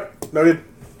 Yep. Noted.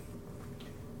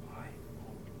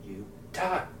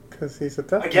 Because he's a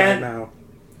death Again? knight now.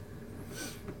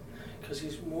 Because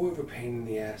he's more of a pain in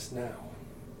the ass now.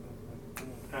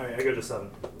 Alright, I go to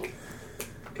 7.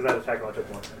 Because that attack only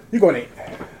took 1. You go an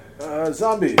 8.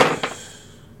 Zombies.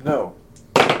 No.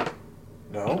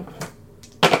 No.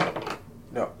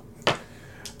 No.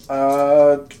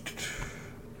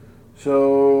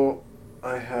 So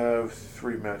I have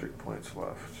 3 magic points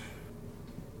left.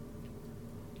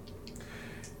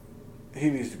 He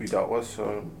needs to be dealt with,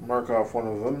 so mark off one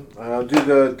of them. I'll do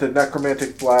the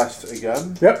necromantic blast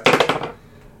again. Yep.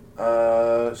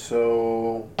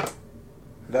 So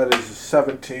that is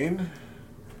 17.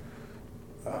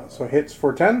 So hits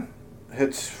for 10.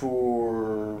 Hits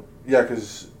for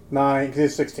because 9, because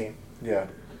he's 16. yeah.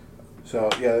 So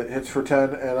yeah, it hits for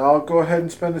 10, and I'll go ahead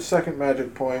and spend a second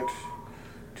magic point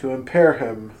to impair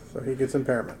him. So he gets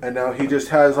impairment. And now he just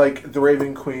has like the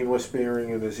Raven Queen whispering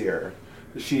in his ear.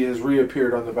 She has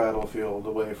reappeared on the battlefield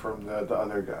away from the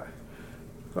other guy.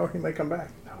 So he may come back.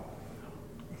 No.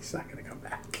 He's not going to come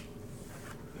back.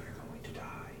 You're going to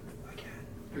die again.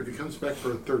 If he comes back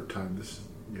for a third time, this is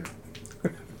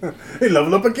He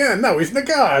leveled up again. Now he's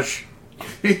Nagash.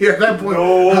 yeah. At that point,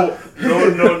 No. You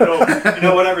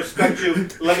know what? I respect you.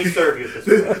 Let me serve you at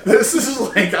this point. this is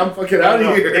like I'm fucking out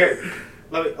of here. Here.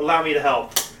 Allow me to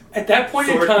help. At that point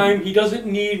Sword. in time, he doesn't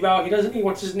need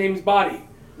what's his name's body.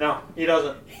 No, he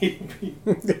doesn't.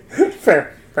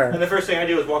 Fair. And the first thing I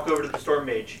do is walk over to the storm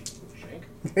mage. Shank.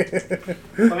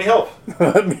 Let me help.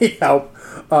 Let me help.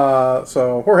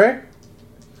 So, Jorge.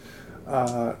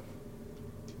 I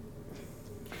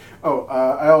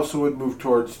also would move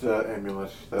towards the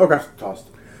amulet that Okay. was tossed.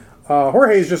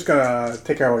 Jorge's just going to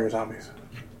take care of all your zombies.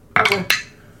 Okay.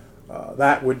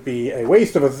 That would be a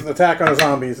waste of an attack on the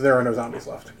zombies. There are no zombies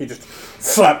left. He just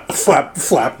flap, flap,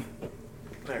 flap.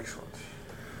 Excellent.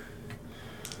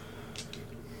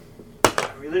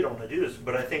 I really don't want to do this,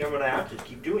 but I think I'm going to have to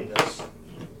keep doing this.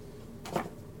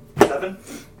 7?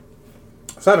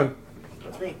 7.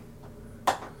 That's me.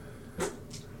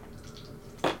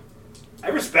 I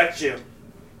respect you.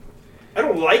 I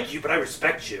don't like you, but I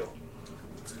respect you.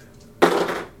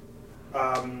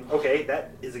 Okay,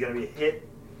 that is going to be a hit.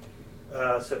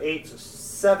 So 8, so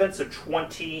 7, so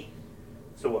 20.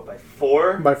 So what, by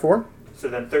 4? By 4. So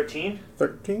then 13?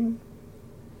 13.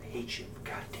 I hate you.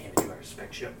 God damn it, do I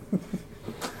respect you.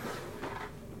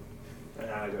 And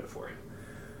I go to 4.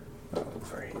 Oh,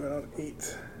 sorry. He went on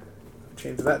 8.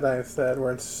 Change that die instead.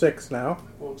 We're at 6 now.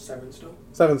 Well, 7 still.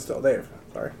 7 still. Dave.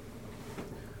 Sorry.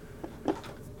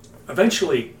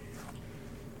 Eventually,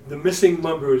 the missing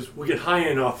numbers will get high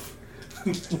enough.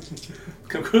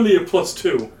 Clearly a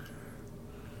 +2.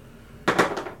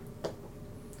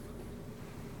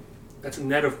 That's a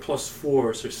net of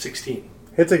 +4, so 16.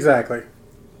 Hits exactly.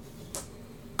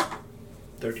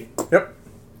 13. Yep.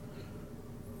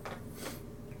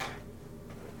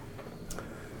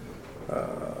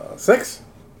 6?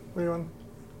 What are you on?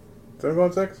 Is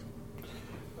everyone going 6?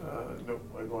 Nope,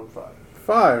 I'm going 5.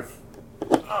 5.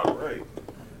 All right.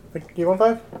 Think you on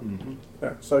 5? Mm-hmm.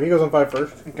 Yeah. So he goes on 5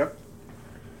 first. Okay.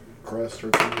 Cross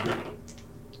right through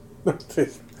here.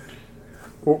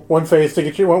 One phase to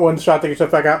get you, one shot to get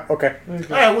yourself back out. Okay.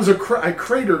 Ah, it was I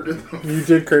cratered in the You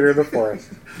did crater the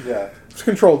forest. Yeah. It's a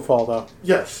controlled fall, though.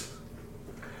 Yes.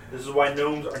 This is why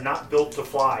gnomes are not built to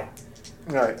fly.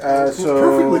 All right.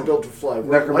 Perfectly built to fly.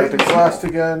 We're Necromantic lightning blast small.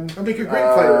 again. I'll make a great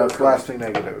fighter. Blasting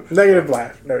negative. Negative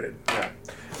blast. Noted. Yeah.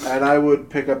 And I would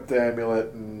pick up the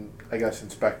amulet and I guess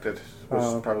inspect it, which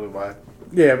is probably why.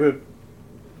 Yeah, but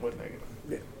What negative?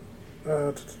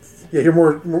 yeah, you're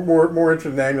more interested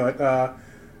in the amulet.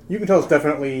 You can tell it's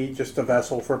definitely just a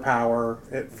vessel for power.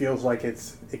 It feels like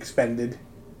it's expended.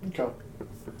 Okay.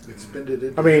 Expended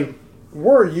it. I mean,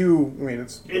 were you? I mean,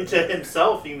 it's Into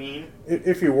himself, you mean?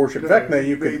 if you worship No, Vecna,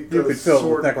 you made could the fill it with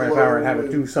sword necromantic power and have it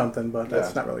glow do and- something, but that's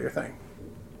Yeah. not really your thing.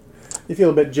 You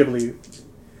feel a bit ghibli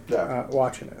Yeah.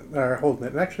 watching it or holding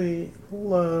it. And actually,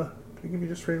 roll. To give you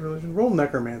just straight religion, roll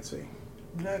necromancy.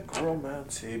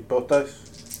 Necromancy. Both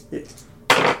dice. Yeah.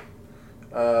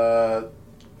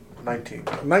 19.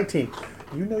 19.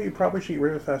 You know you probably should get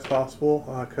rid of it as fast as possible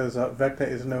because Vecna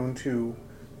is known to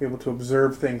be able to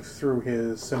observe things through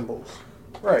his symbols.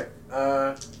 Right.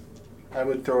 I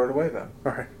would throw it away then.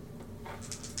 All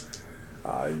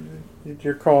right.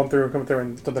 You're crawling through and coming through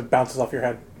and something bounces off your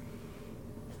head.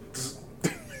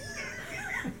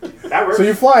 That works. So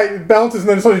you fly, it bounces, and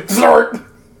then suddenly, zart!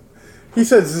 He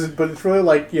says, but it's really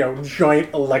like,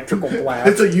 giant electrical blast.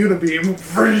 It's a unibeam.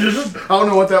 I don't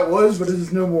know what that was, but it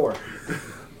is no more.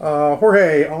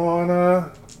 Jorge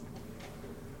on,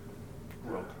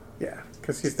 yeah,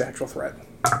 because he's the actual threat.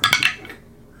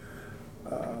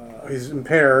 He's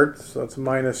impaired, so it's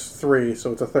 -3,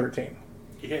 so it's a 13.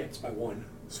 He hits by 1.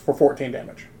 It's for 14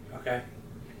 damage. Okay.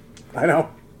 I know.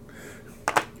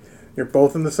 You're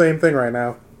both in the same thing right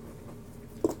now.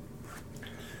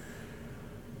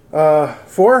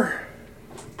 4.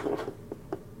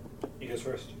 He goes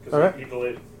first. Because Okay. he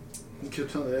delayed. He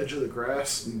kept on the edge of the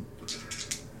grass. And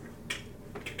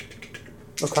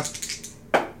Okay.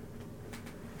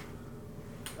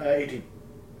 18.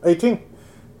 18.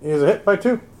 He is a hit by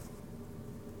 2.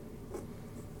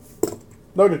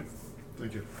 Noted.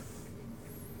 Thank you.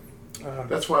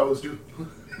 That's why I was doing.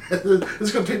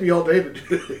 It's going to take me all day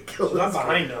to kill So I'm this guy.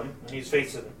 behind him, and he's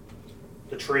facing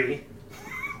the tree.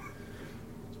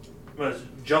 I'm going to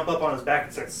jump up on his back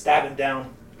and start stabbing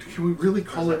down. Can we really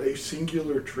call it a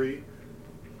singular tree?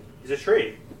 He's a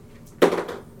tree.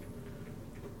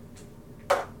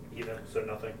 Even, so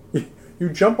nothing. You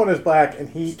jump on his back, and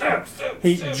he Stab.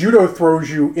 judo throws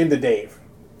you into Dave.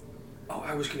 Oh,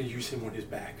 I was going to use him on his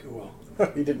back. Oh,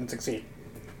 well. He didn't succeed.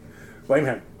 Blame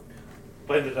him.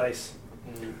 Blame the dice.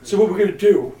 So what we're going to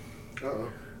do, Uh-oh.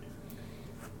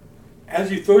 as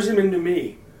he throws him into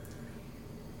me,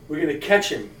 we're going to catch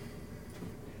him.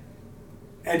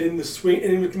 And in the swing,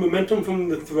 and with the momentum from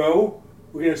the throw,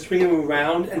 we're going to swing him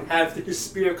around and have his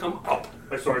spear come up.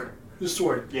 My sword. The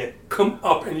sword. Yeah. Come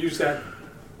up and use that.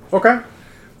 Okay.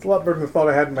 It's a lot better than the thought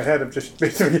I had in my head of just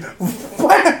basically...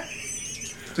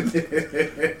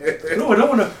 No, I don't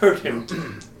want to hurt him.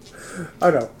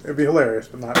 I know. It'd be hilarious,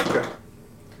 but not good.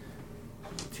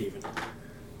 It's even.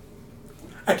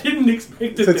 I didn't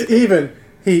expect it. So it's even.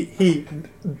 He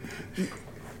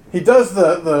does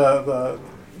the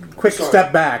quick Sorry.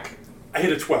 step back. I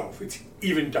hit a 12. It's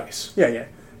even dice. Yeah.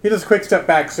 He does a quick step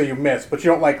back so you miss, but you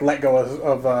don't like let go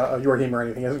of your team or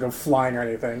anything. He doesn't go flying or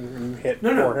anything and hit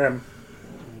No. for him.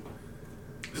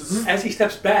 As he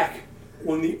steps back,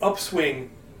 on the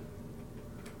upswing,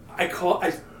 I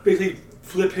basically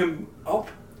flip him up,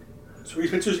 so he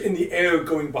pitches in the air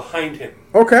going behind him.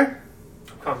 Okay.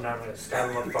 Come down and stab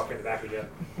him motherfucker in the back again.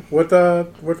 What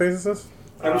phase is this?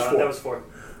 That was 4. That was 4.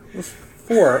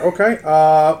 4. Okay.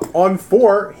 On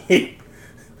 4, he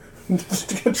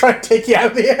just gonna try to take you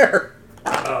out of the air.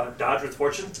 Dodge with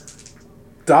fortune.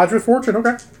 Dodge with fortune.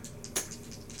 Okay.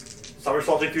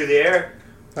 Somersaulting through the air.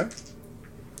 Okay.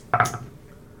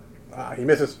 He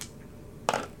misses.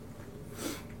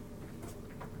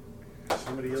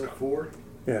 Somebody yelled 4?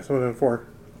 Yeah, someone did 4.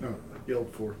 No,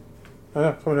 yelled 4. I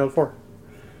know, someone yelled 4.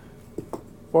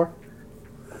 4.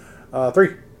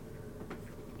 3.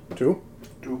 2.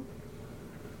 2.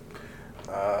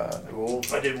 I will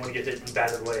I didn't want to get hit in a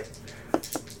battered way.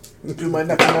 do my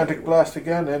necromantic blast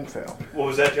again and fail. What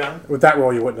was that, John? With that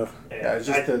roll, you wouldn't have. Yeah, it's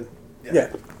just the. Yeah.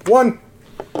 1.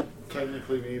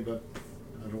 Technically me, but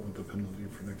I don't want the penalty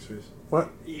for next phase. What?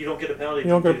 You don't get a penalty. You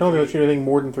don't get a penalty if unless you do anything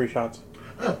more than 3 shots.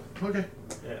 Oh, okay.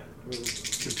 Yeah. We'll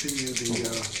continue the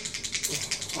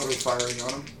auto firing on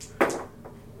him.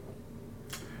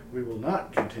 We will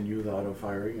not continue the auto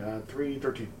firing.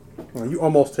 3-13. Well, you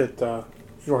almost hit Jorgen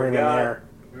in the God. air.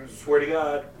 Swear to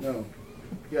God. No.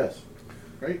 Yes.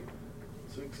 Right?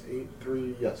 6, 8,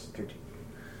 3. Yes, 13.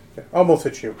 Yeah, almost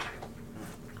hit you.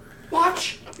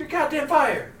 Watch your goddamn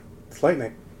fire. It's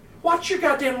lightning. Watch your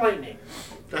goddamn lightning.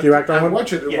 Do you act on I one?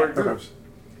 watch it Yeah. where it Okay. goes.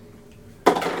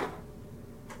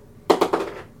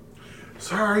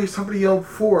 Sorry, somebody yelled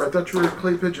 4. I thought you were a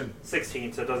clay pigeon.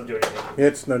 16, so it doesn't do anything.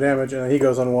 Hits, no damage, and then he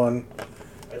goes on 1.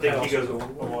 I think I he goes also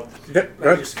on go- one. Yep, I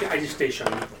good. just stay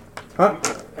shiny. Huh?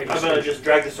 I I'm gonna just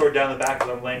drag the sword down the back as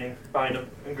I'm landing behind him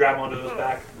and grab onto his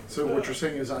back. So what you're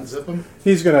saying is unzip him?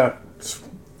 He's gonna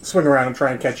swing around and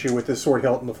try and catch you with his sword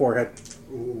hilt in the forehead.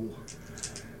 Ooh.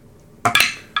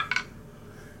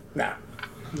 Nah.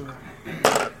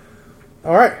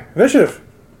 Alright, initiative.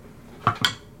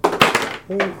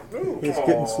 Ooh, he's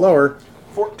getting slower.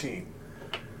 14.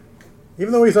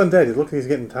 Even though he's undead, he looks like he's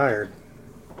getting tired.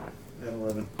 And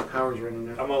 11. Power's running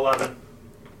out. I'm 11.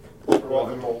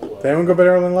 Did anyone go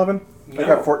better than 11? No,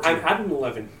 got 14. I'm at an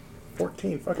 11.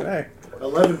 14, fucking A.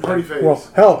 11 party phase. Well,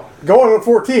 hell, go on with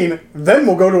 14, then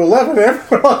we'll go to 11, and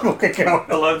everyone else will kick out.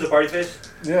 11 to party face?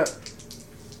 Yeah.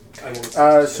 I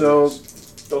won't So,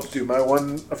 don't do my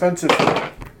 1 offensive.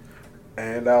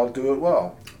 And I'll do it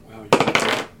well. Wow,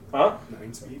 Huh?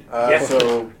 9 speed. Yeah.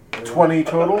 So, 20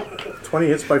 total. 20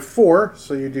 hits by 4,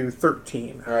 so you do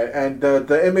 13. Alright, and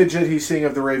the image that he's seeing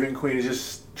of the Raven Queen is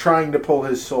just trying to pull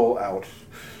his soul out.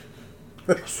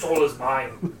 Soul is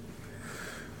mine.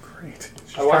 Great.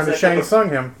 She's I watched trying to that Shang clip of- Tsung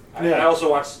him. I also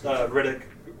watched Riddick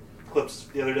clips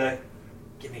the other day.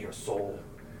 Give me your soul.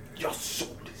 Your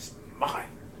soul is mine.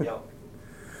 Yo.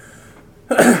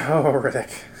 Oh,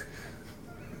 Riddick.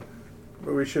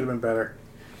 but we should have been better.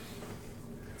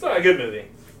 It's not a good movie.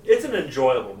 It's an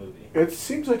enjoyable movie. It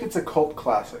seems like it's a cult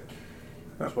classic.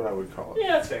 That's what I would call it.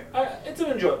 Yeah, that's fair. It's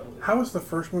an enjoyable movie. How is the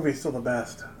first movie still the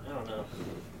best? I don't know.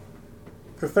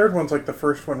 The third one's like the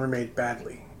first one remade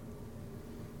badly.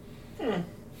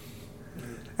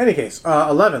 Any case,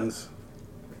 11s.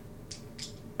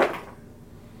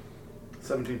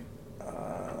 17.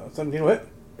 17 hit.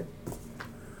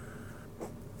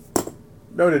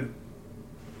 Noted.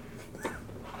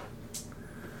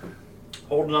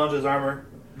 Holding on to his armor,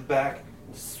 back,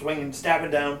 swinging,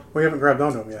 stabbing down. We haven't grabbed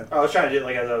onto him yet. I was trying to do it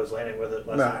like as I was landing with it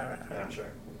last Nah. time. Yeah, sure.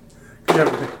 You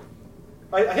haven't-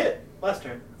 I hit last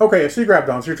turn. Okay, so you grabbed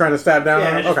on, so you're trying to stab down Yeah,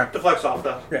 on it it? just Okay. deflects off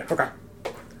though. Yeah, okay.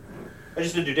 I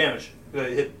just didn't do damage. I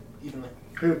hit evenly.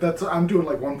 Hey, I'm doing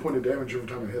like 1 point of damage every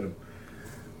time I hit him.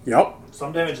 Yep.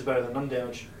 Some damage is better than none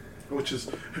damage. Which is...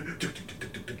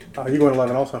 You go to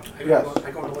 11 also. I Yes.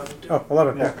 go on 11 too. Oh,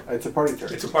 11. Yeah, it's a party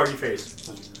turn. It's a party phase.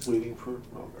 I was waiting for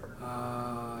Mogar.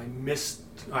 I missed.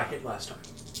 I hit last time.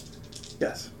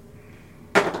 Yes.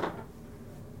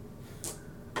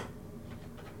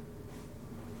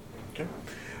 Okay.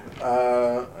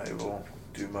 I will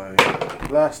do my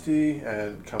blasty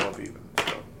and come up even.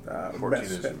 So 14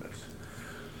 miss. is a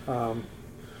miss.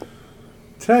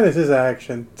 10 is his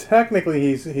action. Technically,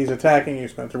 he's attacking you,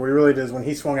 Spencer. What he really did is when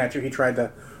he swung at you, he tried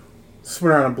to spin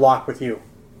around and block with you.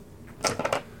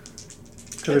 I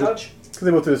Because dodge.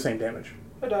 they both do the same damage.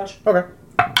 I dodge. Okay.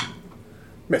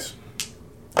 Miss.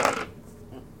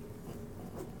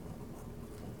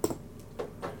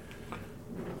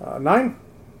 Nine.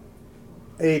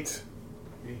 8.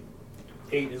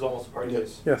 8 is almost a party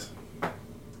phase. Yes.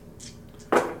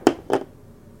 Oh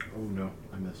no,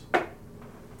 I miss.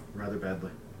 Rather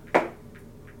badly.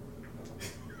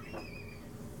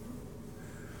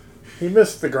 He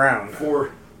missed the ground.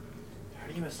 4. How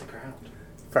do you miss the ground?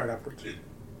 Fired upwards.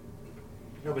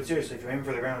 No, but seriously, if you're aiming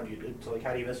for the ground, it's like,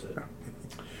 how do you miss it?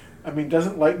 I mean,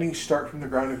 doesn't lightning start from the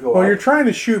ground and go Well, up? you're trying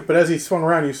to shoot, but as he swung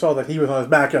around, you saw that he was on his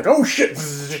back. You're like, oh shit!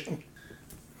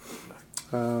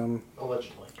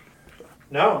 Allegedly.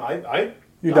 No, I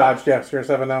You dodged, yes. You're a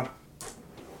 7 now.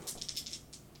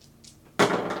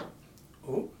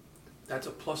 Oh, that's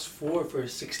a +4 for a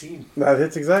 16. That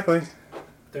hits exactly.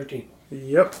 13.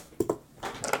 Yep.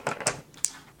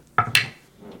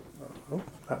 Oh,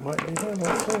 that might be him.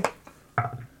 Let's see.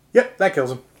 Yep, that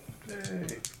kills him.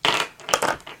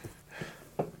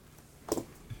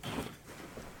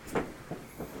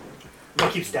 I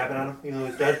keep stabbing at him, even though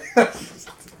he's dead.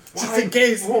 Just in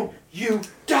case. Won't you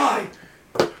die?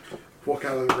 Walk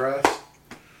out of the grass.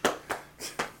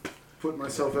 Put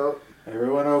myself out.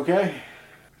 Everyone okay?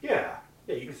 Yeah,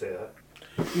 you can say that.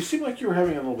 You seem like you were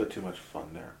having a little bit too much fun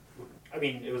there. I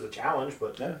mean, it was a challenge,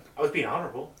 but Yeah. I was being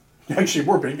honorable. Actually,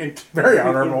 we're being very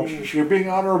honorable. You're being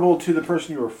honorable to the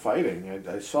person you were fighting.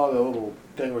 I saw the little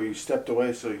thing where you stepped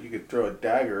away so you could throw a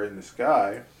dagger in the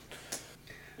sky.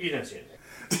 You didn't see anything.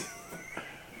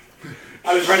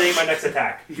 I was ready to my next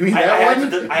attack. You mean I that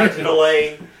had one? I had to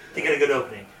delay to get a good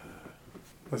opening.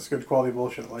 That's good quality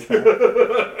bullshit like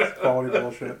that. Quality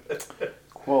bullshit.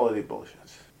 Quality bullshit.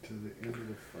 To the end of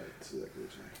the fight. So that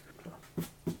goes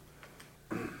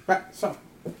Right, so.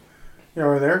 You're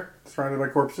over there, surrounded by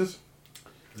corpses.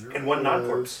 there. And one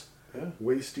non-corpse.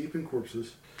 Waist deep in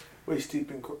corpses. Waist deep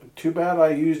in. Too bad I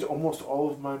used almost all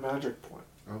of my magic point.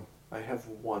 Oh. I have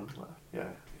 1 left. Yeah.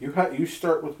 You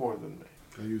start with more than me.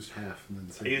 I used half and then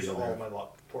I saved used the other all half. my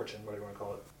luck, fortune, whatever you want to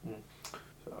call it.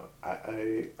 So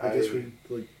I I guess we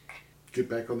like get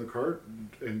back on the cart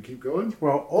and keep going.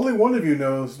 Well, only one of you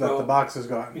knows that Well, the box is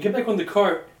We gone. get back on the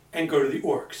cart and go to the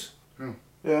orcs.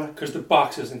 Yeah. Because the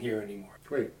box isn't here anymore.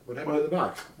 Wait, what happened to the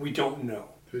box? We don't know.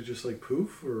 Did it just like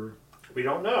poof, or We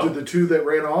don't know. did the 2 that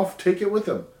ran off take it with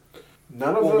them?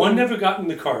 None of Well, them. one never got in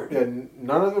the cart. Yeah,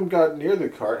 none of them got near the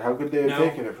cart. How could they have No.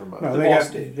 taken it from us? No, The they boss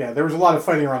got, did. yeah, there was a lot of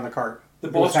fighting around the cart. The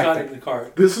It was boss got hectic. in the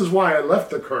cart. This is why I left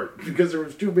the cart, because there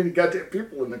was too many goddamn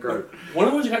people in the cart. One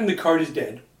of the ones that got in the cart is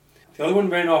dead. The other one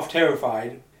ran off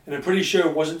terrified, and I'm pretty sure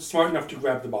wasn't smart enough to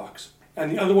grab the box. And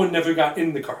the other one never got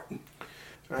in the cart. All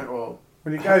right, well,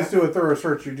 When you guys do a thorough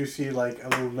search, you do see like a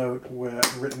little note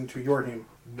written to Yorhim.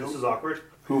 This is awkward.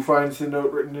 who finds the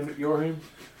note written in your name?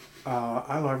 I don't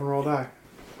know, I haven't rolled die.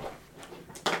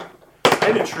 I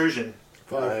have intrusion.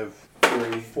 5.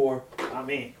 3. 4. Not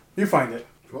me. You find it.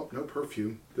 Well, no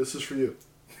perfume. This is for you.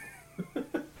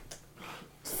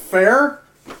 Fair?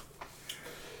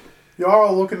 You are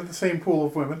all looking at the same pool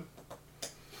of women.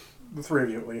 The 3 of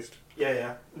you, at least.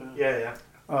 Yeah.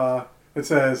 It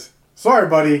says, sorry,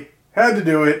 buddy. Had to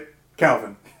do it.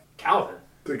 Calvin. Calvin.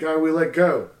 The guy we let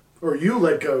go. Or you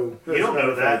let go. You don't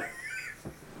know that.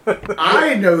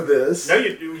 I know this. No,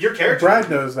 your character. Brad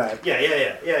knows that.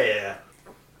 Yeah.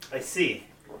 I see.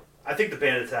 I think the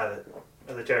bandits have it.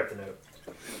 And they tear up the note.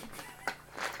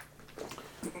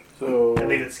 So And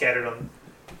leave it scattered on.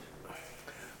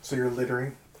 So you're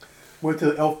littering. Wait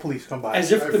till the elf police come by.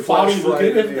 As if I the flash bodies, right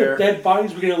in if the the air. dead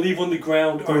bodies we're going to leave on the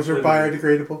ground Those are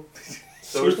biodegradable.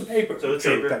 So is the paper. So it's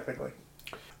True, paper. technically.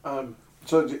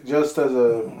 just as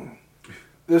a,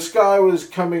 this guy was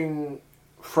coming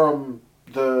from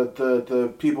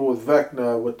the people with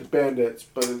Vecna with the bandits,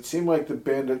 but it seemed like the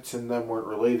bandits and them weren't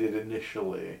related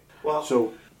initially. Well,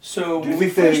 So So Do you when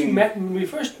think we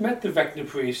first met the Vecna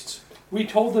priests, we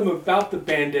told them about the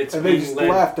bandits and they being just led,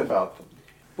 laughed about them.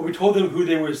 but we told them who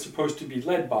they were supposed to be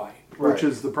led by. Which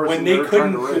is the person When they they're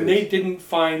trying couldn't, to raise. when they didn't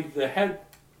find the head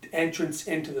entrance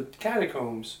into the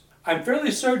catacombs, I'm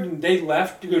fairly certain they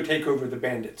left to go take over the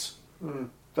bandits.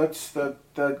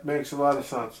 That makes a lot of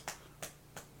sense.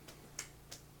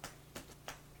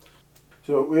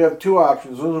 So we have two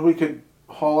options. One is we could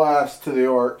haul ass to the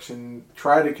orcs and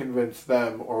try to convince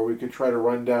them, or we could try to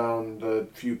run down the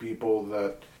few people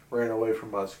that ran away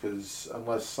from us, because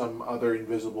unless some other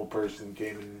invisible person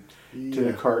came into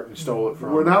the cart and stole it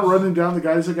from We're not us. running down the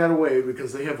guys that got away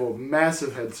because they have a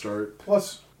massive head start.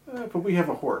 Plus, But we have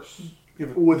a horse.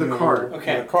 With a cart. With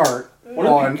Okay. a cart One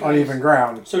of on the guys- uneven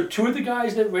ground. So two of the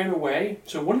guys that ran away,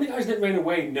 so one of the guys that ran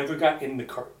away never got in the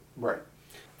cart. Right.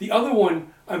 The other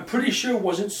one, I'm pretty sure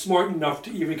wasn't smart enough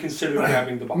to even consider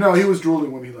grabbing the box. No, he was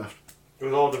drooling when he left. it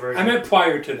was all diversion. I meant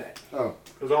prior to that. Oh.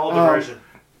 it was all diversion.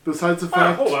 Besides the Ah,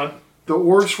 fact hold on. the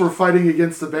orcs were fighting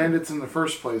against the bandits in the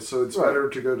first place, so it's Right. better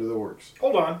to go to the orcs.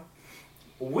 Hold on.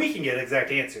 We can get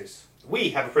exact answers. We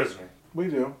have a prisoner. We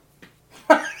do.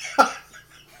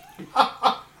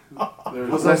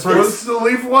 Was I supposed to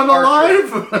leave one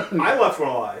alive? I left one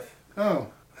alive. Oh.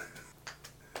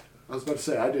 I was about to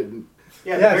say, I didn't.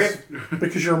 Yeah, Yes,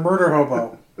 because you're a murder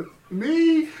hobo.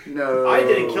 Me? No. I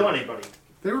didn't kill anybody.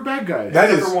 They were bad guys. That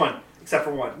Except is- for one. Except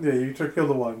for one. Yeah, you killed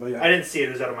the one, but I yeah. didn't see it.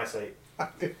 It was out of my sight.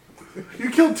 You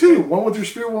killed two. One with your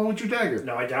spear, one with your dagger.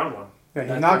 No, I downed one.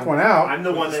 Yeah, he knocked one out. I'm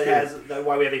the one that has. That's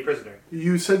why we have a prisoner.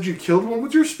 You said you killed one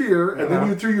with your spear, and then No.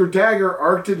 you threw your dagger,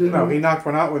 arced it in. No, he knocked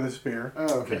one out with his spear, Oh,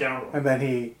 I okay. downed one. and then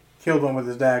he killed one with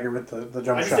his dagger with the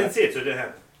jump I just shot. didn't see it, so it didn't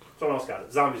happen. Someone else got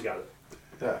it. Zombies got it.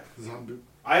 Yeah. Zombie.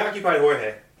 I occupied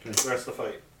Jorge the rest of the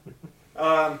fight.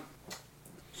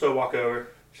 So I walk over,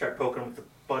 start poking him with the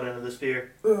butt end of the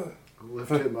spear.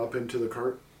 Lift him up into the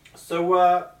cart. So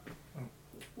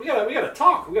we gotta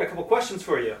talk. We got a couple questions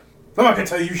for you. I'm not gonna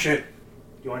tell you shit.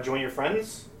 You want to join your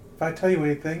friends If I tell you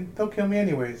anything, they'll kill me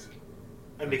anyways.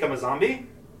 and become a zombie?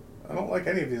 I don't like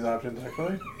any of these options,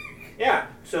 actually. Yeah.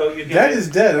 So you can. Dead is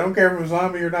dead. I don't care if I'm a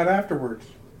zombie or not afterwards.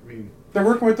 I mean, They're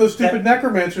working with those stupid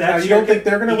necromancers now. that's You your don't think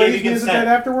they're going to he gave raise you me as a consent.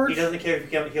 dead afterwards? He doesn't care if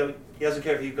he doesn't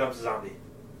care if he becomes a zombie.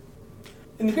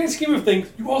 In the grand scheme of things,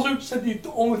 you also said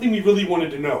the only thing we really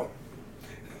wanted to know.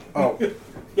 Oh,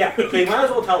 Yeah. So you might as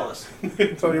well tell us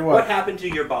tell you what what. happened to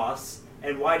your boss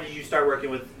and why did you start working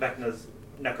with Vecna's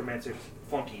necromancers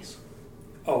flunkies?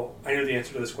 Oh, I know the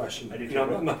answer to this question. I do too. No,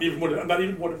 I'm not even one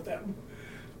of them.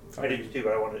 I did too,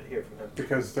 but I wanted to hear from him.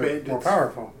 Because they're more Bandits.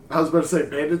 powerful. I was about to say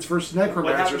bandits versus What happened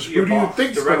necromancers. to Who your do you boss,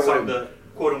 think's the going to Rexon, win? the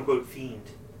quote-unquote fiend?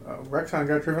 Rexon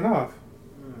got driven off.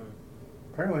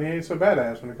 Apparently he ain't so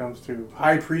badass when it comes to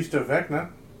High Priest of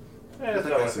Vecna. Yeah, that's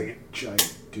That what I guy's a figured.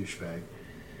 giant douchebag.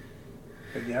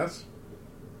 But yes.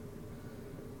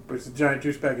 But he's a giant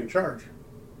juice bag in charge.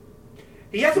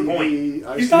 He has a point.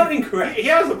 DBIC? He's not incorrect. He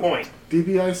has a point.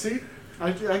 DBIC?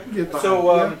 I can get behind.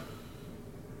 So, yeah.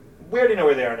 we already know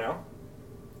where they are now.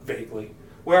 Vaguely.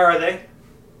 Where are they?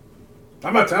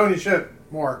 I'm not telling you shit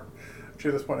more. Actually,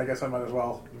 at this point, I guess I might as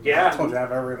well. I Yeah. told you I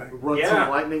have everything. Run yeah. some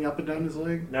lightning up and down his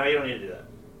leg. No, you don't need to do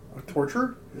that.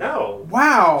 Torture? No.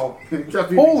 Wow! I mean,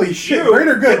 Holy shit! You,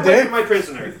 Greater good, get away Dave. from my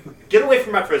prisoner. Get away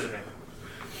from my prisoner.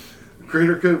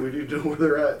 greater good. We need to know where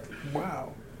they're at.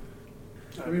 Wow.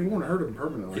 I mean, it won't hurt them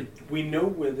permanently. We know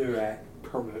where they're at.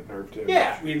 Permanent nerve damage.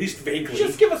 Yeah. We at least vaguely.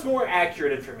 Just give us more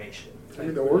accurate information. I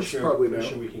mean, the Pretty orcs probably pretty know.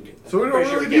 Sure we can get that. So we don't Pretty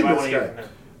sure really we need I want to this hear from guy. him.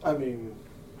 I mean,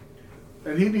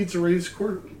 And he needs to raise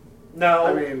court. No.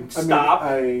 I mean, stop.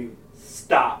 I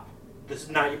Stop. This is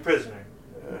not your prisoner.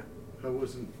 I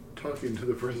wasn't talking to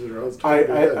the prisoner. I was talking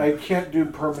to him. I can't do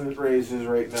permanent raises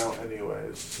right now,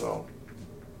 anyways. So,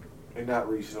 and not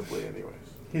reasonably, anyways.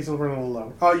 He's running a little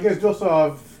low. Oh, you guys do also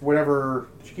have whatever.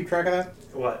 Did you keep track of that?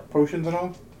 What? Potions and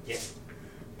all? Yeah.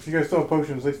 You guys still have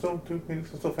potions. They still do. I mean,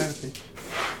 it's still fancy.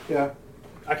 Yeah.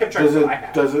 I kept track Does of it what I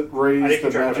have. does it I raise didn't the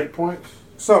keep track of magic it. points?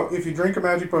 So, if you drink a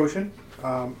magic potion,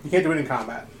 you can't do it in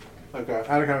combat. Okay.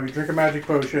 Out of combat, if you drink a magic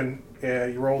potion,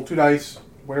 you roll 2 dice,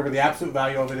 whatever the absolute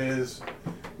value of it is,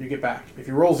 you get back. If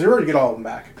you roll 0, you get all of them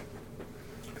back.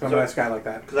 Because I'm a nice guy like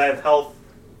that. Because I have health,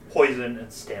 poison,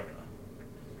 and stamina.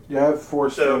 You have 4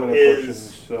 So stamina is-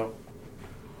 potions, so...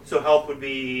 So health would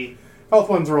be... Health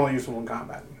ones are only useful in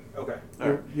combat. Okay.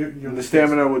 You're And the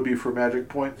stamina would be for magic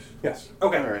points? Yes.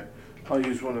 Okay. Alright. I'll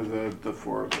use one of the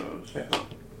 4 of those. Yeah.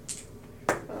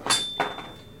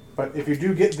 But if you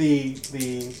do get the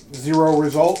 0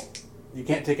 result, you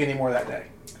can't take any more that day.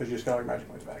 Because you just got all your magic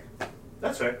points back.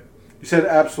 That's fair. You said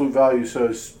absolute value, so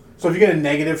it's... So if you get a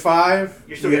 -5,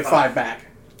 You you still get get 5 back.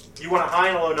 You want a high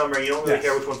and a low number, and you don't really Yes.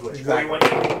 care which one's which. Exactly. Or you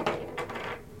want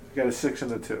You got a 6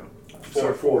 and a 2.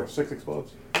 4. 6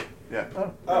 explodes. Yeah.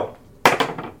 Oh.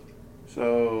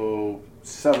 So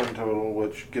 7 total,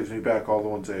 which gives me back all the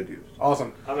ones I had used.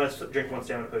 Awesome. I'm going to drink 1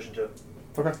 stamina potion, too.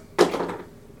 Okay.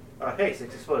 Hey,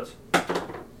 6 explodes.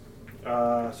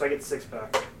 So I get 6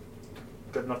 back.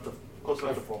 Good enough to... Close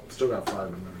enough to full. Still got 5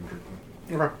 in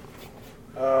there. Okay.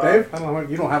 Dave, I don't know.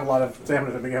 You don't have a lot of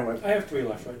stamina to begin with. I have 3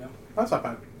 left right now. That's not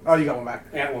bad. Oh, you got one back.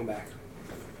 I got 1 back.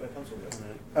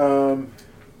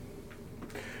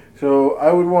 So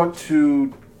I would want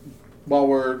to, while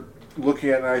we're looking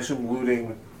at, and I assume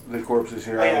looting the corpses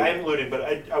here. I'm looting, but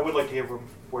I would like to hear from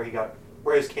where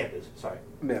his camp is. Sorry.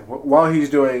 Yeah, while he's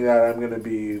doing that, I'm going to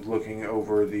be looking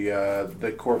over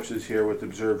the corpses here with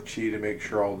Observe Chi to make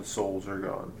sure all the souls are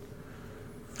gone.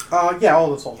 Yeah,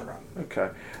 all the souls are gone. Okay.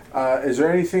 Is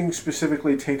there anything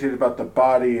specifically tainted about the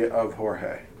body of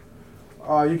Jorge?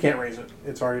 You can't raise it.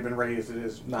 It's already been raised. It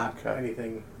is not Okay.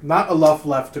 anything, not enough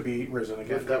left to be risen Get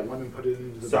again. that one and put it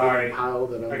into the Sorry. big pile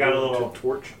that I'm I got a going little- to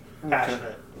torch.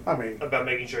 Passionate I mean, about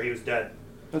making sure he was dead.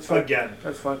 That's fine. Again.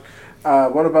 That's fine.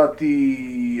 What about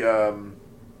the?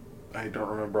 I don't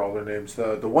remember all their names.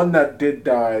 The one that did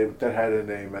die that had a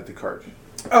name at the cart.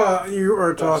 you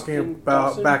are talking Dawson- about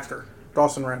Dawson? Baxter.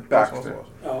 Dawson Rand. Baxter.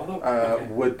 Oh, okay.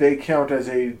 Would they count as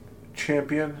a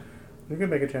champion? You can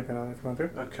make a champion on it if you want to.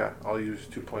 Okay, I'll use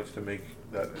 2 points to make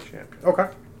that a champion. Okay.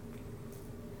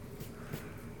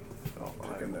 So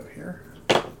Take a note here.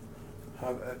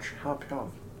 have a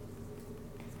champion.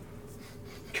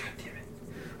 God damn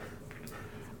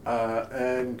it.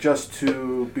 And just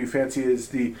to be fancy, is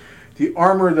the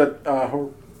armor that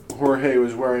Jorge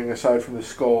was wearing, aside from the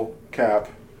skull cap,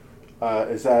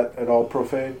 is that at all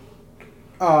profane?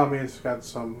 I mean, it's got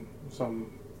some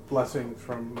blessings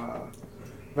from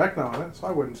Vecna on it, so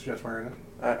I wouldn't suggest wearing it.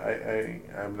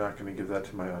 I'm not going to give that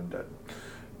to my undead.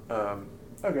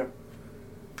 Okay.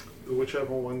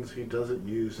 Whichever ones he doesn't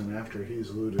use, and after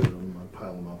he's looted them, I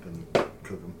pile them up and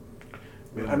cook them.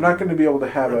 I'm not going to be able to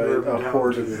have a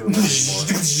horde of them anymore.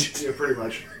 Yeah, pretty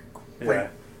much. Yeah.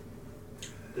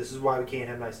 This is why we can't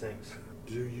have nice things.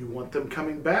 Do you want them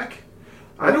coming back?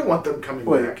 I don't want them coming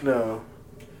Wait, back. no.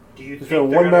 Do you There's think no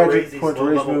they're one going to raise magic these point to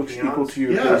raise low-level moves equal peons? to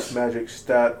your Yes. base magic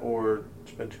stat or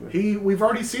spend 2 minutes. We've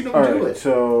already seen him do Alright, it.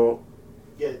 so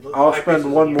Yeah, the I'll high spend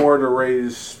priestess 1 is- more to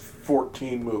raise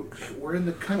 14 mooks. We're in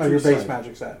the Oh, countryside. your base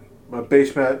magic set. My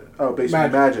base base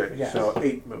Magic, magic, yes. so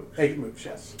 8 mooks. 8 moves,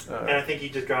 yes. And I think he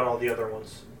just got all the other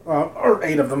ones. Or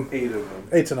 8 of them. 8 of them.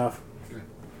 8's enough.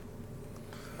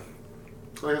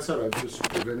 Like I said, I'm just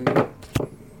preventing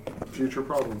future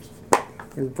problems.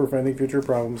 You're preventing future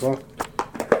problems, huh? Is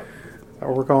that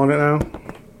what we're calling it now?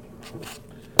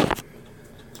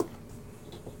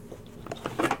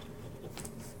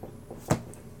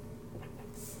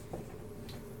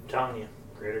 I'm telling you,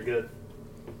 greater good.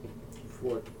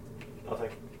 What? Nothing.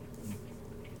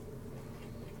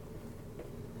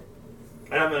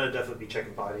 And I'm going to definitely be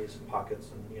checking bodies and pockets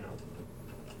and,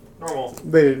 normal.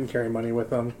 They didn't carry money with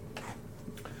them.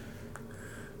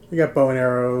 You got bow and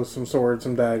arrows, some swords,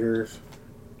 some daggers.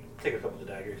 Take a couple of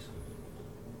daggers.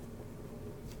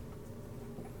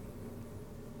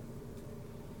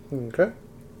 Okay.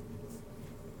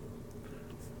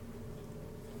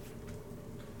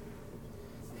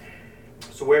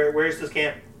 So where's this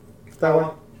camp? That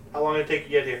one? How long did it take to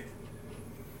get here?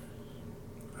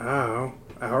 Oh,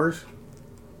 hours?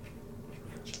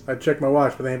 I'd check my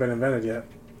watch, but they ain't been invented yet.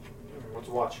 What's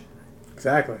a watch?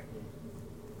 Exactly.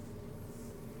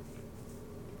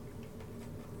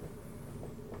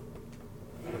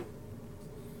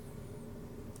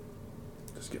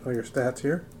 Just get all your stats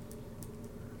here.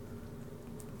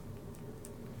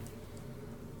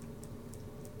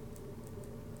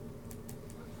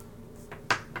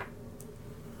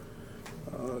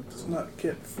 It does not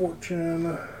get fortune.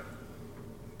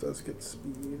 It does get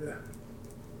speed.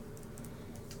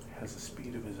 Has a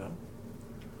speed of his own.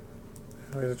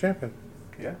 Oh, he's a champion.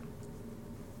 Yeah.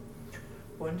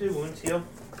 When do wounds heal?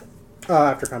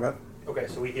 After combat. Okay,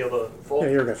 so we heal the full. Yeah,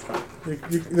 you're guys fine.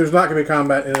 There's not going to be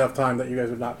combat in enough time that you guys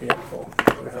would not be at full.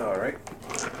 All right.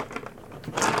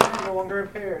 I'm no longer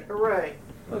impaired. Hooray!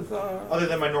 Other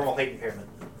than my normal height impairment.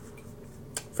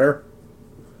 Fair.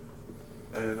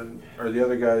 And then, are the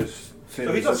other guys same?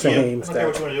 So he's as up to you. I Same don't care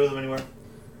what stat. you want to do with him anymore.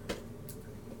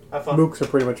 Have fun. Mooks are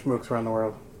pretty much mooks around the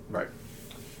world. Right.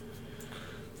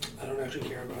 I don't actually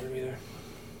care about him either.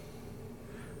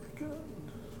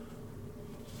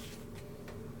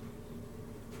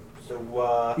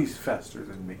 So, He's faster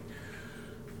than me.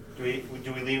 do we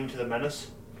leave him to the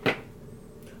menace?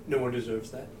 No one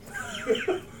deserves that.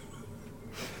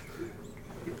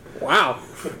 Wow.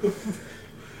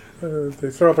 They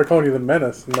start off by calling you the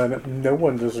menace, and then no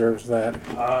one deserves that.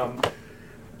 Are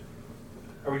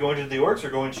we going to the orcs or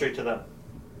going straight to them?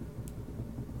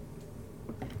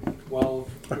 Well,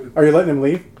 Are you letting him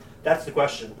leave? That's the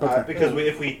question. Okay. Because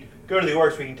if we go to the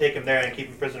orcs, we can take him there and keep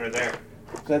him prisoner there.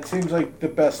 That seems like the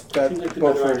best bet. seems like the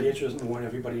both better are- idea just to warn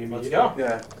everybody Let's immediately. go.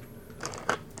 Yeah.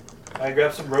 I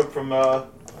grabbed some rope from the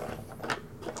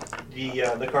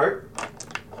cart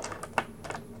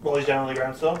while he's down on the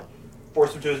ground still.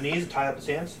 Force him to his knees and tie up his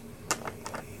hands.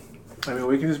 I mean,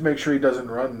 we can just make sure he doesn't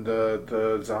run.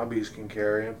 The zombies can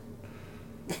carry him.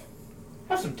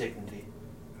 Have some dignity.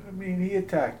 I mean, he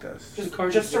attacked us. Just- The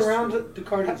card just exists around for- it. The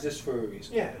card exists for a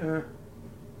reason. Yeah.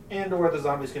 And or the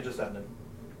zombies can just end him.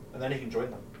 And then he can join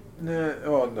them. Nah.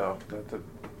 Oh no.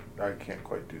 I can't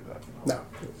quite do that. No.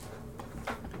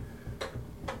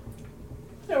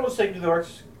 Yeah, we'll just take him to the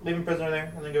orcs, leave him prisoner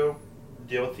there, and then go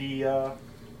deal with the And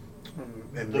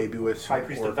the maybe with High some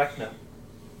Priest of Vecna.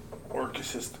 orc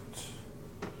assistance.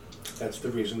 That's the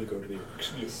reason to go to the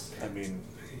orcs. Yes. I mean,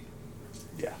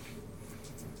 yeah.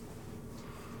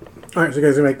 All right, so you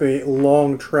guys are going to make the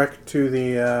long trek to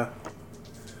the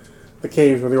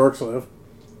caves where the orcs live.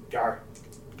 Gar.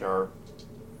 Or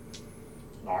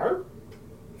Nar?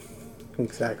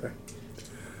 Exactly.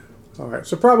 All right,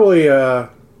 so probably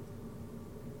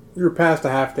you're past a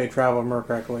half-day travel, if I remember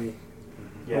correctly,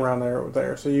 Yeah. around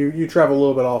there. So you travel a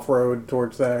little bit off-road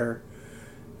towards there,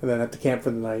 and then at the camp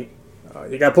for the night.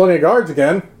 You got plenty of guards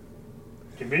again.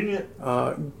 Convenient.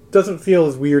 Doesn't feel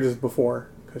as weird as before,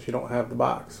 because you don't have the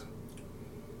box.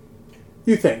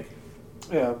 You think.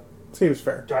 yeah. Seems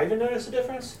fair. Do I even notice a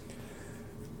difference?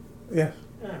 Yeah.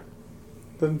 Yeah.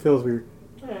 Doesn't feel as weird.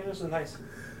 Alright, this is nice.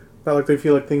 Not like they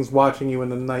feel like things watching you in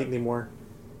the night anymore.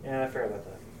 Yeah, fair about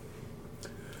that.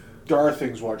 There are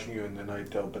things watching you in the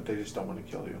night, though, but they just don't want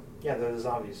to kill you. Yeah, they're the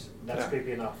zombies. That's Yeah.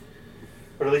 creepy enough.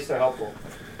 But at least they're helpful.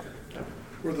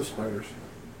 We're the spiders.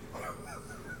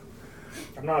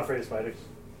 I'm not afraid of spiders.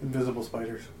 Invisible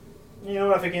spiders. You know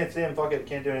what? If I can't see them, fuck it.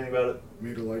 Can't do anything about it.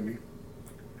 Made of lightning.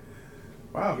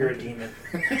 Wow. You're a demon.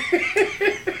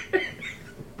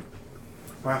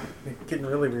 Wow. You're getting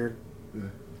really weird. Yeah.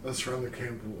 Let's run the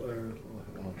camp.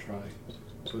 I'll try.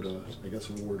 Put I guess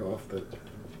a ward off that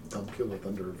don't kill the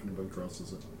thunder if anybody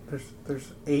crosses it.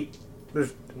 There's eight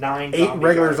 9 eight zombie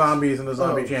regular guards. zombies and a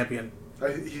zombie Oh. champion.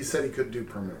 He said he couldn't do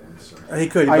permanent ones. So. He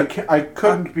could, I, but I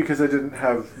couldn't because I didn't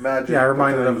have magic. yeah, I but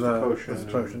reminded then I of used the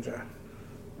potion. potions. Yeah.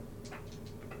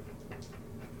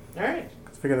 Alright.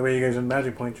 Figure the way you guys are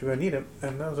magic points, you're gonna need it,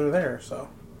 and those are there. So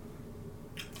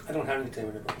I don't have any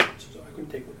containment points, so I couldn't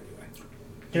take one anyway.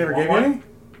 he never want gave you one?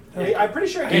 any. Yeah, I'm pretty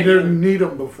sure I He gave didn't you. need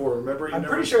them before. Remember? You I'm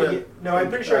never pretty sure. spent, I'm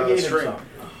pretty sure I gave him string. some.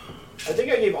 I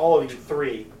think I gave all of you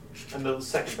 3 in the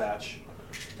second batch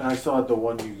And I still had the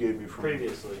one you gave me from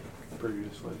previously.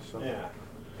 So. Yeah.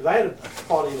 Because I had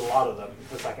quality a lot of them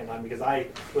the second time because I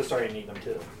was starting to need them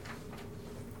too.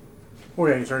 Oh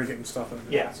yeah, you started getting stuff in.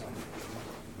 Yeah. So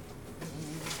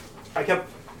I kept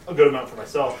a good amount for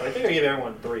myself, but I think I gave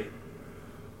everyone 3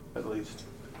 At least.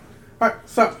 All right.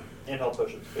 So and health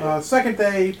potions. second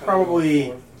day,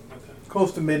 probably Okay.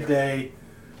 close to midday.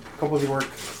 A couple of you work.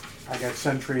 I got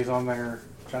sentries on their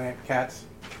giant cats.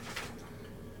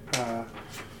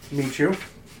 Meet you.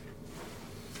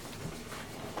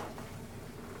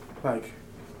 Like,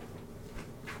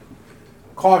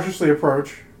 cautiously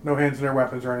approach. No hands in their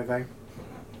weapons or anything.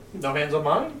 No hands on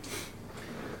mine.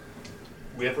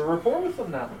 We have a rapport with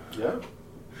them now. Yeah.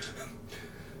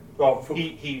 Well,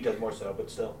 he does more so,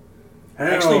 but still.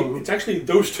 Actually, it's actually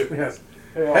those two. yes.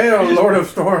 Yeah. Hail, Lord of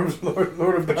Storms, Lord of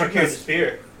But you can't Darkness.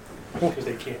 spear. Because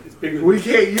they can't. It's bigger than We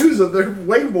can't use them. They're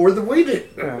way more than we did.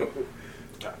 Yeah.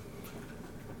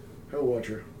 Hell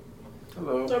Watcher.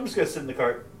 Hello. So I'm just gonna sit in the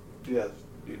cart. Yes,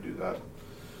 you do that.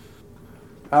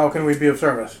 How can we be of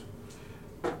service?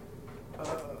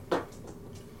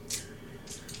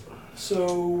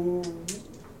 So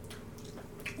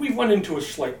we run into a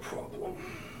slight problem.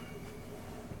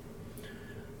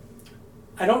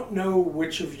 I don't know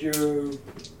which of your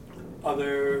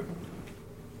other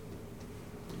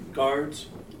guards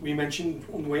we mentioned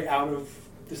on the way out of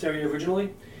this area originally,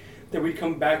 that we'd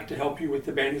come back to help you with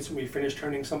the bandits when we finish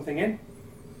turning something in.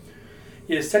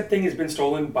 Yeah, said thing has been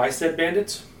stolen by said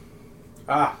bandits.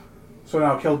 Ah, so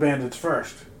now kill bandits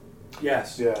first.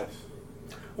 Yes. Yes.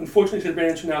 Unfortunately, said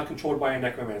bandits are now controlled by a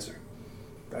necromancer.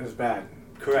 That is bad.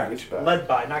 Correct. It's bad. Led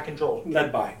by, not controlled.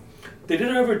 Led by. They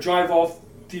did, however, drive off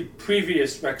the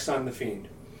previous Rexon the Fiend.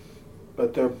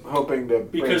 But they're hoping to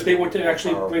Because bring they want to a more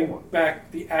actually powerful bring one. back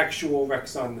the actual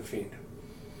Rexon the Fiend.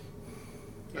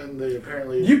 And they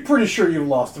apparently... You're pretty sure you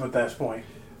lost him at this point.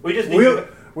 We just need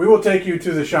We will take you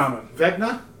to the shaman.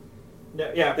 Vecna?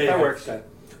 Yeah, They that have works. that.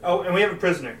 Oh, and we have a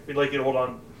prisoner. We'd like you to hold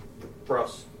on for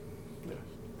us.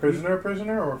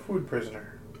 Prisoner, or food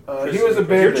prisoner? He was a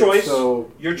bandit, Your choice.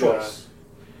 so Your choice.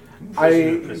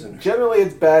 Prisoner. Generally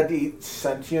it's bad to eat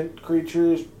sentient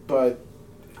creatures, but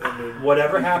I mean,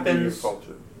 Whatever you can do your happens-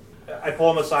 culture. I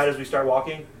pull him aside as we start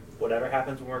walking. Whatever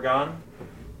happens when we're gone,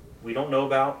 we don't know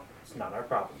about. It's not our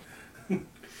problem.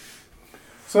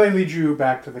 So they lead you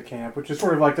back to the camp, which is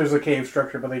sort of like there's a cave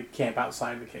structure, but they camp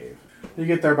outside the cave. You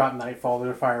get there about nightfall.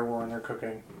 There's a fire war and they're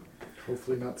cooking.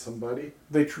 Hopefully not somebody.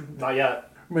 They Not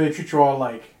yet. they treat you all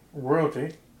like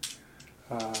royalty.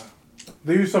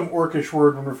 They use some Orcish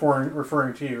word when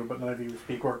referring to you, but none of you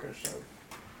speak Orcish. So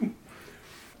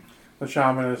the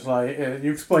shaman is like,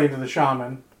 you explain to the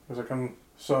shaman, he's like,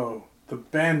 so the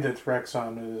bandit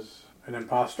Rexon is an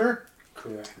imposter.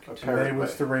 Correct. And they Apparently.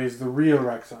 was to raise the real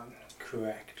Rexon,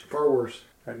 Correct. Far worse.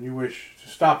 and you wish to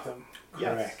stop them.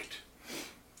 Yes. Correct.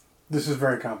 This is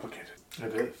very complicated.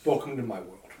 It is. Welcome to my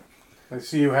world. I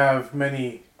see you have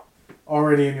many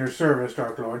already in your service,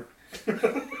 Dark Lord.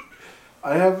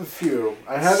 I have a few.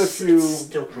 I had a few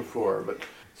Still- before, but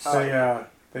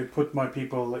They put my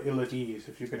people ill at ease.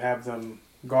 If you could have them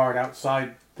guard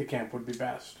outside the camp would be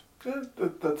best.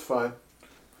 that's fine.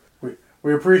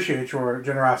 We appreciate your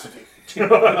generosity. You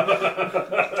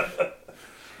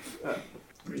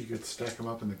could stack them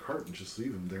up in the cart and just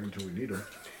leave them there until we need them.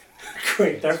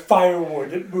 Great. That fire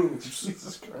ward, it moves.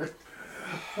 Jesus Christ.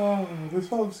 Oh,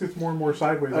 this all just gets more and more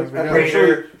sideways as we I- go.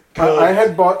 Raider, I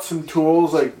had bought some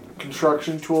tools, like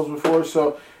construction tools before,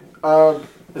 so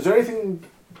is there anything,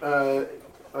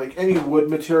 like any wood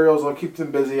materials? I'll keep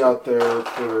them busy out there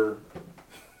for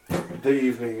the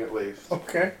evening at least.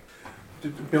 Okay.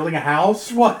 Building a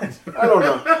house? What? I don't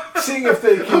know. Seeing if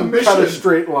they can cut a mission.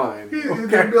 straight line.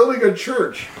 They're building a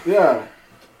church. Yeah.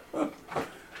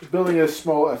 Building a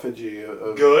small effigy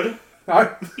of... good,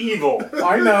 I evil.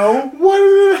 know. What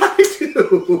did I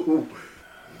do?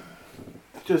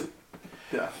 Just,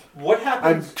 yeah. What I'm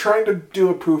happens? trying to do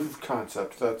a proof of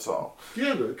concept, that's all.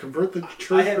 Yeah, to convert the I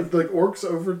church have- of the orcs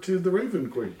over to the Raven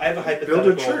Queen. I have a Build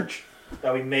hypothetical a church.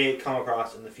 that we may come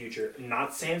across in the future.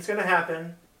 Not saying it's going to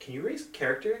happen. Can you raise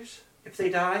characters if they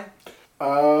die?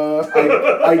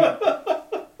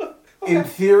 In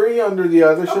theory, under the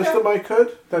other system, I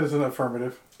could. That is an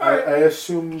affirmative. I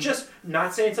assume. Just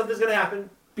not saying something's going to happen.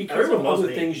 Because Everyone of loves other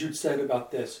me. things you'd said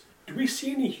about this, do we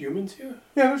see any humans here?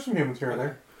 Yeah, there's some humans here and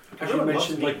there. Because you Everyone loves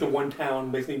mentioned me. like the one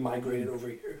town basically migrated over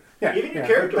here. Yeah, Even your yeah.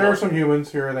 character There are model. some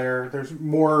humans here or there. There's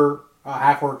more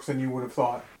half-orcs than you would have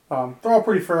thought. They're all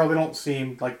pretty feral. They don't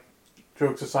seem, like,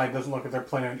 jokes aside, doesn't look like they're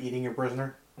planning on eating your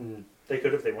prisoner. They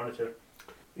could if they wanted to.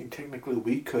 I mean, technically,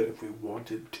 we could if we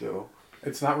wanted to.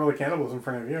 It's not really cannibalism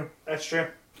for any of you. That's true.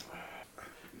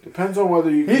 Depends on whether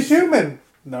you. He's human!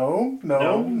 No,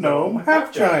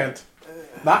 half-giant.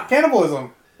 Not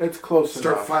cannibalism. It's close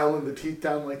Start enough. filing the teeth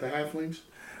down like the halflings.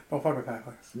 Don't fuck with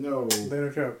halflings. No. They're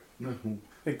no joke. No.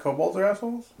 Think kobolds are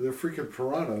assholes? They're freaking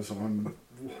piranhas on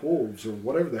wolves or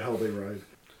whatever the hell they ride.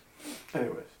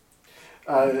 Anyways.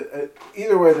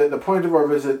 Either way, the point of our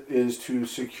visit is to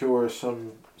secure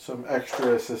some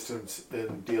extra assistance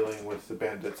in dealing with the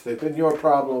bandits. They've been your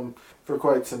problem for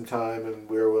quite some time, and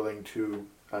we're willing to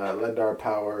lend our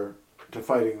power to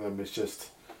fighting them. It's just,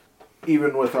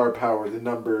 even with our power, the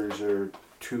numbers are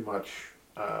too much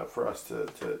for us to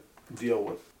deal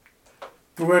with.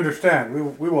 We understand.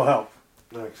 We will help.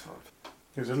 Excellent.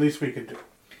 There's the least we could do.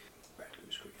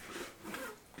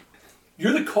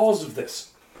 You're the cause of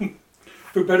this.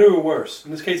 For better or worse.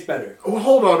 In this case, better. Oh,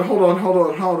 hold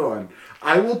on.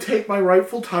 I will take my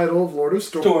rightful title of Lord of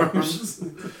Storms.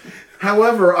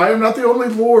 However, I am not the only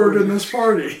lord in this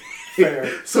party.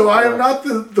 Fair. So I am not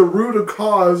the root of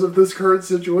cause of this current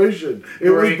situation. It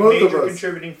You're was a both of major us.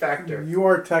 contributing factor. You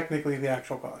are technically the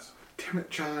actual cause. Damn it,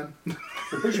 John. I'm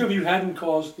pretty sure if you hadn't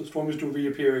caused the storms to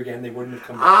reappear again, they wouldn't have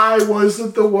come back. I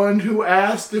wasn't the one who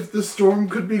asked if the storm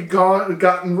could be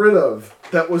gotten rid of.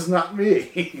 That was not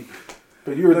me.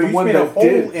 But you were No, the you one made a that hole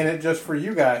did. in it just for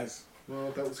you guys.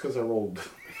 Well, that was because I rolled.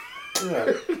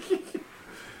 Yeah.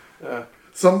 Yeah.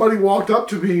 Somebody walked up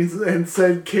to me and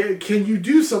said, can you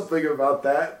do something about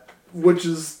that? Which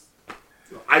is,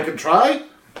 I can try.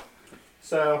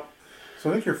 So, So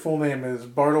I think your full name is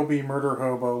Bartleby Murder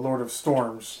Hobo, Lord of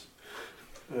Storms.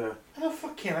 Yeah. how the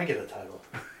fuck can I get a title?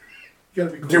 You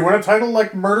gotta be cool. Do you want a title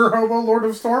like Murder Hobo, Lord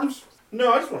of Storms?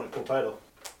 No, I just want a cool title.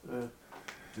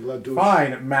 Le douche.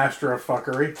 Fine, Master of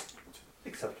Fuckery.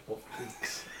 Acceptable.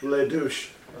 Le douche.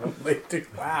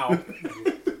 Wow.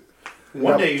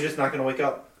 One day you're just not going to wake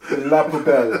up. La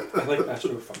poubelle. I like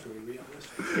Master of Fuckery, to be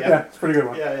honest. Yeah, it's a pretty good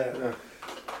one. Yeah.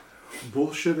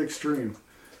 Bullshit extreme.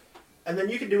 And then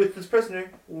you can do with this prisoner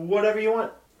whatever you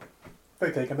want.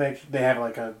 They take them. They have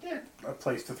like a Yeah.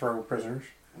 place to throw prisoners.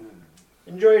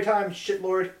 Enjoy your time,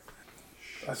 shitlord.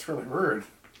 That's really rude.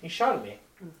 He shot at me.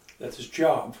 That's his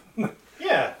job.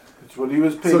 Yeah. That's what he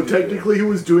was paid So to do. technically he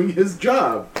was doing his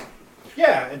job.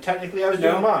 Yeah, and technically I was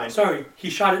doing mine. Sorry, he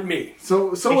shot at me. So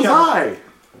was shot- I.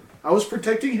 I was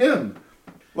protecting him.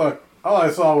 Look, all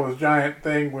I saw was a giant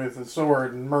thing with a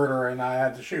sword and murder, and I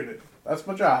had to shoot it. That's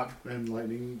my job. And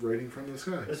lightning raining from the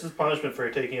sky. This is punishment for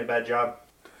taking a bad job.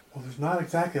 Well, there's not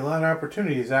exactly a lot of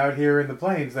opportunities out here in the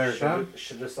plains there, son.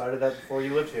 Should have decided that before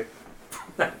you lived here.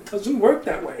 That doesn't work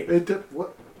that way.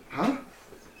 What? Huh?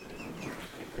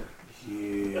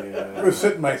 I'm Yeah. gonna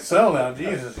sit in my cell now,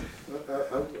 Jesus.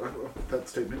 That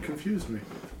statement confused me.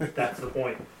 That's the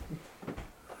point.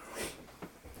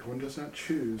 One does not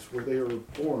choose where they are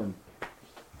born,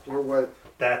 or what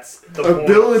That's the point.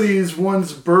 abilities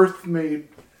one's birth may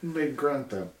grant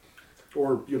them,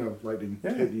 or lightning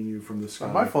Yeah. hitting you from the It's sky.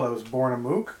 not my fault I was born a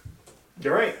mook.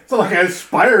 You're right. It's not like I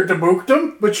aspired to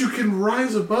mookdom. But you can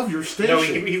rise above your station. No,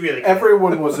 he really can't.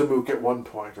 Everyone was a mook at one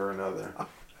point or another.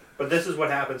 But this is what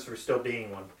happens for still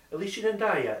being one. At least you didn't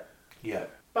die yet. Yeah.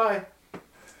 Bye.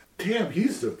 Damn,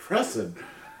 he's depressing.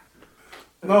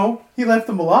 No, he left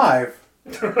them alive.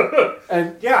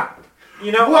 And Yeah.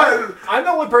 You know, What? I'm the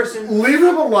only person. Leave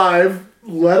him alive,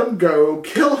 let him go,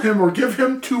 kill him, or give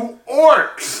him to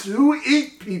orcs who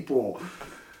eat people.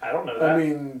 I don't know that. I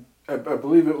mean, I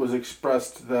believe it was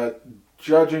expressed that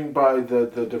judging by the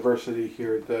diversity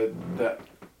here, the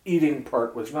eating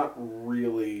part was not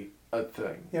really a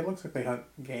thing. Yeah, it looks like they hunt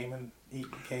game and eat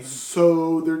game.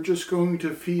 So they're just going to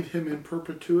feed him in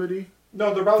perpetuity?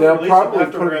 no, they're probably They'll release probably him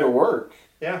after put we're him to work,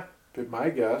 Yeah. be my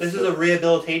guess. This is a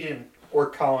rehabilitation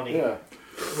orc colony Yeah.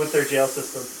 with their jail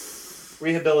system.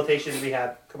 Rehabilitation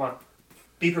rehab. Come on.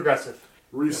 Be progressive.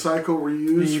 Recycle,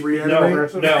 reuse, The- No,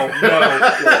 reanimate? no.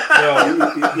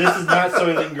 This is not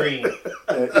Soylent Green.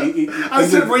 I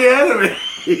said reanimate!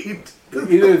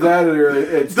 Either that or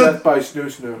it's death by snoo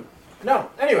snoo. No.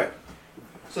 Anyway.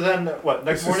 So then, what?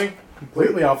 Next morning?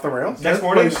 Completely off the rails. Next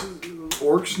morning?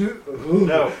 Orc snoot?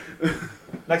 No.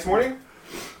 Next morning?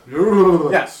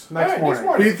 Yes, next All right,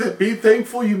 morning. next Be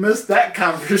thankful you missed that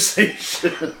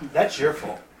conversation. That's your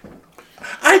fault.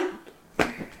 I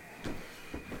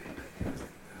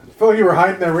feel like you were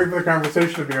hiding there waiting for the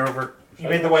conversation to be over. You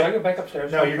made the Should I way. go back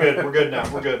upstairs? No, you're good. We're good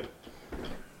now. We're good.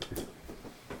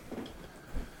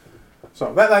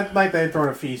 So that night they had thrown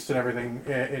a feast and everything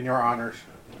in your honors.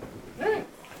 Hey,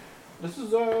 this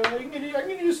is I can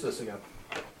get used to this again.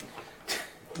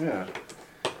 Yeah.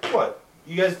 What?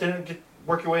 You guys didn't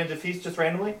work your way into feast just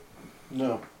randomly?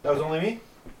 No. That was only me?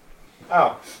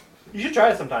 Oh. You should try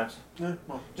it sometimes. Yeah,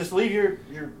 well, Just leave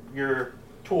your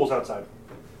tools outside.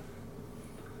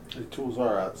 the tools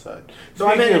are outside. So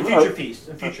I meant in Speaking of- future feast.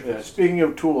 In future Yeah, feast. speaking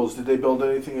of tools, did they build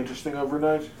anything interesting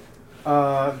overnight?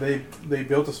 They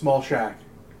built a small shack.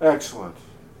 Excellent.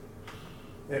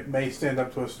 It may stand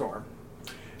up to a storm.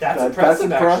 That's impressive.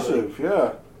 That's impressive,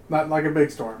 yeah. Not like a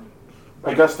big storm.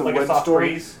 I guess the like a wind soft storm.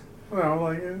 breeze. Well,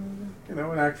 like an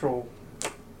actual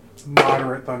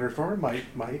moderate thunderstorm might.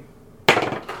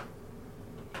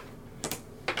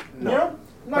 No,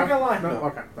 I'm not gonna lie. No,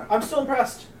 okay. No. I'm still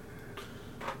impressed.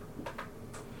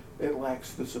 It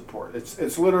lacks the support.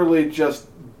 It's literally just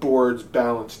boards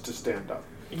balanced to stand up.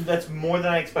 That's more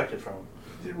than I expected from him.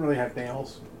 Didn't really have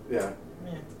nails. Yeah.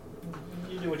 Yeah.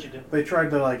 You do what you do. They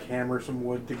tried to like hammer some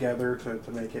wood together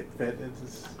to make it fit. It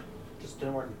Just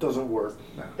didn't work. It doesn't work.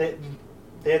 They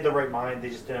had the right mind. They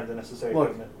just didn't have the necessary Look.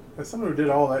 equipment. as someone who did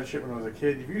all that shit when I was a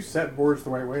kid, if you set boards the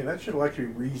right way, that shit will actually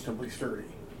be reasonably sturdy.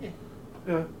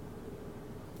 Yeah.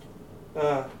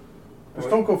 Just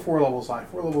don't go 4 levels high.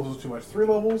 4 levels was too much. 3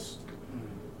 levels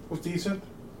was decent.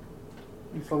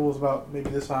 Each level was about maybe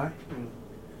this high.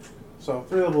 So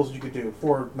 3 levels you could do.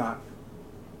 4 not.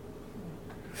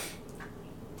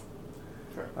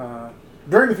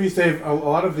 During the feast day, a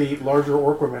lot of the larger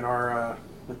orc women are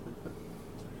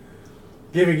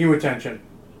giving you attention.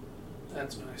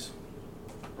 That's nice.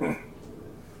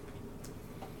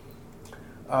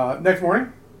 Next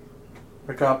morning,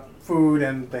 pick up food,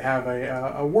 and they have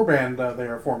a warband they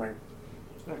are forming.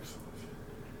 Excellent.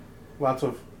 Lots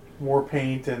of war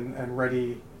paint and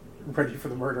ready for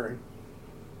the murdering.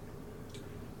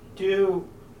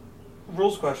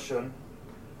 Rules question.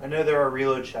 I know there are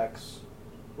reload checks.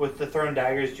 With the thrown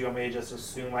daggers, do you want me to just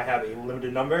assume I have a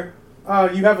limited number?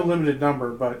 You have a limited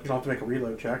number, but you don't have to make a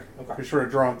reload check. Okay. You're sort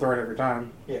of draw and throw it every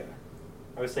time. Yeah.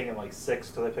 I was thinking like 6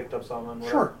 because I picked up some. And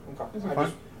Sure. Okay. That's I fine.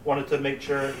 just wanted to make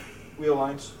sure we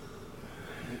aligned.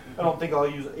 I don't think I'll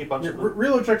use a bunch Yeah, of them.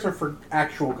 reload checks are for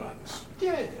actual guns,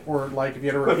 Yeah. or like if you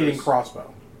had a repeating Quivers.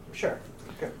 crossbow, Sure.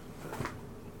 Okay.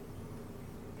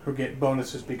 who get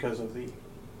bonuses because of the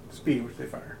speed which they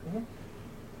fire.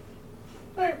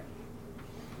 Alright.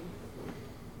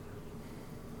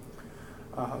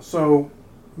 So,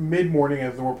 mid-morning,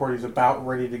 as the war party is about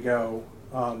ready to go,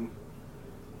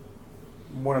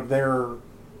 one of their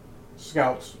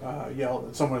scouts yelled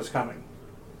that someone is coming.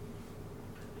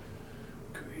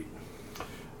 Great.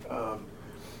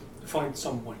 Find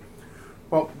someone.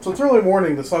 Well, so it's early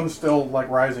morning. The sun's still like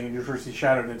rising, and you sort of see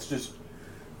shadow. And it's just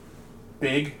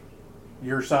big,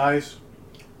 your size,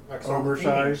 ogre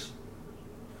size.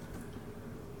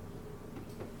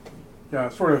 Yeah,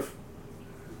 sort of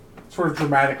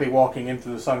dramatically walking into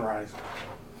the sunrise.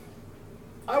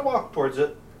 I walk towards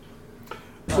it.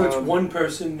 So it's one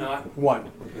person, not... One.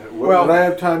 Yeah, Well, would I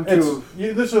have time to?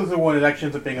 This is the one that actually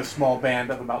ends up being a small band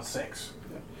of about 6.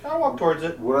 I walk towards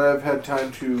it. Would I have had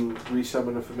time to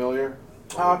resummon a familiar?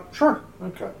 Sure.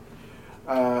 Okay.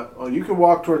 Well, you can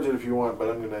walk towards it if you want, but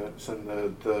I'm going to send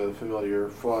the familiar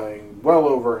flying well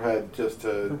overhead just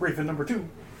to... Raven number 2.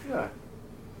 Yeah.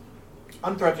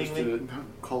 Unthreateningly. Just to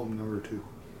Call him number 2.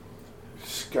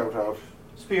 scout out.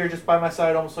 Spear just by my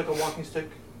side, almost like a walking stick.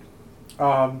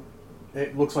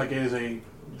 It looks like it is a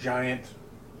giant,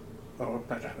 not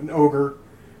giant, an ogre,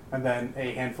 and then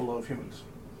a handful of humans.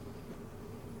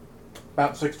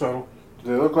 About 6 total. Do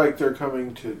they look like they're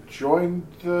coming to join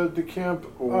the camp?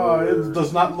 Or... It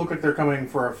does not look like they're coming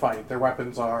for a fight. Their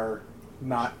weapons are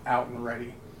not out and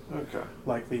ready. Okay.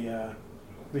 Like the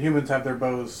humans have their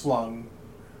bows slung,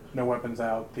 no weapons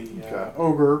out. The Okay.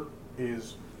 ogre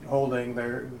is holding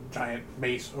their giant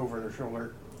mace over their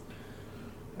shoulder.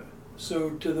 So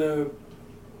do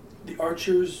the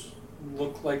archers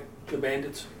look like the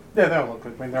bandits? Yeah, they all look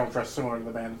like, they're all dressed similar to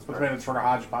the bandits, but the bandits sort of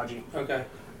hodgepodgey. Okay.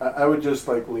 I would just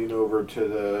like lean over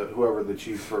to whoever the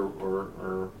chief or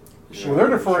Well, they're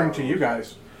deferring to you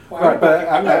guys. Well, Right, but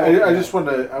I'm not- I just want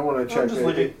to check. just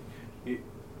legit.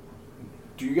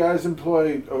 Do you guys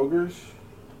employ ogres?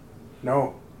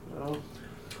 No. No.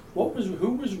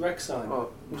 Who was Rexon?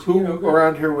 Well, Was he who an ogre?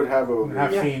 around here would have ogres?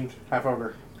 Half Yeah. fiend, half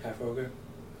ogre. Half ogre.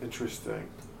 Interesting.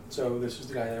 So this was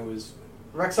the guy that was...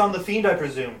 Rexon the Fiend, I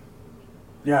presume.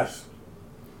 Yes.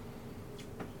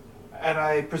 And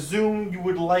I presume you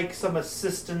would like some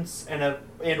assistance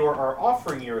and/or are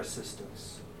offering your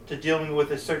assistance to dealing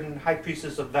with a certain High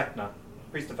Priestess of Vecna.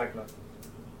 Priest of Vecna.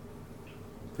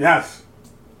 Yes.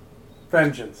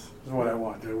 Vengeance is what I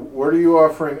want. What are you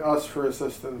offering us for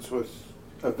assistance with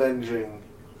avenging?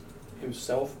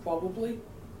 himself, probably?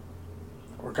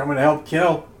 We're coming to help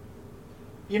kill.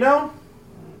 You know,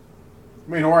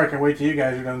 I mean, or I can wait till you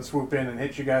guys are done swoop in and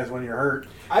hit you guys when you're hurt.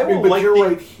 I I mean, will but like you're the...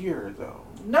 right here, though.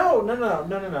 No. No,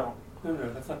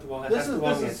 that's not the wrong, This that's is the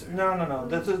wrong answer. no.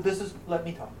 This is. Let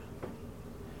me talk.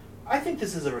 I think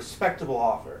this is a respectable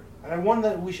offer, and one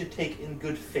that we should take in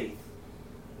good faith.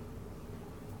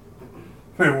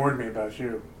 They warned me about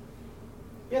you.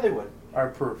 Yeah, they would. I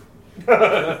approve.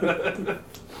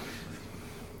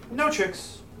 No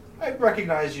tricks. I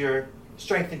recognize your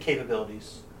strength and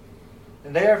capabilities,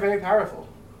 and they are very powerful.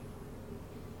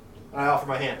 And I offer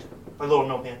my hand, my little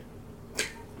gnome hand.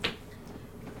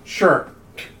 Sure.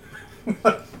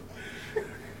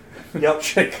 Yep.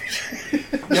 Shake.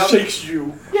 Yep. Shakes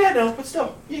you. Yeah, no, but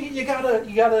still, you gotta,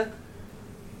 you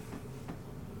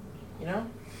know.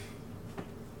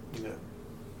 Yeah.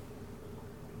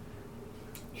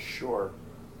 Sure.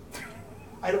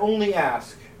 I'd only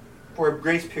ask for a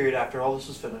grace period after all this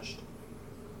is finished.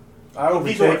 I will be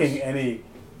These taking orders. any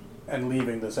and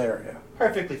leaving this area.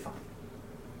 Perfectly fine.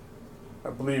 I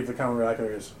believe the common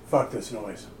vernacular is fuck this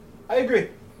noise. I agree.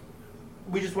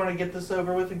 We just want to get this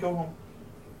over with and go home.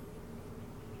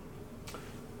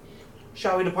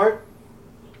 Shall we depart?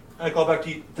 And I call back to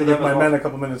you. To give my men a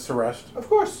couple minutes to rest. Of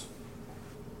course.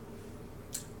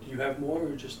 Do you have more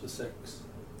or just the 6?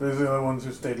 Those are the only ones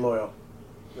who stayed loyal.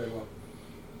 Very well.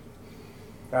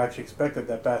 I actually expected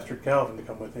that bastard Calvin to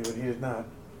come with me, but he did not.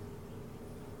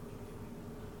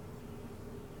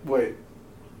 Wait.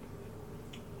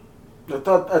 I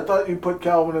thought you put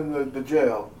Calvin in the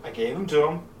jail. I gave him to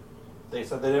him. They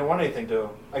said they didn't want anything to him.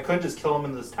 I couldn't just kill him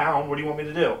in this town. What do you want me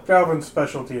to do? Calvin's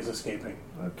specialty is escaping.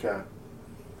 Okay.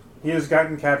 He has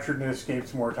gotten captured and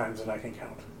escaped more times than I can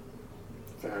count.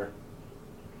 Fair.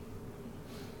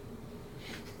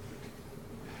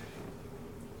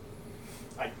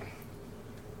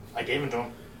 I gave him to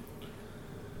him.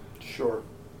 Sure.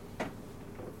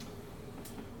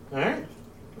 Alright.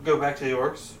 We'll go back to the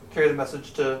orcs. Carry the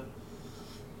message to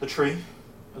the tree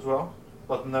as well.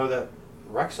 Let them know that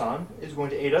Rexon is going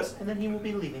to aid us, and then he will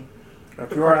be leaving.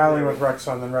 If you are allying with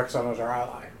Rexon, then Rexon is our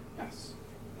ally. Yes.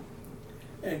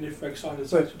 And if Rexon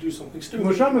decides to do something stupid...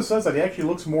 Mushama says that he actually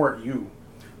looks more at you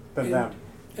than them.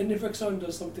 And if Rexon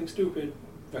does something stupid,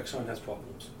 Rexon has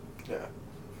problems. Yeah.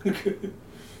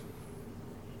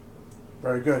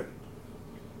 Very good.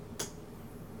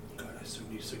 God, I so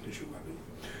need a signature weapon.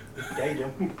 Yeah,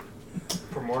 you do.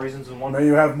 For more reasons than one. May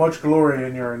you have much glory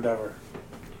in your endeavor.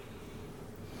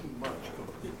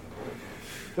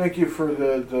 Thank you for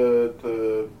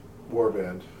the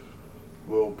warband.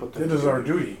 We'll put them It is our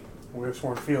together. duty. We have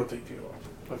sworn fealty to you.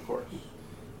 Of course.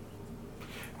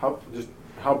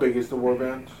 How big is the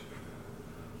warband?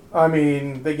 I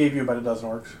mean, they gave you about a dozen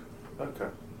orcs. Okay.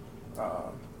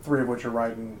 3 of which are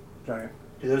riding giant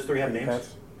Do those 3 have kitty names?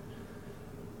 cats.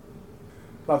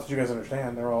 Not that you guys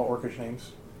understand. They're all orcish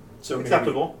names. So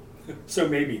Acceptable. Maybe. So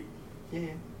maybe. Yeah.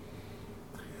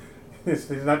 They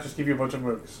did not just give you a bunch of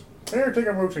mooks. Here, take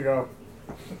our mooks and go.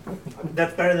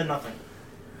 That's better than nothing.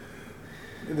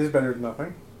 It is better than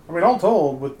nothing. I mean, all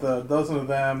told, with the dozen of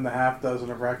them, the half dozen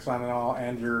of Rexon and all,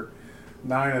 and your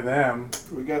 9 of them,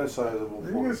 We got a sizable you get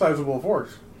a force. sizable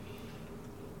force.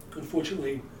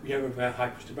 Unfortunately, we have a high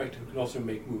priest who can also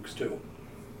make mooks too.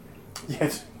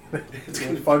 Yes. It's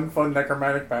a fun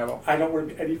necromantic battle. I don't want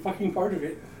to be any fucking part of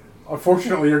it.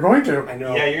 Unfortunately, you're going to. I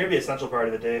know. Yeah, you're going to be an essential part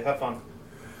of the day. Have fun.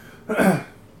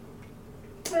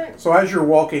 So as you're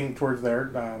walking towards there,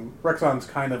 Rexon's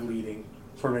kind of leading.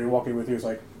 Sort of maybe walking with you. He's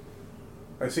like,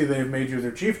 I see they've made you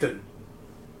their chieftain.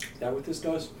 Is that what this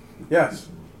does? Yes.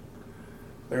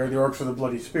 They're the orcs with the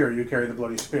bloody spear. You carry the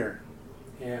bloody spear.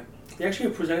 Yeah. They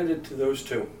actually presented it to those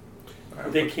two.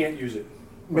 But they can't use it.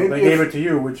 Well, they gave it to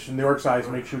you, which in the orc eyes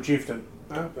makes you chieftain.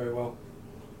 Very well.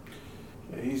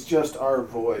 He's just our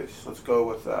voice. Let's go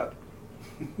with that.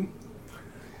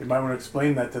 You might want to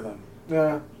explain that to them.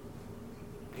 Yeah.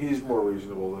 He's more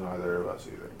reasonable than either of us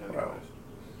either. Anyways. Well.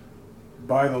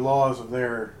 By the laws of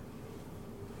their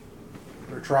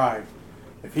tribe,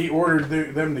 if he ordered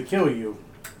them to kill you,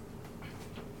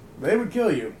 they would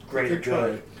kill you. Great or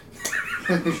good.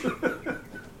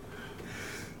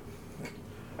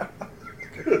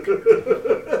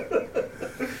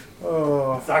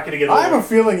 Oh, It's not going to get I have a old.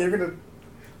 feeling you're gonna.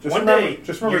 Just One remember, day,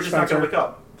 just remember, you're just not going to Spencer, wake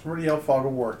up. just remember to yell "Fog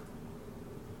of War."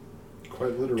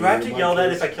 Quite literally. Do I have to in my yell that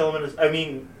case. if I kill him in his... I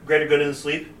mean, greater good in his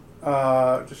sleep?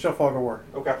 Just yell "Fog of War."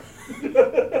 Okay.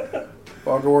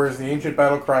 Fog of War is the ancient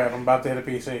battle cry of I'm about to hit a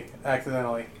PC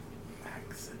accidentally.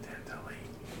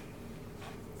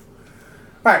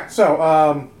 All right,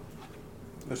 so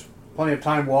there's plenty of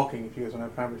time walking if you guys want to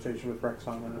have a conversation with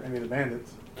Rexon or any of the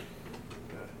bandits.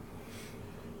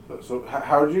 So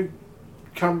how did you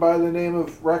come by the name of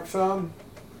Rexon?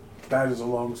 That is a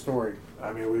long story.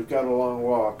 I mean, we've got a long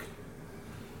walk.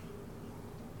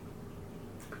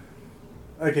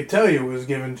 I could tell you it was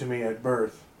given to me at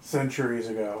birth centuries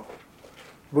ago.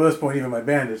 But at this point, even my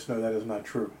bandits know that is not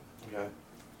true. Okay.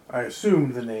 I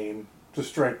assumed the name to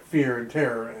strike fear and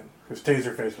terror in, because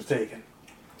Taserface was taken.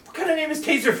 What kind of name is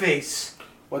Taserface?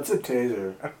 What's a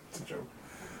taser? That's a joke.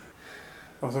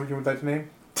 Oh, is that what you want that name?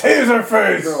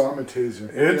 Taserface! No, I'm a taser.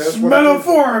 It's That's what I did.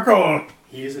 metaphorical!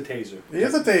 He is a taser. He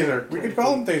is a taser. We could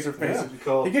call him Taserface. Yeah,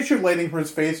 cool. He could shoot lightning from his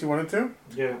face if you wanted to.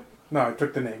 Yeah. No, I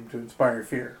took the name to inspire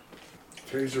fear.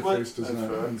 Taser What? face does That's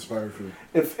not fair. inspire fear.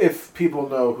 If people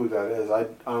know who that is, I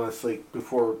honestly,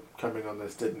 before coming on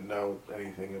this, didn't know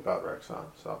anything about Rexon.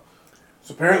 So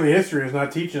So apparently history is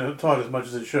not taught as much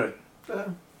as it should.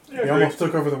 He almost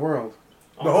took over the world.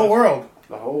 The whole world.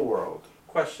 the whole world.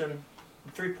 Question.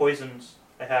 3 poisons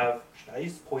I have. Should I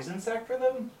use poison sack for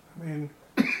them? I mean...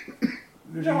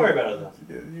 Don't worry about it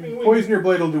though. You poison your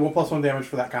blade will do 1+1 damage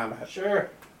for that combat. Sure.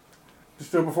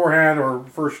 Just do it beforehand or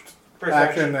first First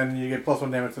action, then you get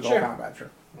 +1 damage to the whole Sure. combat. Sure.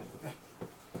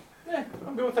 Yeah,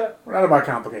 I'm good with that. We're not about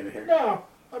complicated here. No,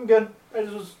 I'm good.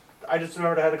 I just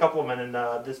remembered I had a couple of them,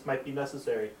 and this might be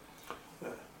necessary.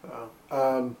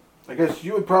 I guess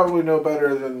you would probably know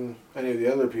better than any of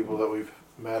the other people that we've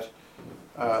met.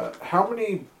 How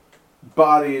many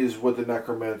bodies would the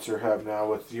necromancer have now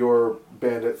with your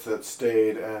bandits that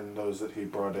stayed and those that he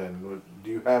brought in? Do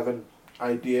you have an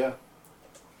idea?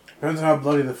 Depends on how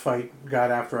bloody the fight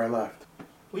got after I left.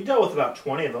 We dealt with about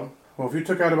 20 of them. Well, if you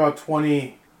took out about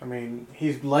 20, I mean,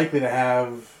 he's likely to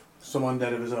have some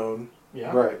undead of his own.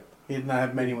 Yeah. Right. He did not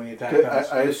have many when he attacked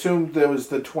us. I assumed there was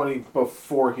the 20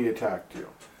 before he attacked you.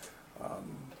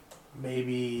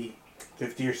 Maybe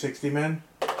 50 or 60 men,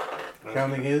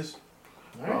 counting his.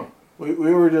 All right.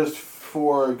 We were just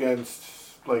 4 against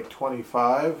like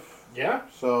 25. Yeah.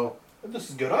 So This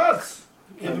is good odds.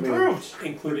 I You've mean- improved.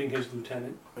 Including his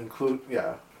lieutenant.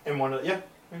 yeah. And one of yeah.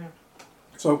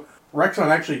 So Rexon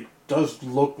actually does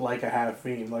look like a half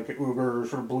fiend, like an ogre,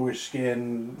 sort of bluish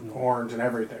skin, horns, and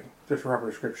everything. Just rough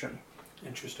description.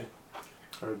 Interesting.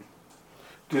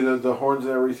 Do the horns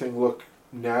and everything look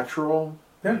natural?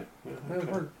 Yeah.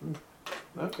 Okay.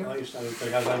 Okay. I used to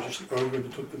think I was just ogre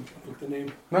that took the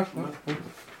name. No.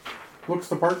 Looks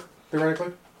the part,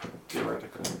 theoretically.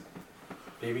 Theoretically.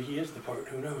 Maybe he is the part.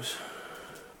 Who knows?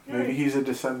 Maybe he's a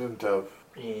descendant of.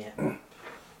 Yeah.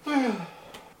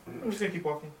 I'm just gonna keep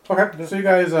walking. Okay, so you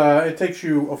guys, it takes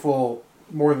you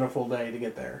more than a full day to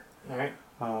get there. All right.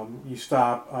 You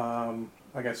stop,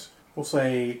 I guess, we'll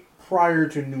say prior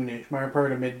to noonish, prior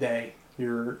to midday.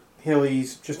 Your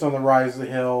hillies just on the rise of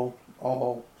the hill,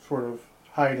 all sort of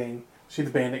hiding. See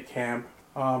the bandit camp.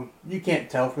 You can't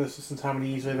tell from this distance how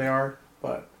many easily they are,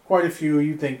 but quite a few.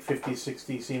 You think 50,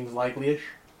 60 seems likely-ish.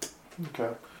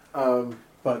 Okay.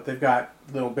 But they've got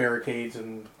little barricades,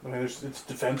 and I mean, it's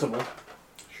defensible.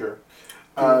 Sure.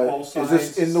 all Is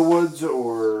this in the woods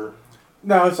or?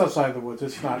 No, it's outside the woods.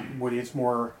 It's not woody. It's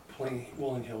more Plain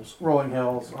rolling hills. rolling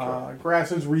hills.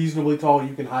 Grass is reasonably tall.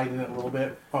 You can hide in it a little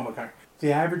bit. Oh, okay.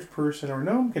 The average person or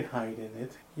gnome can hide in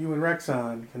it. You and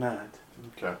Rexon cannot.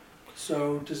 Okay.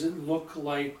 So does it look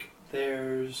like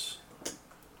there's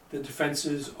the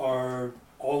defenses are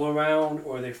all around,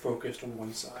 or are they focused on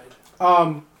one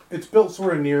side? It's built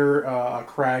sort of near a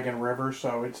crag and river,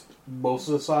 so it's most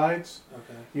of the sides.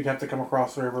 Okay. You'd have to come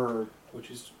across the river. Or, Which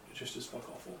is just as fuck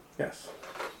awful. yes.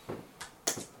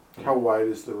 How wide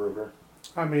is the river?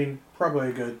 I mean, probably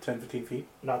a good 10, 15 feet.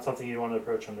 Not something you want to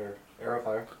approach under arrow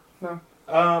fire. No.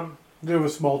 They have a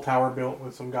small tower built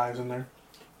with some guys in there.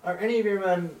 Are any of your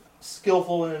men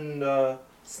skillful in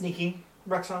sneaking,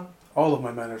 Rexon? All of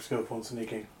my men are skillful in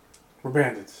sneaking. We're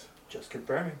bandits. Just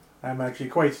confirming. I'm actually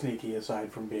quite sneaky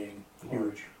aside from being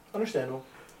huge. Understandable.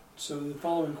 So the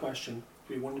following question: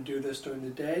 do we want to do this during the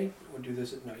day or do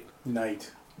this at night?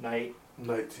 Night. Night.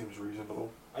 Night seems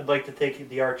reasonable. I'd like to take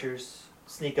the archers,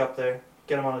 sneak up there,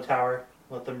 get them on the tower,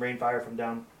 let them rain fire from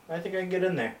down. I think I can get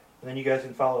in there, and then you guys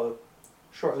can follow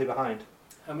shortly behind.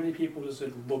 How many people does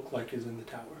it look like is in the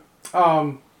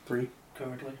tower 3.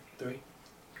 currently? 3.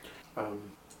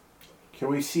 Can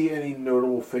we see any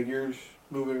notable figures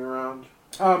moving around?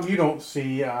 You don't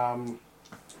see, The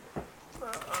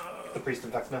priest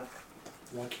of Vexna.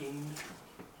 Joaquin,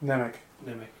 Nemec.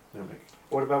 Nemec.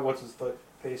 What about what's his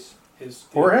face? His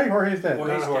Jorge's dead.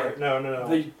 Jorge's dead. No.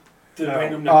 The No.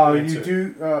 random You necromancer.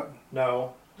 do,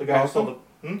 No. The guy who stole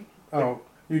the...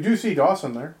 you do see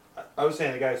Dawson there. I was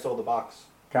saying the guy who stole the box.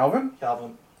 Calvin?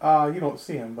 Calvin. You don't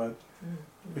see him, but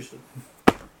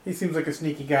he seems like a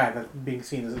sneaky guy that being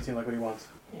seen doesn't seem like what he wants.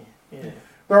 Yeah.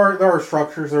 There are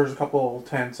structures. There's a couple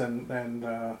tents and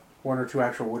 1 or 2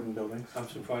 actual wooden buildings. I'm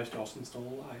surprised Dawson's still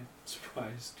alive.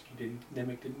 Surprised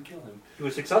Nemec didn't kill him. He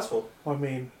was successful. Well, I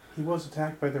mean, he was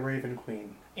attacked by the Raven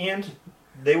Queen. And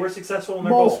they were successful in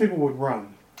their Most goal. people would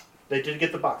run. They did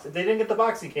get the box. If they didn't get the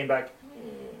box, he came back.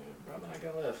 Probably not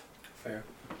gonna live. Fair.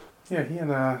 Yeah, he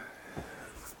and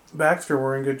Baxter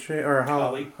were in good shape, or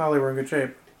Holly were in good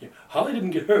shape. Yeah. Holly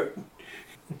didn't get hurt.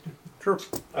 True.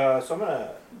 So I'm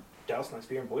gonna douse my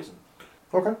spear in poison.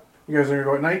 Okay. You guys are gonna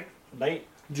go at night? Night.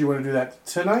 Do you want to do that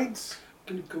tonight?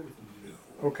 I'm gonna go with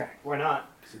no. Okay. Why not?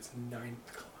 Because it's 9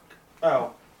 o'clock.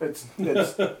 Oh. It's No,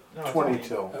 it's 20 only-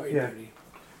 till. Oh, Yeah. 8:30.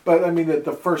 But I mean,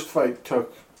 the first fight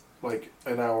took like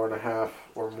an hour and a half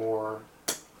or more.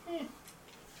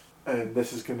 And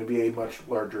this is going to be a much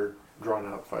larger, drawn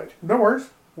out fight. No worries.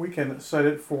 We can set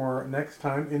it for next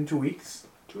time in 2 weeks.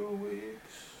 2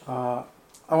 weeks.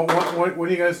 When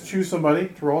do you guys choose somebody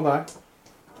to roll a die?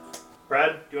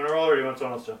 Brad, do you want to roll or do you want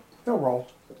someone else to? They'll roll.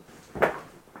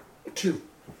 2.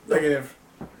 Negative.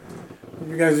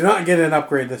 You guys do not get an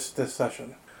upgrade this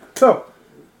session. So,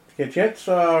 to get a chance,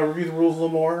 review the rules a little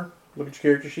more, look at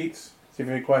your character sheets, see if you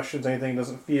have any questions, anything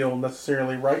doesn't feel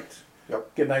necessarily right.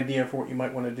 Yep. Get an idea for what you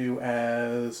might want to do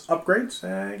as upgrades,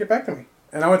 and get back to me.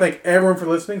 And I want to thank everyone for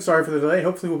listening. Sorry for the delay.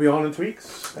 Hopefully we'll be on in 2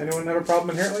 weeks. Anyone have a problem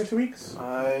inherently in 2 weeks?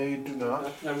 I do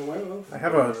not. I'm aware of. I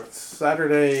have a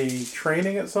Saturday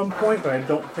training at some point, but I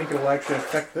don't think it will actually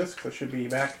affect this because I should be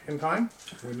back in time.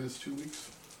 When is 2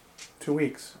 weeks? 2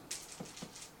 weeks.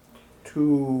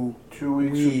 2 2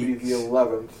 weeks would be the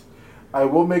 11th. I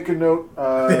will make a note.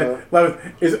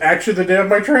 11th is actually the day of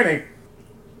my training.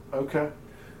 Okay,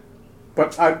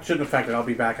 But I shouldn't affect it. I'll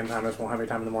be back in time. I just won't have any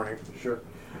time in the morning. sure.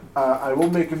 I will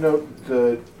make a note.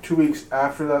 The 2 weeks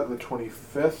after that, the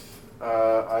 25th,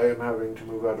 I am having to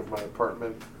move out of my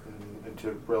apartment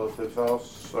into relative's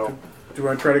house. So Do you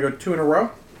want to try to go 2 in a row?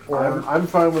 Or I'm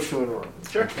fine with 2 in a row.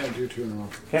 sure. Can't do 2 in a row.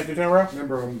 Can't do 2 in a row?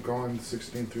 Remember, I'm gone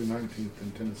 16th through 19th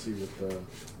in Tennessee with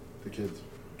the kids.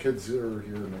 Kids are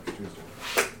here next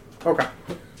Tuesday. Okay.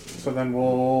 So then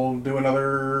we'll do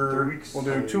another... 3 weeks. We'll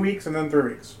do 2 weeks and then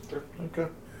 3 weeks. Okay.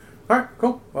 All right,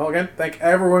 cool. Well, again, thank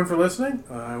everyone for listening.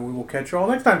 We will catch you all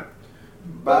next time.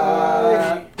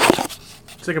 Bye.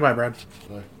 Say goodbye, Brad.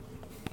 Bye.